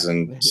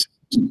hasn't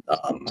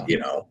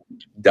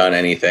done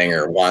anything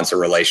or wants a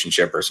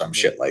relationship or some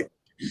shit like.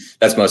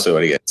 That's mostly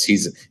what he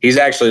is. He's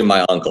actually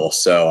my uncle,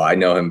 so I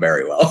know him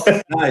very well.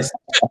 Nice.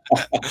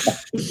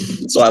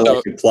 So I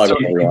like to plug him.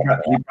 He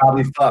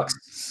probably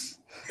fucks.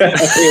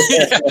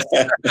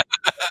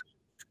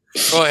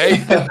 Well,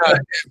 hey, maybe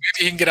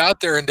he can get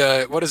out there and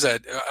what is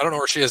that? I don't know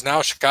where she is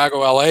now. Chicago,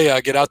 LA.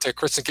 Get out to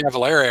Kristen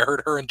Cavallari. I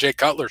heard her and Jay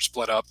Cutler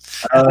split up.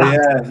 Oh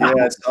yeah,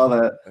 I saw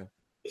that.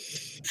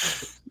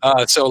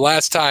 So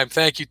last time,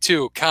 thank you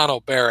to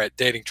Connell Barrett,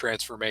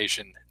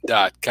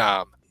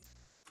 datingtransformation.com.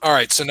 All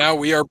right, so now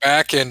we are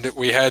back, and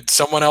we had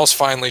someone else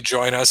finally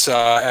join us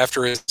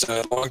after his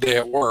long day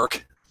at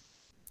work.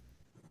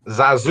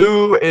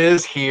 Zazu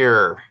is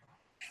here.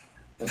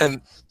 And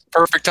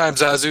perfect time,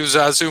 Zazu.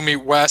 Zazu, meet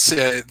Wes,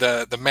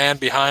 the man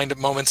behind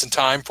Moments in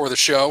Time for the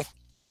show.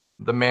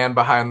 The man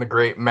behind the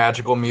great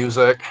magical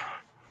music.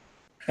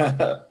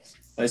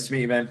 Nice to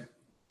meet you, man.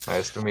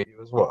 Nice to meet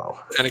you as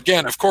well. And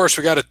again, of course,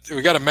 we got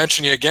to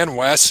mention you again,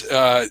 Wes.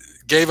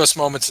 gave us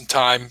Moments in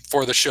Time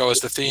for the show as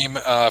the theme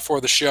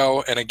for the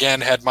show. And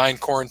again, had Mind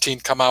Quarantine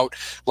come out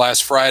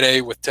last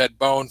Friday with Ted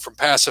Bone from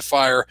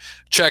Pacifier.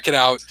 Check it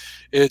out.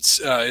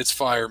 It's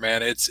fire,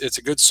 man. It's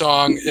a good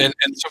song. And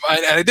so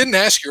I didn't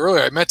ask you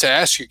earlier. I meant to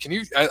ask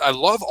you, I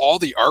love all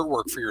the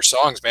artwork for your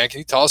songs, man. Can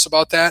you tell us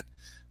about that?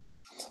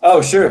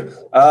 Oh, sure.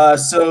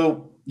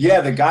 So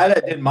yeah, the guy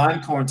that did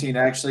Mind Quarantine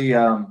actually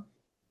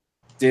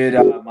did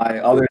my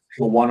other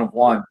single, One of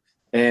One.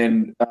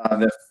 And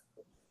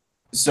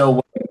so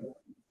when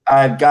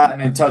I had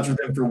gotten in touch with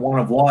him for One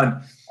of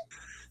One,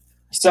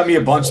 he sent me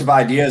a bunch of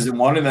ideas, and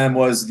one of them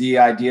was the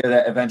idea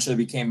that eventually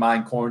became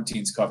Mind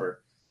Quarantine's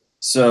cover.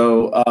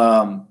 So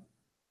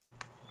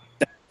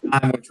that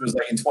time, which was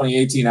like in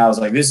 2018, I was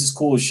like, this is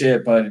cool as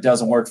shit, but it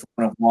doesn't work for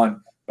One of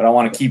One, but I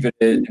want to keep it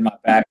in my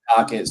back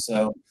pocket.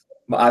 So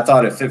I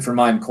thought it fit for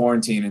Mind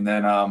Quarantine. And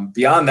then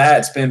beyond that,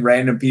 it's been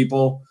random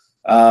people,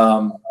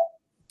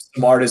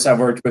 some artists I've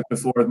worked with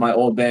before with my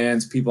old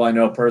bands, people I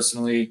know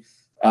personally.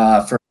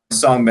 For the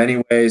song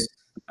Many Ways,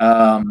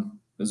 it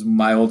was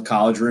my old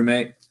college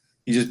roommate.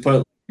 He just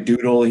put a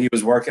doodle he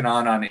was working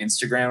on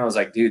Instagram. I was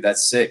like, dude,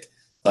 that's sick.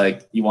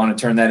 Like, you want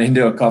to turn that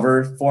into a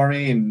cover for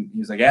me? And he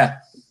was like, yeah.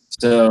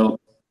 So,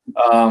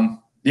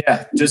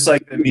 yeah, just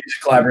like the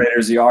music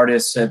collaborators, the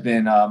artists have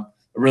been a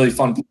really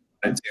fun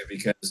part too,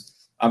 because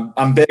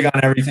I'm big on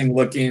everything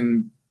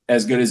looking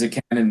as good as it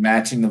can and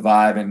matching the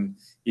vibe, and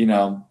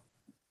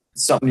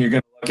something you're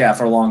going to look at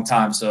for a long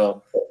time.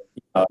 So,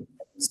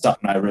 it's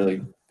something I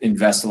really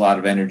invest a lot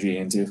of energy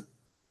into.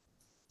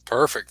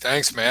 Perfect.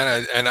 Thanks,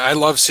 man. And I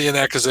love seeing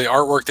that because the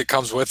artwork that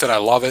comes with it, I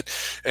love it.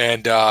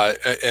 And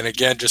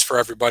again, just for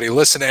everybody,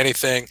 listen to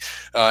anything,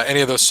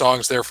 any of those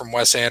songs there from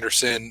Wes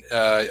Anderson.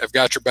 I've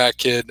Got Your Back,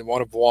 Kid,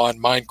 One of One,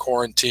 Mind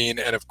Quarantine,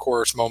 and of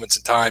course, Moments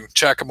in Time.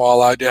 Check them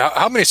all out.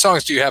 How many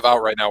songs do you have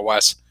out right now,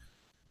 Wes?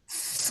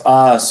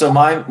 So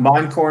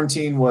Mind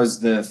Quarantine was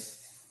the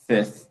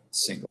 5th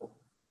single.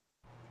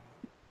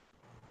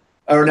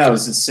 Or no, it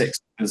was the 6th.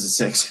 It was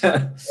the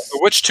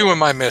 6th. Which two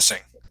am I missing?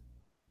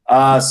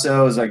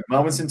 So it was like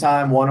Moments in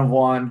Time, One of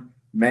One,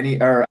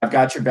 I've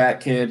Got Your Back,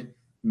 Kid,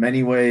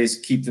 Many Ways,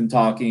 Keep Them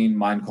Talking,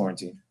 Mind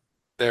Quarantine.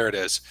 There it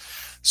is.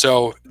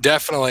 So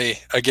definitely,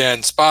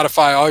 again,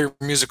 Spotify, all your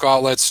musical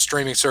outlets,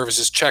 streaming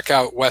services, check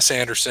out Wes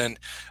Anderson.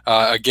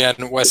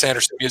 Again, Wes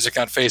Anderson Music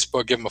on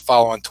Facebook. Give him a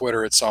follow on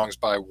Twitter at Songs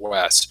by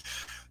Wes.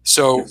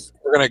 So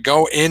we're going to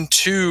go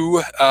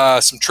into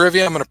some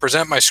trivia. I'm going to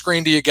present my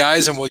screen to you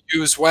guys, and we'll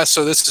use Wes.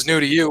 So this is new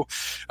to you.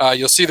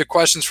 You'll see the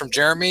questions from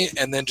Jeremy,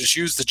 and then just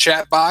use the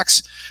chat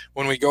box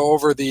when we go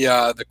over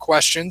the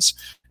questions.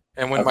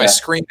 And when my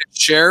screen is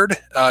shared,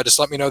 just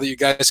let me know that you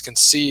guys can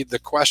see the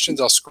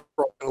questions. I'll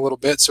scroll in a little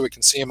bit so we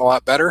can see them a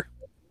lot better.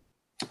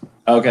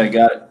 Okay,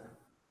 got it.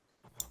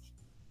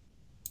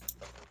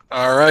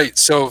 All right.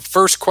 So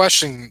first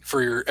question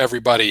for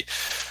everybody.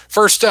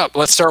 First up,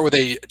 let's start with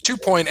a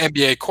 2-point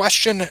NBA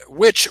question.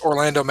 Which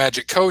Orlando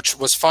Magic coach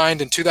was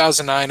fined in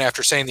 2009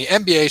 after saying the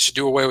NBA should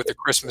do away with the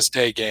Christmas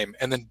Day game?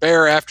 And then,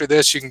 Bear, after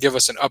this, you can give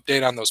us an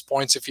update on those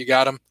points if you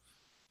got them.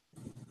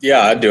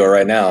 Yeah, I'd do it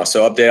right now.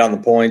 So update on the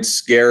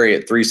points. Gary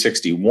at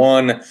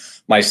 361,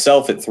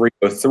 myself at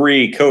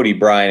 303, Cody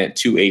Bryant at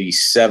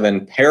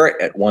 287, Parrott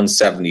at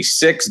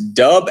 176,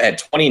 Dub at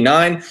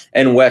 29,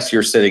 and Wes,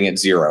 you're sitting at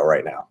 0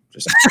 right now.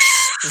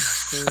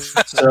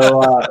 So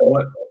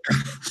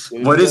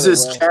what is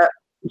this chat?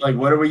 Like,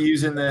 what are we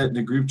using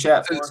the group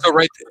chat for? So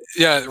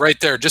right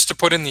there, just to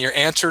put in your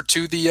answer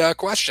to the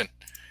question.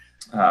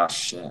 Oh,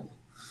 shit.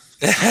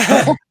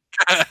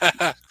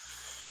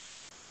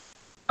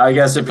 I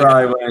guess it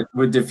probably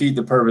would defeat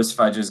the purpose if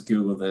I just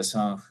Google this,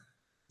 huh?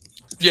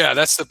 Yeah,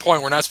 that's the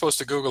point. We're not supposed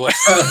to Google it.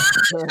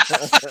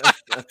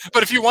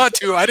 But if you want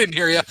to, I didn't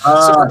hear you.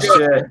 Oh,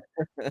 shit.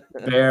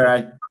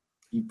 Bear,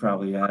 you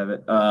probably have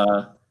it.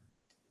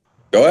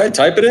 Go ahead,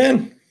 type it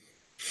in.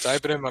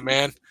 Type it in, my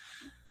man.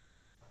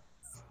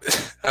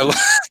 I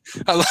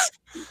love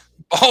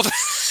all the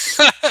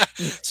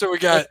So we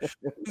got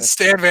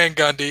Stan Van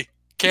Gundy.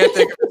 Can't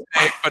think of his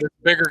name, but it's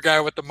a bigger guy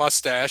with the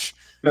mustache.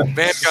 Van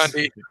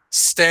Gundy,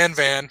 Stan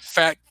Van,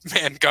 Fat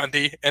Van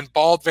Gundy, and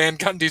Bald Van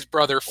Gundy's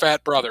brother,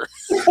 Fat Brother.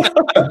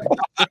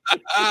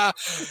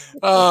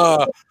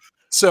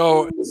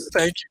 So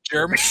thank you,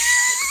 Jeremy.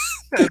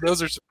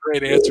 Those are some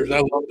great answers. I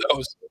love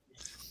those.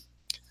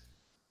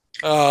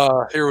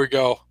 Here we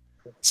go.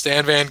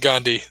 Stan Van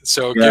Gundy.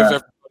 So give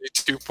everybody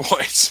 2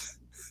 points.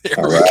 Here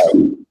we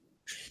go.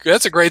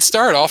 That's a great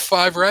start. All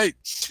 5 right.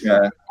 Yeah.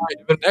 All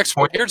right, the next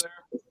one. Here's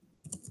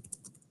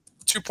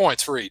 2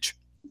 points for each.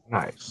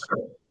 Nice.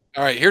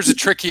 All right, here's a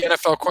tricky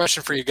NFL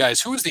question for you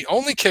guys. Who is the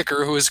only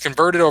kicker who has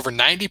converted over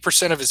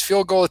 90% of his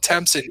field goal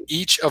attempts in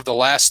each of the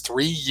last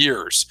 3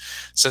 years?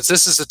 Since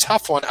this is a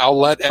tough one, I'll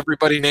let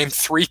everybody name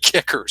 3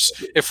 kickers.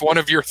 If one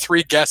of your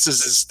 3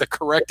 guesses is the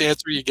correct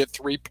answer, you get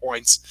 3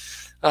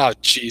 points. Oh,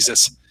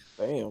 Jesus.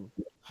 Damn.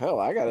 Hell,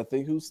 I got to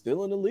think who's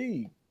still in the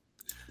league.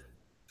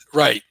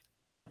 Right.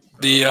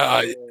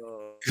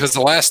 Because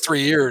the last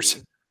 3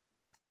 years.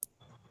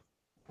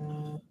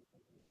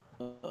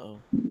 Uh-oh.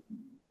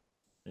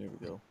 There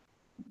we go.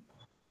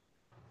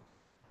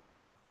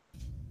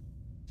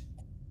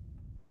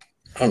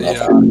 I don't know.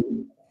 Yeah.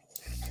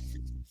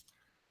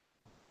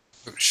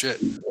 Oh, shit.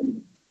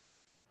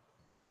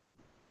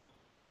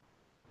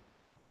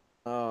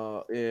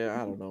 Yeah,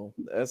 I don't know.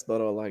 That's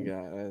not all I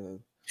got.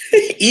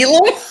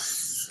 Elam?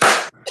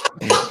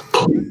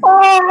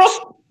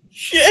 Oh,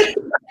 shit.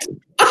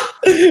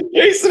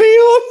 Jason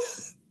Elam?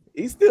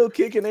 He's still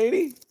kicking, ain't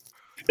he?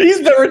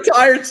 He's been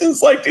retired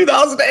since like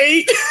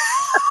 2008.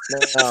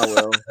 Nah,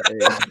 well,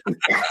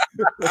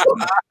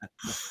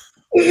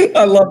 hey.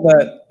 I love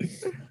that.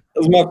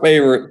 That's my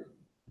favorite.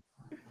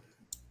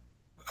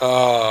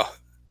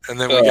 And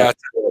then we got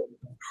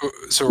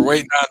so we're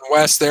waiting on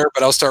Wes there,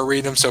 but I'll start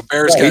reading them. So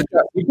Bears Yeah,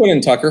 got. he put in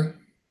Tucker.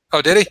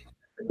 Oh, did he?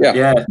 Yeah.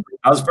 Yeah, that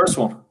was the first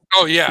one.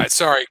 Oh yeah,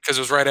 sorry, because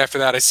it was right after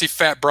that. I see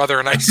Fat Brother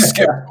and I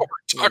skipped over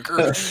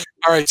Tucker.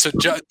 All right, so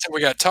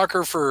we got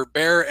Tucker for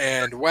Bear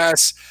and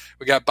Wes.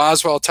 We got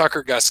Boswell,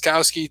 Tucker,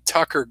 Goskowski,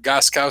 Tucker,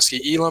 Goskowski,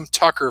 Elam,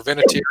 Tucker,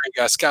 Vinatieri,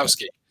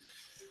 Goskowski.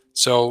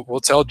 So we'll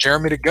tell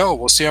Jeremy to go.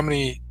 We'll see how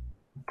many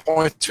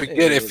points we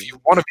get. If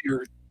one of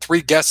your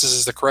 3 guesses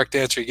is the correct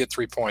answer, you get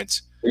 3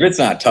 points. If it's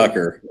not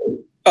Tucker.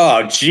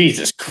 Oh,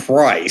 Jesus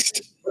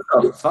Christ.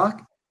 What the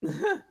fuck?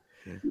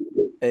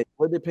 Hey,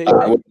 what did they pay?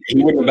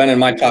 He wouldn't have been in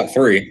my top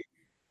 3.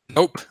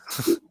 Nope.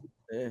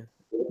 Yeah.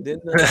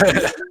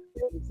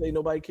 Didn't say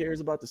nobody cares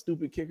about the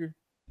stupid kicker?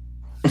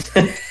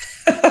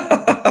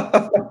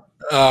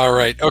 All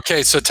right.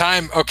 Okay. So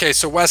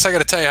so Wes, I got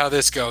to tell you how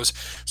this goes.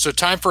 So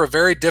time for a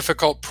very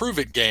difficult prove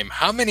it game.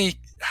 How many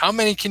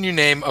can you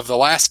name of the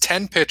last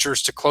 10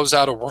 pitchers to close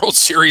out a World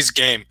Series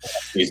game?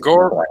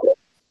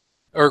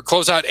 Or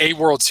close out a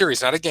World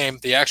Series, not a game,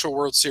 the actual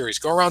World Series.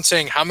 Go around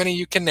saying how many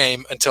you can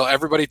name until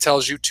everybody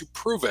tells you to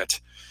prove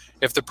it.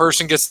 If the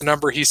person gets the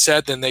number he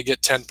said, then they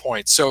get 10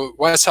 points. So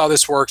Wes, how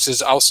this works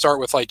is I'll start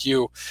with like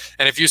you,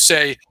 and if you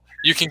say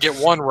you can get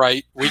 1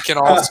 right,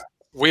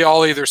 we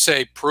all either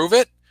say prove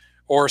it,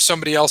 or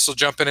somebody else will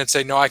jump in and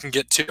say no, I can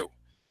get 2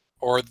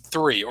 or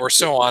 3 or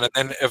so on, and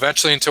then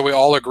eventually until we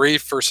all agree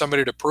for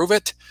somebody to prove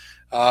it,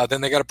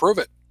 then they got to prove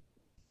it.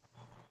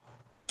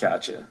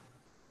 Gotcha.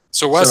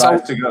 So Wes, So I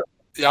have to go.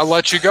 I'll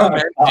let you go,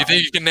 man.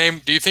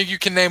 Do you think you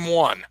can name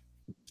 1?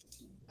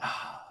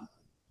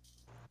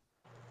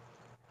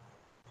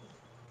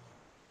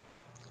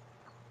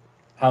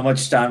 How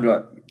much time do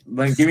I?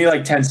 Give me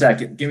like 10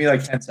 seconds. Give me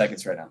like 10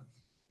 seconds right now.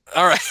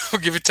 All right,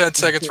 we'll give you 10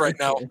 seconds right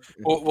now.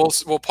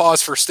 We'll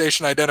pause for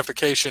station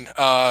identification.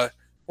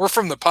 We're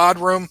from the pod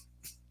room,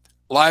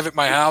 live at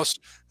my house.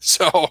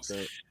 So,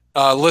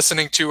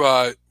 listening to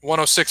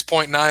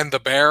 106.9 The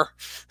Bear.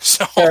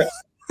 So,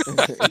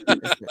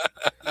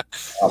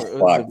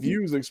 the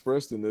views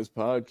expressed in this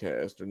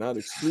podcast are not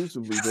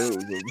exclusively those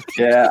of.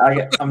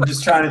 Yeah, I'm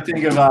just trying to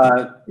think of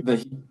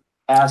the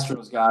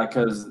Astros guy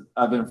because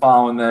I've been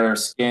following their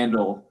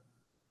scandal.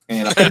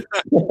 And I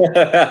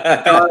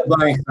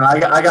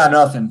got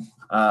nothing.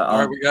 all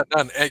right, we got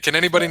none. Hey, can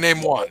anybody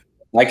name 1?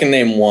 I can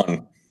name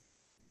 1.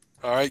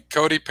 All right,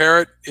 Cody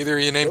Parrott, either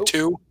you name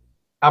 2.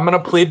 I'm going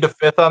to plead the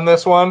 5th on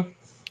this one.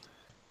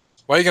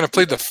 Why are you going to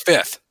plead the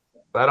 5th?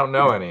 I don't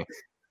know any.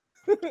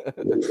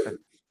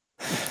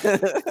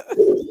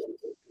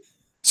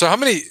 So how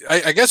many?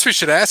 I guess we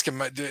should ask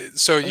him.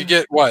 So you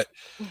get what?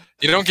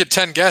 You don't get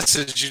 10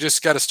 guesses. You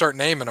just got to start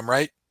naming them,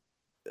 right?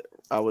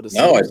 I would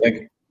assume. No, I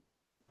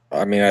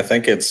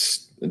think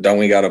it's. Don't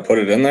we got to put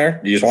it in there?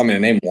 You just want me to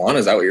name 1?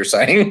 Is that what you're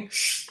saying?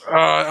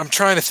 I'm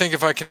trying to think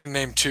if I can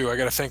name 2. I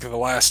got to think of the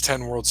last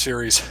 10 World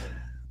Series.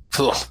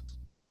 Ugh.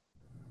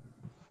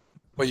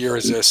 What year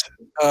is this?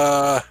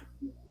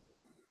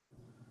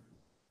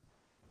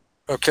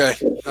 Okay.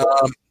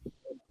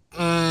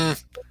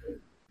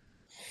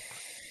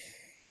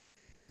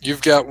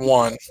 You've got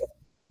 1.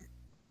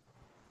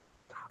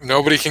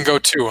 Nobody can go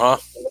 2, huh?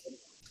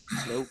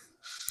 Nope.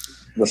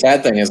 The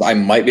sad thing is I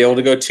might be able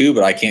to go 2,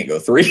 but I can't go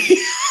 3.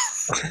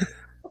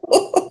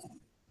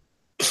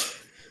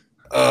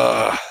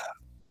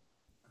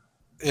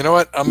 You know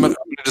what? I'm gonna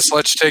just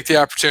let you take the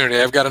opportunity.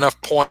 I've got enough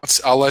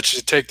points. I'll let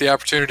you take the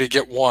opportunity to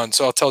get 1.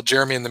 So I'll tell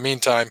Jeremy in the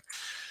meantime.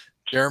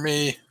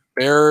 Jeremy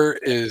Bear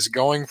is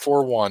going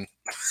for 1.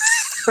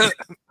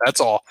 That's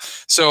all.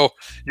 So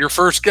your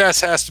first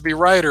guess has to be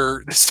right,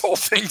 or this whole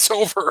thing's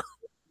over.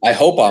 I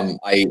hope I'm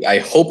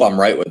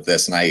right with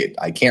this, and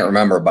I can't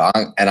remember, but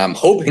I'm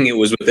hoping it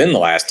was within the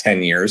last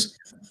 10 years.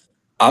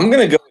 I'm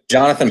gonna go with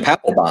Jonathan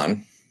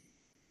Papelbon,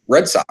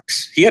 Red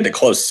Sox. He had to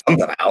close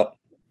something out.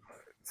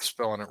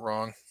 Spelling it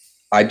wrong.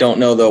 I don't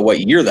know though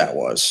what year that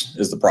was.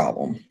 Is the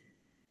problem?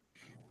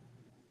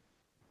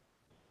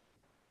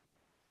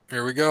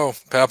 Here we go.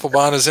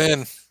 Papelbon is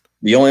in.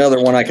 The only other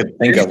one I could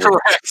think of.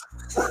 Correct.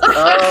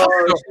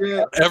 Oh,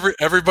 shit.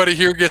 Everybody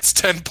here gets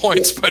 10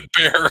 points, but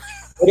Bear.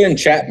 Put in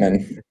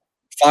Chapman.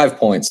 5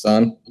 points,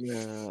 son.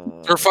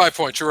 No. Or 5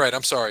 points. You're right.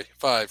 I'm sorry.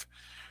 5.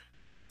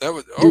 That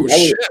was. Oh Dude,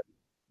 shit.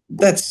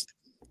 That's.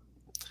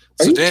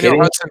 Are So you Daniel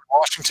kidding? Hudson,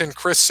 Washington,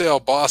 Chris Sale,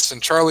 Boston,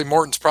 Charlie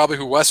Morton's probably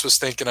who Wes was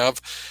thinking of,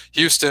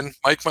 Houston,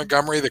 Mike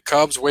Montgomery, the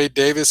Cubs, Wade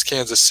Davis,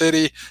 Kansas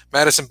City,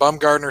 Madison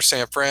Bumgarner,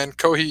 San Fran,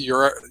 Kohei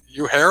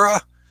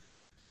Uehara,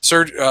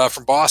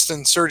 From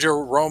Boston,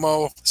 Sergio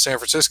Romo. San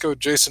Francisco,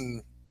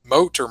 Jason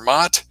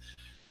Mott.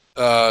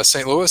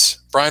 St. Louis,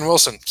 Brian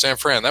Wilson, San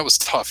Fran. That was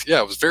tough.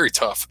 Yeah, it was very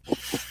tough.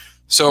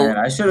 So Man,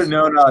 I should have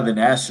known the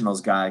Nationals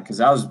guy because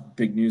that was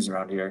big news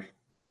around here.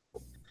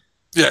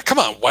 yeah, come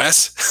on,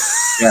 Wes.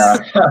 Yeah.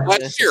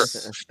 Last year,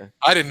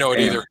 I didn't know it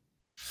either.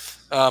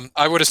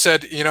 I would have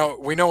said,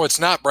 we know it's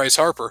not Bryce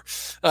Harper.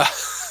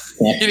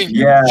 He didn't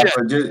give a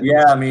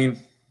shit. I mean,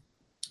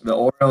 the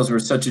Orioles were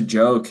such a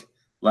joke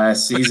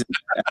last season.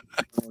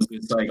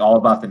 It's like all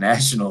about the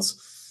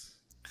Nationals.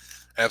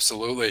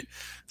 Absolutely.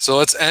 So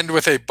let's end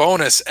with a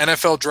bonus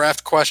NFL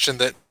draft question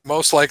that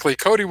most likely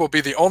Cody will be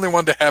the only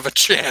one to have a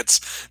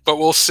chance, but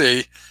we'll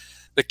see.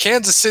 The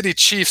Kansas City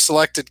Chiefs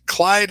selected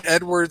Clyde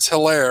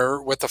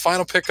Edwards-Helaire with the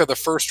final pick of the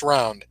first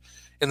round.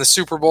 In the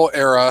Super Bowl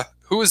era,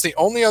 who is the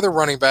only other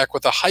running back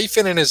with a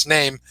hyphen in his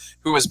name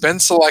who has been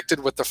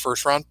selected with the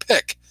first round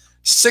pick?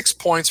 6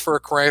 points for a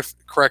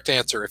correct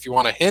answer. If you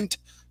want a hint,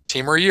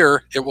 team or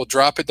year, it will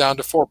drop it down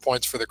to 4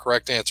 points for the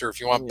correct answer. If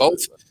you want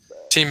both,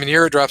 team and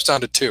year, it drops down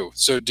to 2.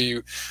 So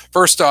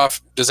first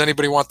off, does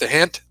anybody want the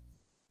hint?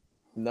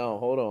 No,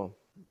 hold on.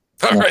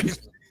 All right.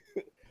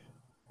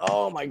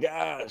 Oh my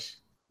gosh.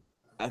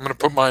 I'm going to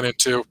put mine in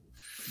too.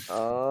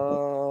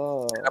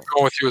 Oh. I'm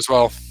going with you as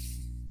well.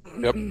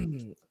 Yep.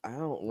 I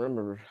don't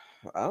remember.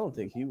 I don't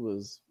think he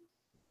was.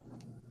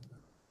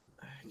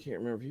 I can't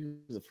remember if he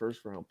was a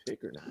first round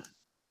pick or not.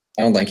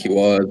 I don't think he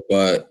was,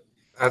 but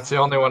That's the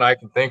only one I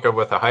can think of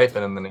with a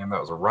hyphen in the name that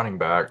was a running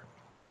back.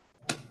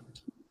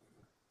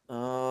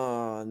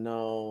 Oh,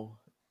 no.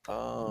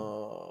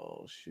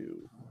 Oh,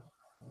 shoot.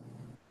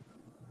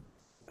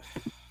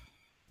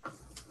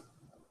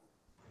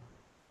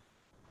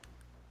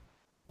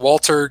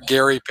 Walter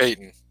Gary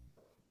Payton.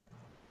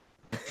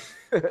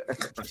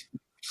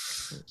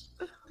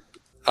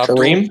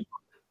 Kareem?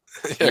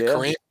 Yeah,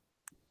 Kareem.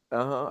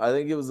 I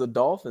think it was a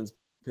Dolphins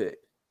pick.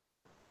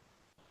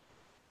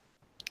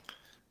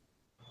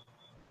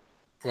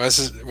 Wes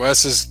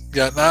has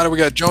got nada. We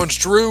got Jones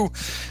Drew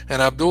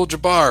and Abdul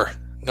Jabbar.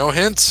 No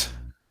hints?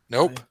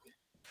 Nope.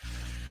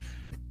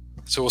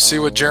 So we'll see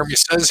what Jeremy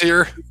says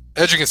here.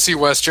 As you can see,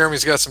 Wes,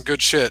 Jeremy's got some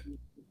good shit.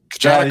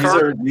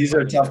 These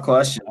are tough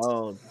questions.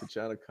 Oh,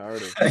 Kachana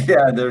Carter.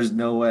 Yeah, there's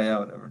no way I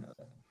would ever know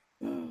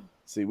that.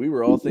 See, we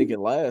were all thinking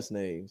last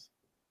names.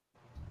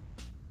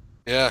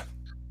 Yeah.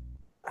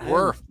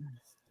 Were.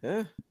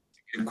 Yeah.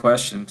 Good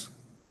questions.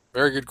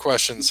 Very good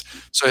questions.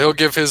 So he'll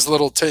give his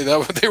little take.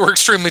 They were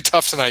extremely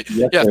tough tonight.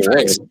 Yes, yeah, they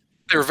thanks. were.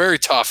 They were very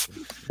tough.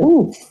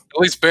 Ooh. At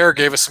least Bear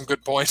gave us some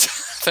good points.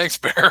 Thanks,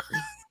 Bear.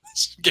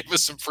 Gave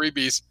us some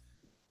freebies.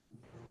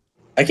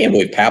 I can't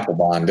believe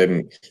Papelbon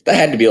didn't. That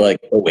had to be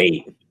like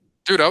 08.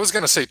 Dude, I was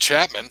gonna say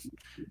Chapman.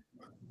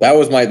 That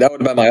would have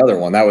been my other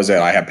one. That was it.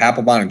 I had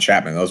Papelbon and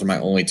Chapman. Those are my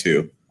only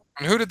two.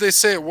 And who did they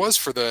say it was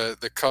for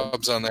the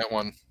Cubs on that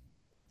one?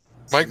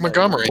 Mike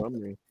Montgomery.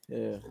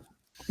 Yeah.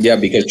 Yeah,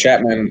 because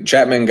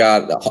Chapman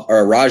got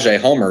Rajay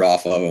homered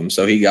off of him,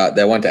 so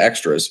that went to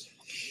extras.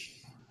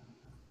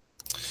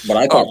 But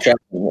I thought Chapman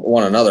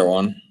won another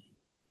one.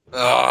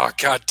 Oh,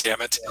 God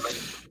damn it.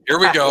 Here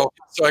we go.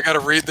 So I got to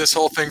read this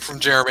whole thing from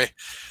Jeremy.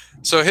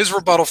 So his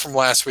rebuttal from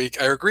last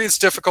week. I agree it's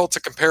difficult to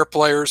compare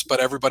players, but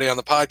everybody on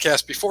the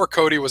podcast before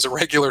Cody was a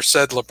regular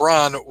said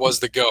LeBron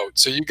was the GOAT.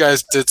 So you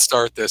guys did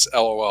start this,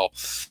 LOL.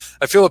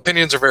 I feel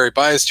opinions are very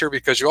biased here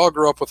because you all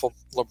grew up with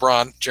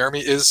LeBron. Jeremy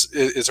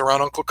is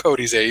around Uncle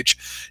Cody's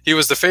age. He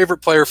was the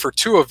favorite player for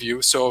two of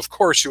you, so of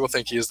course you will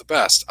think he is the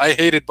best. I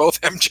hated both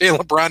MJ and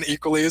LeBron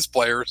equally as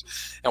players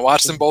and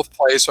watched them both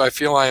play, so I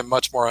feel I am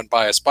much more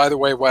unbiased. By the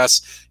way,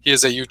 Wes, he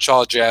is a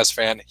Utah Jazz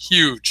fan,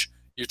 huge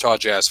Utah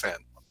Jazz fan.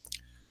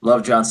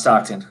 Love John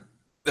Stockton.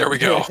 There we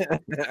go.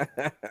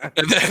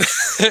 And then,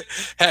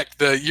 heck,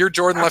 the year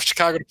Jordan left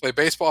Chicago to play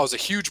baseball, I was a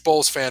huge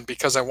Bulls fan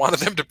because I wanted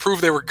them to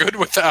prove they were good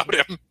without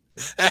him.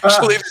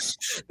 Actually,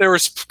 they were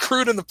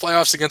screwed in the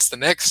playoffs against the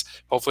Knicks.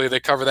 Hopefully they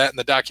cover that in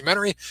the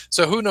documentary.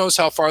 So who knows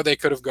how far they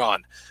could have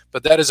gone.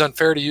 But that is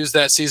unfair to use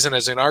that season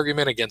as an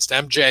argument against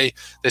MJ.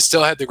 They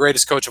still had the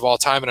greatest coach of all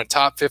time and a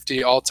top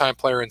 50 all-time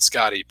player in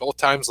Scottie. Both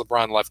times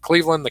LeBron left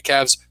Cleveland. The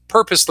Cavs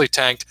purposely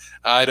tanked.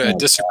 I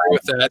disagree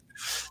with that.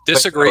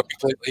 Disagree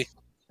completely.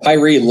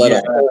 Kyrie led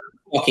a whole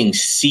fucking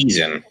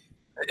season,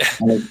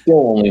 and they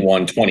still only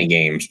won 20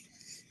 games.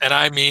 And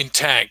I mean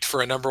tanked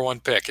for a number one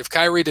pick. If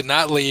Kyrie did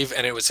not leave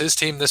and it was his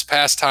team this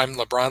past time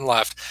LeBron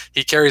left,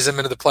 he carries them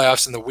into the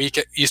playoffs in the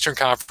weak Eastern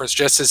Conference,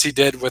 just as he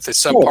did with his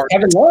subpar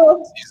Kevin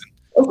Love. Season.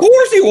 Of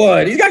course he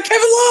would. He's got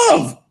Kevin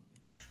Love.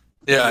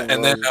 Yeah,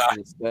 and then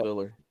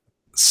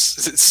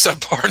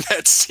subpar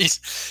net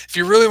season. If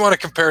you really want to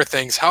compare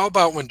things, how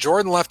about when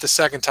Jordan left the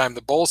second time,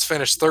 the Bulls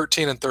finished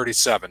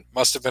 13-37.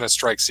 Must have been a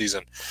strike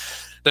season.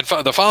 Then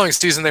the following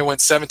season, they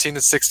went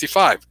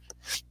 17-65.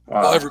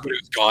 Well, everybody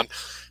was gone.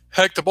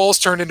 Heck, the Bulls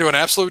turned into an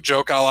absolute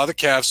joke a la the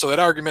Cavs, so that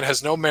argument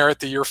has no merit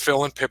the year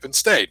Phil and Pippen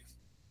stayed.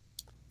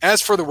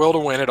 As for the will to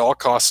win at all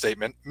cost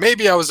statement,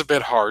 maybe I was a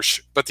bit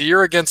harsh, but the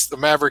year against the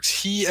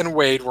Mavericks, he and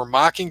Wade were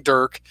mocking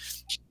Dirk.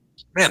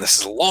 Man, this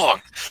is long.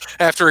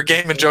 After a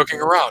game and joking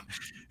around.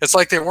 It's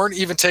like they weren't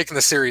even taking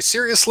the series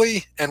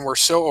seriously and were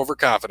so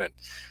overconfident.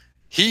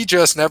 He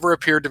just never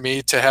appeared to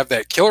me to have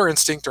that killer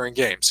instinct during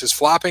games. His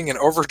flopping and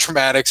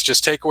overdramatics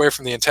just take away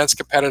from the intense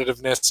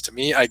competitiveness to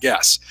me, I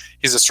guess.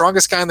 He's the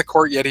strongest guy on the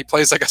court, yet he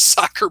plays like a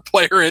soccer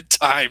player at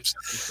times.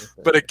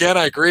 But again,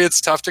 I agree it's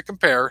tough to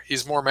compare.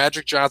 He's more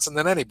Magic Johnson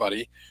than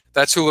anybody.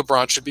 That's who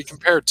LeBron should be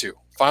compared to.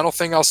 Final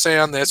thing I'll say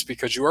on this,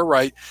 because you are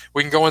right,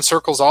 we can go in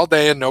circles all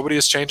day and nobody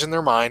is changing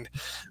their mind.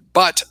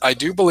 But I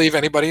do believe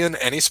anybody in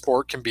any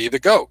sport can be the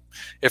GOAT.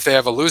 If they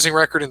have a losing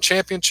record in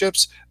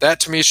championships, that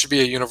to me should be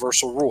a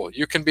universal rule.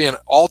 You can be an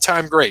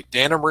all-time great.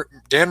 Dan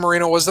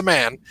Marino was the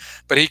man,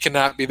 but he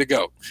cannot be the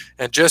GOAT.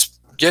 And just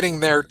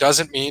getting there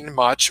doesn't mean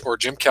much, or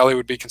Jim Kelly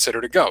would be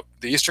considered a GOAT.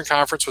 The Eastern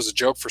Conference was a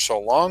joke for so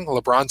long.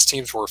 LeBron's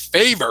teams were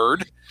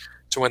favored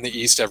to win the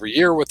East every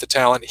year with the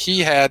talent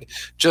he had,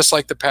 just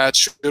like the Pats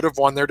should have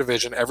won their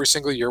division every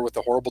single year with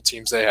the horrible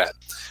teams they had.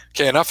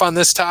 Okay, enough on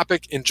this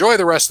topic. Enjoy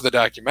the rest of the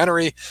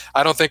documentary.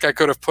 I don't think I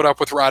could have put up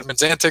with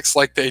Rodman's antics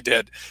like they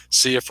did.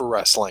 See you for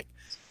wrestling.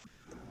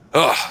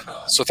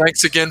 So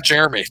thanks again,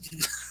 Jeremy.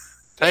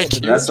 Thank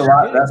you. That's a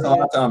lot. That's a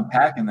lot to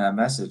unpack in that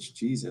message.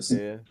 Jesus.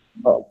 Yeah.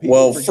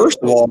 Well, first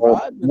of all,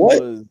 Rodman what?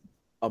 was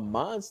a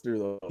monster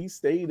though. He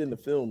stayed in the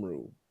film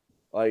room.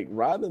 Like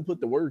Rodman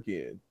put the work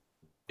in.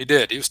 He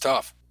did. He was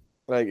tough.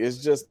 Like it's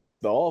just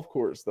the off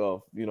court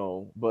stuff,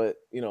 but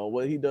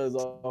what he does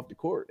off the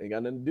court ain't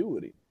got nothing to do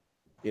with it.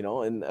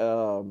 And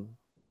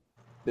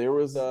there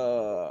was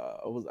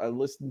I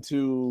listened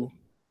to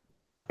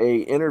a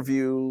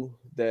interview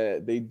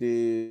that they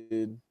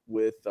did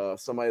with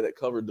somebody that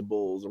covered the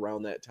Bulls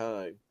around that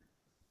time,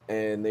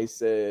 and they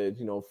said,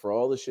 for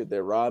all the shit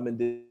that Rodman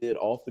did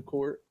off the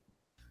court,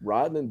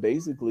 Rodman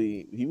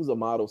basically he was a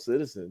model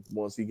citizen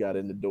once he got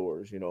in the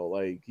doors.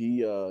 Like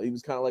he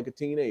was kind of like a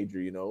teenager.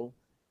 You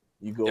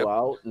go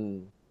out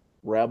and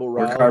rabble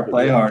rouse, hard,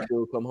 play hard.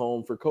 Still come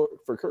home for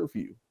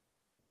curfew.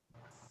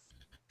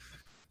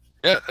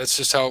 Yeah, that's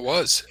just how it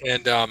was.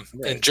 And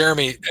and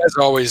Jeremy, as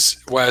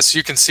always, Wes,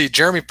 you can see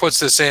Jeremy puts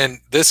this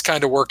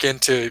kind of work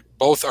into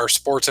both our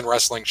sports and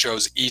wrestling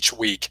shows each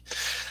week.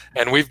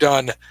 And we've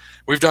done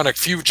a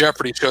few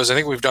Jeopardy shows. I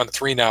think we've done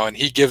 3 now, and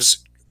he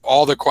gives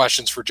all the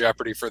questions for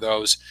Jeopardy for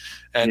those.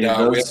 And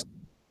those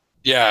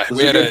we are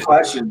had good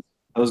questions.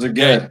 Those are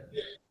good.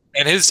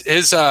 And his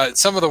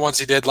some of the ones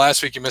he did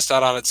last week, you missed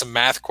out on it. Some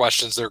math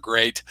questions, they're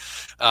great.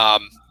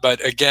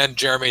 But again,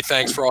 Jeremy,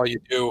 thanks for all you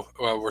do.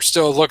 We're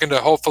still looking to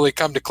hopefully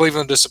come to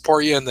Cleveland to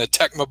support you in the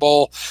Tecmo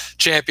Bowl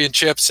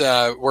championships.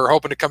 We're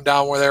hoping to come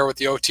down there with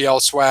the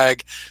OTL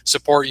swag,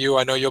 support you.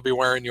 I know you'll be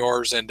wearing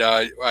yours, and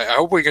I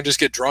hope we can just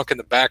get drunk in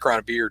the background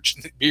and be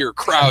your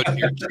crowd,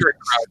 your cheering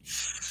crowd.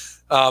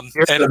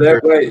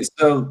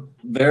 So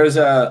there's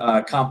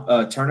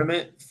a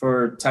tournament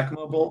for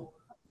Tecmo Bowl?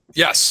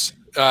 Yes.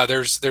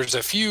 There's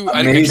a few. Amazing.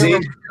 I can't remember the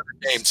other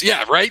names.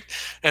 Yeah, right.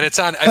 And it's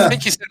on. I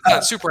think you said it's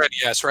on Super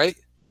NES, right?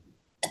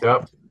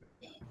 Yep.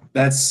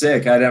 That's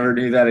sick. I never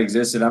knew that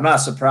existed. I'm not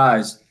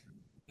surprised.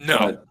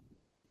 No.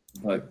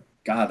 But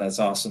God, that's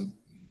awesome.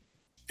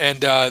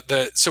 And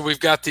so we've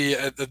got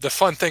the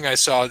fun thing I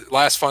saw,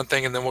 last fun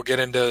thing, and then we'll get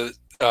into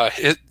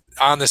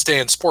on this day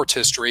in sports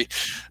history.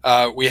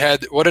 We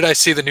had, what did I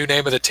see the new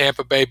name of the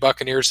Tampa Bay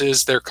Buccaneers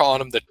is? They're calling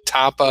them the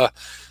Tampa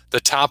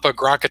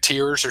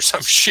Gronketeers or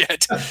some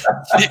shit.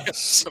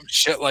 Some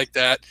shit like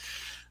that.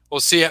 We'll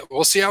see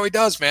how he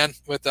does, man.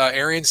 With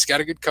Arians, got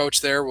a good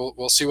coach there.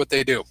 We'll see what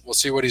they do. We'll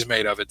see what he's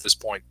made of at this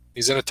point.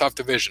 He's in a tough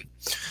division.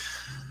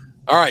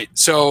 All right.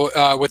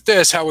 So with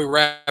this, how we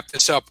wrap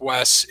this up,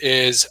 Wes,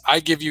 is I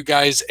give you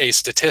guys a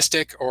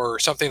statistic or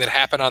something that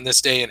happened on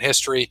this day in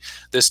history,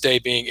 this day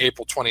being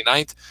April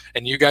 29th,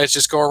 and you guys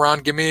just go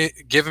around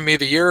giving me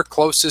the year.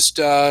 Closest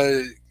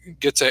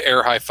gets an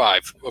air high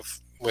five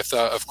with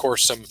of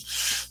course,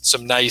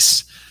 some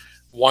nice,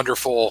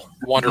 wonderful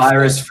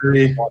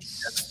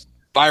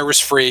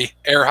virus-free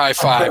air high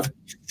five.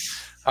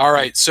 All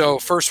right, so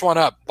first one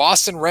up.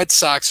 Boston Red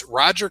Sox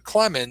Roger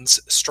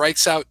Clemens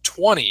strikes out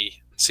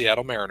 20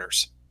 Seattle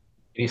Mariners.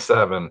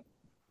 87.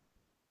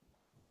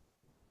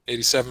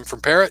 87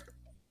 from Parrott.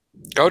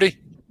 Cody?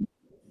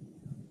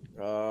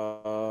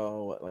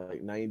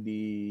 Like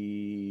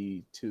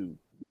 92.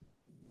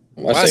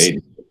 Wes?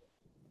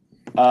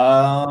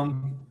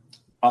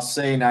 I'll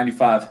say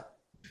 95.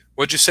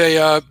 What'd you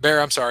say,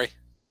 Bear? I'm sorry.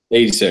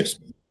 86.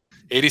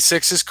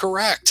 86 is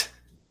correct.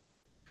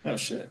 Oh,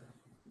 shit.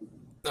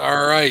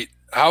 All right.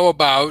 How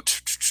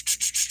about,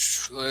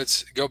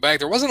 let's go back.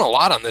 There wasn't a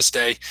lot on this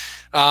day.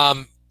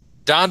 Don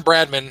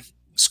Bradman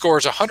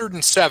scores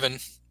 107.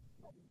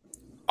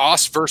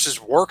 Oss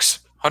versus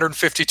Works,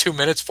 152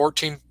 minutes,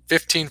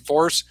 15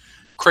 fours.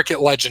 Cricket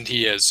legend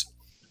he is.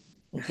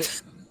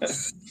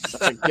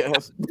 I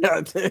guess.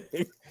 God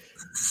dang.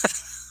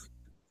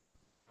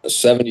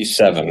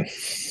 77.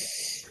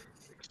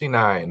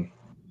 69.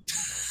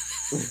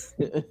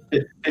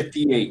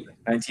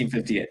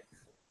 1958.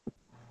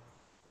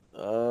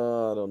 I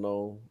don't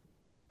know.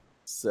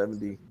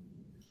 70.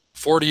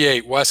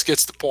 48. Wes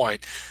gets the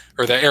point,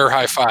 or the air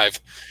high five.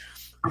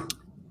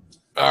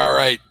 All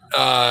right.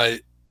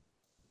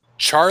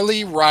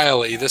 Charlie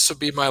Riley, this will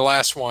be my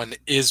last one,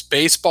 is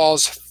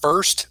baseball's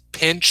first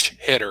pinch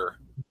hitter.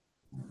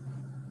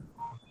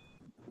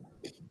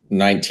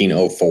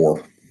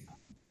 1904.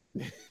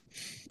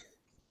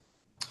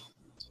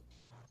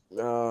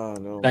 Oh,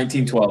 no.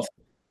 1912.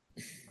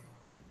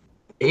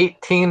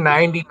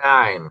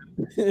 1899.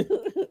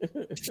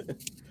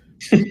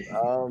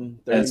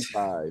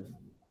 35.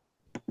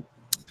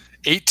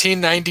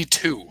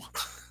 1892.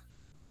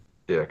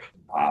 Dick.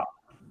 Wow.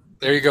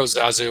 There you go,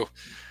 Zazu.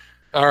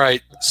 All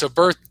right, so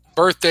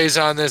birthdays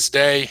on this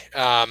day.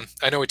 I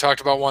know we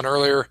talked about one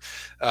earlier.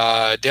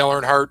 Dale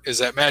Earnhardt is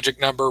that magic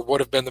number, would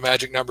have been the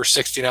magic number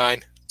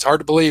 69. It's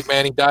hard to believe,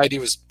 man. He died. He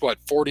was,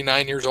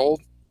 49 years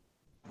old?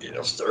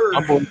 Yes, sir.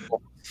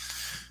 Unbelievable.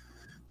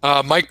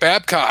 Mike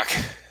Babcock,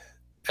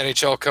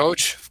 NHL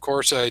coach. Of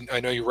course, I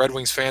know you Red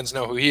Wings fans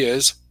know who he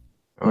is.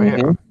 Oh, yeah.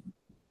 Mhm.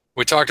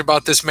 We talked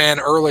about this man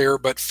earlier,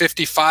 but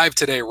 55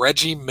 today,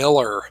 Reggie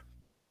Miller.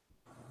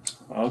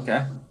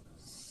 Okay.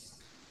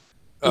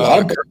 A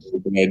lot of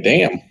birthdays.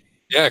 Damn.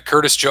 Yeah,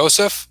 Curtis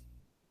Joseph,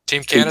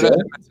 Team Canada,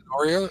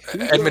 Joe.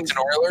 Edmonton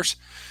Oilers.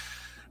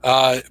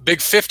 Big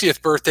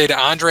 50th birthday to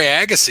Andre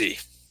Agassi.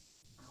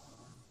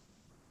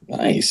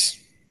 Nice.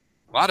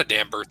 A lot of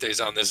damn birthdays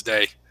on this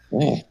day.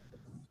 Yeah.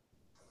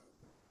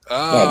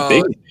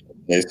 Big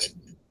birthdays.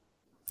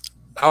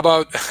 How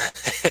about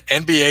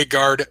NBA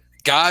guard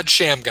God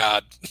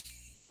Shamgod?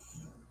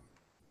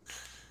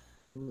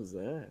 What was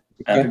that?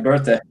 Happy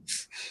birthday.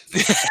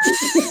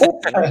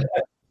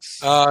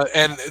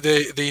 And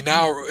the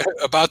now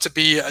about to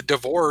be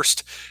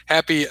divorced,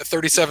 happy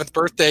 37th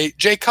birthday,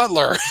 Jay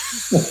Cutler.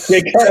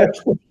 Happy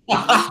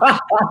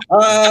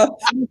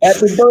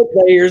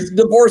birthday. Here's the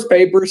divorce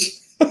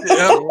papers.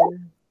 Yep.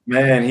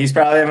 Man, he's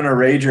probably having a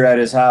rager at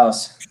his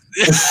house.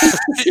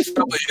 He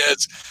probably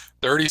is.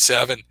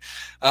 37.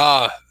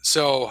 This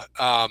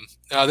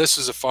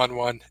was a fun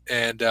one.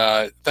 And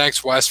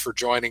thanks, Wes, for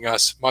joining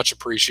us. Much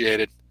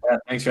appreciated. Yeah,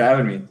 thanks for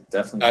having me.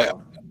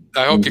 Definitely.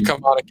 I hope you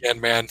come on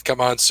again, man.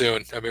 Come on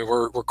soon. I mean,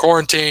 we're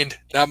quarantined,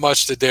 not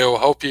much to do.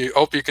 Hope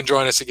you can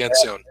join us again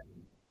soon.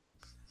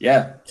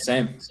 Yeah,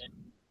 same.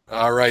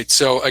 All right.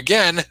 So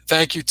again,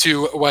 thank you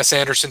to Wes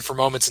Anderson for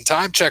Moments in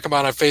Time. Check him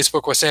out on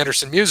Facebook, Wes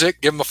Anderson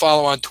Music. Give him a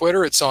follow on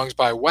Twitter at Songs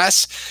by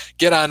Wes.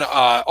 Get on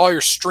all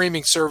your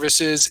streaming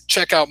services.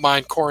 Check out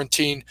Mind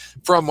Quarantine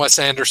from Wes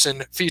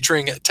Anderson,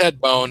 featuring Ted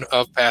Bone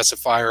of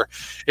Pacifier.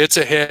 It's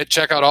a hit.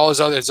 Check out all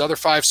his other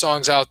 5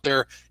 songs out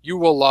there. You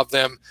will love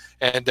them.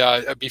 And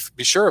be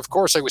sure, of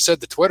course, like we said,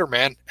 the Twitter,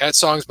 man, at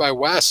Songs by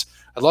Wes.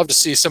 I'd love to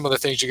see some of the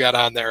things you got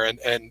on there, and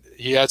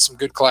he had some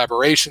good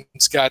collaborations.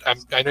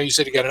 I know you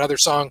said you got another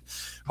song,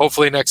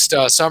 hopefully next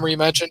summer. You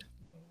mentioned.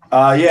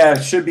 Yeah,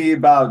 it should be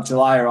about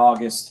July or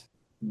August.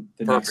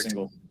 The next Perfect.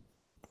 single.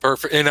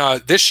 Perfect.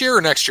 And this year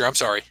or next year? I'm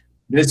sorry.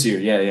 This year,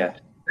 yeah.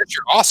 This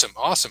year.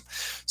 Awesome.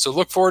 So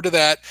look forward to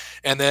that.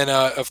 And then,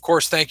 of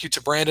course, thank you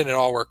to Brandon at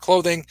All Wear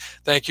Clothing.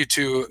 Thank you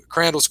to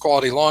Crandall's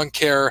Quality Lawn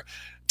Care.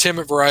 Tim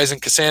at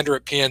Verizon, Cassandra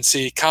at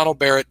PNC, Connell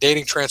Barrett,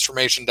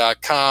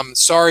 datingtransformation.com.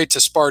 Sorry to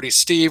Sparty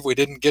Steve. We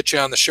didn't get you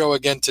on the show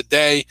again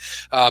today,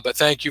 but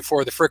thank you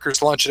for the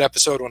Frickers Lunch at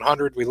episode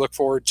 100. We look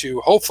forward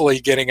to hopefully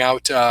getting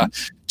out to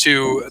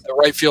the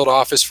right field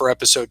office for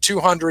episode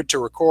 200 to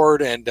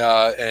record, and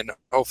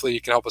hopefully you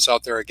can help us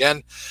out there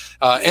again.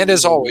 And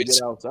as always,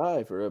 get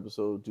outside for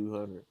episode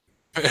 200.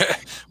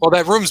 well,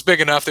 that room's big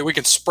enough that we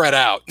can spread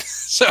out.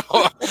 So,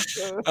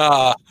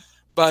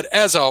 but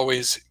as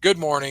always, good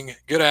morning,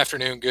 good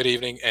afternoon, good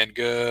evening, and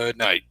good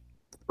night.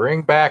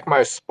 Bring back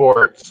my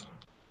sports.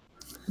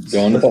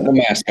 Going to put my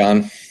mask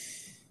on.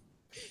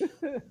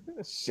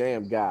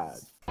 Sham God.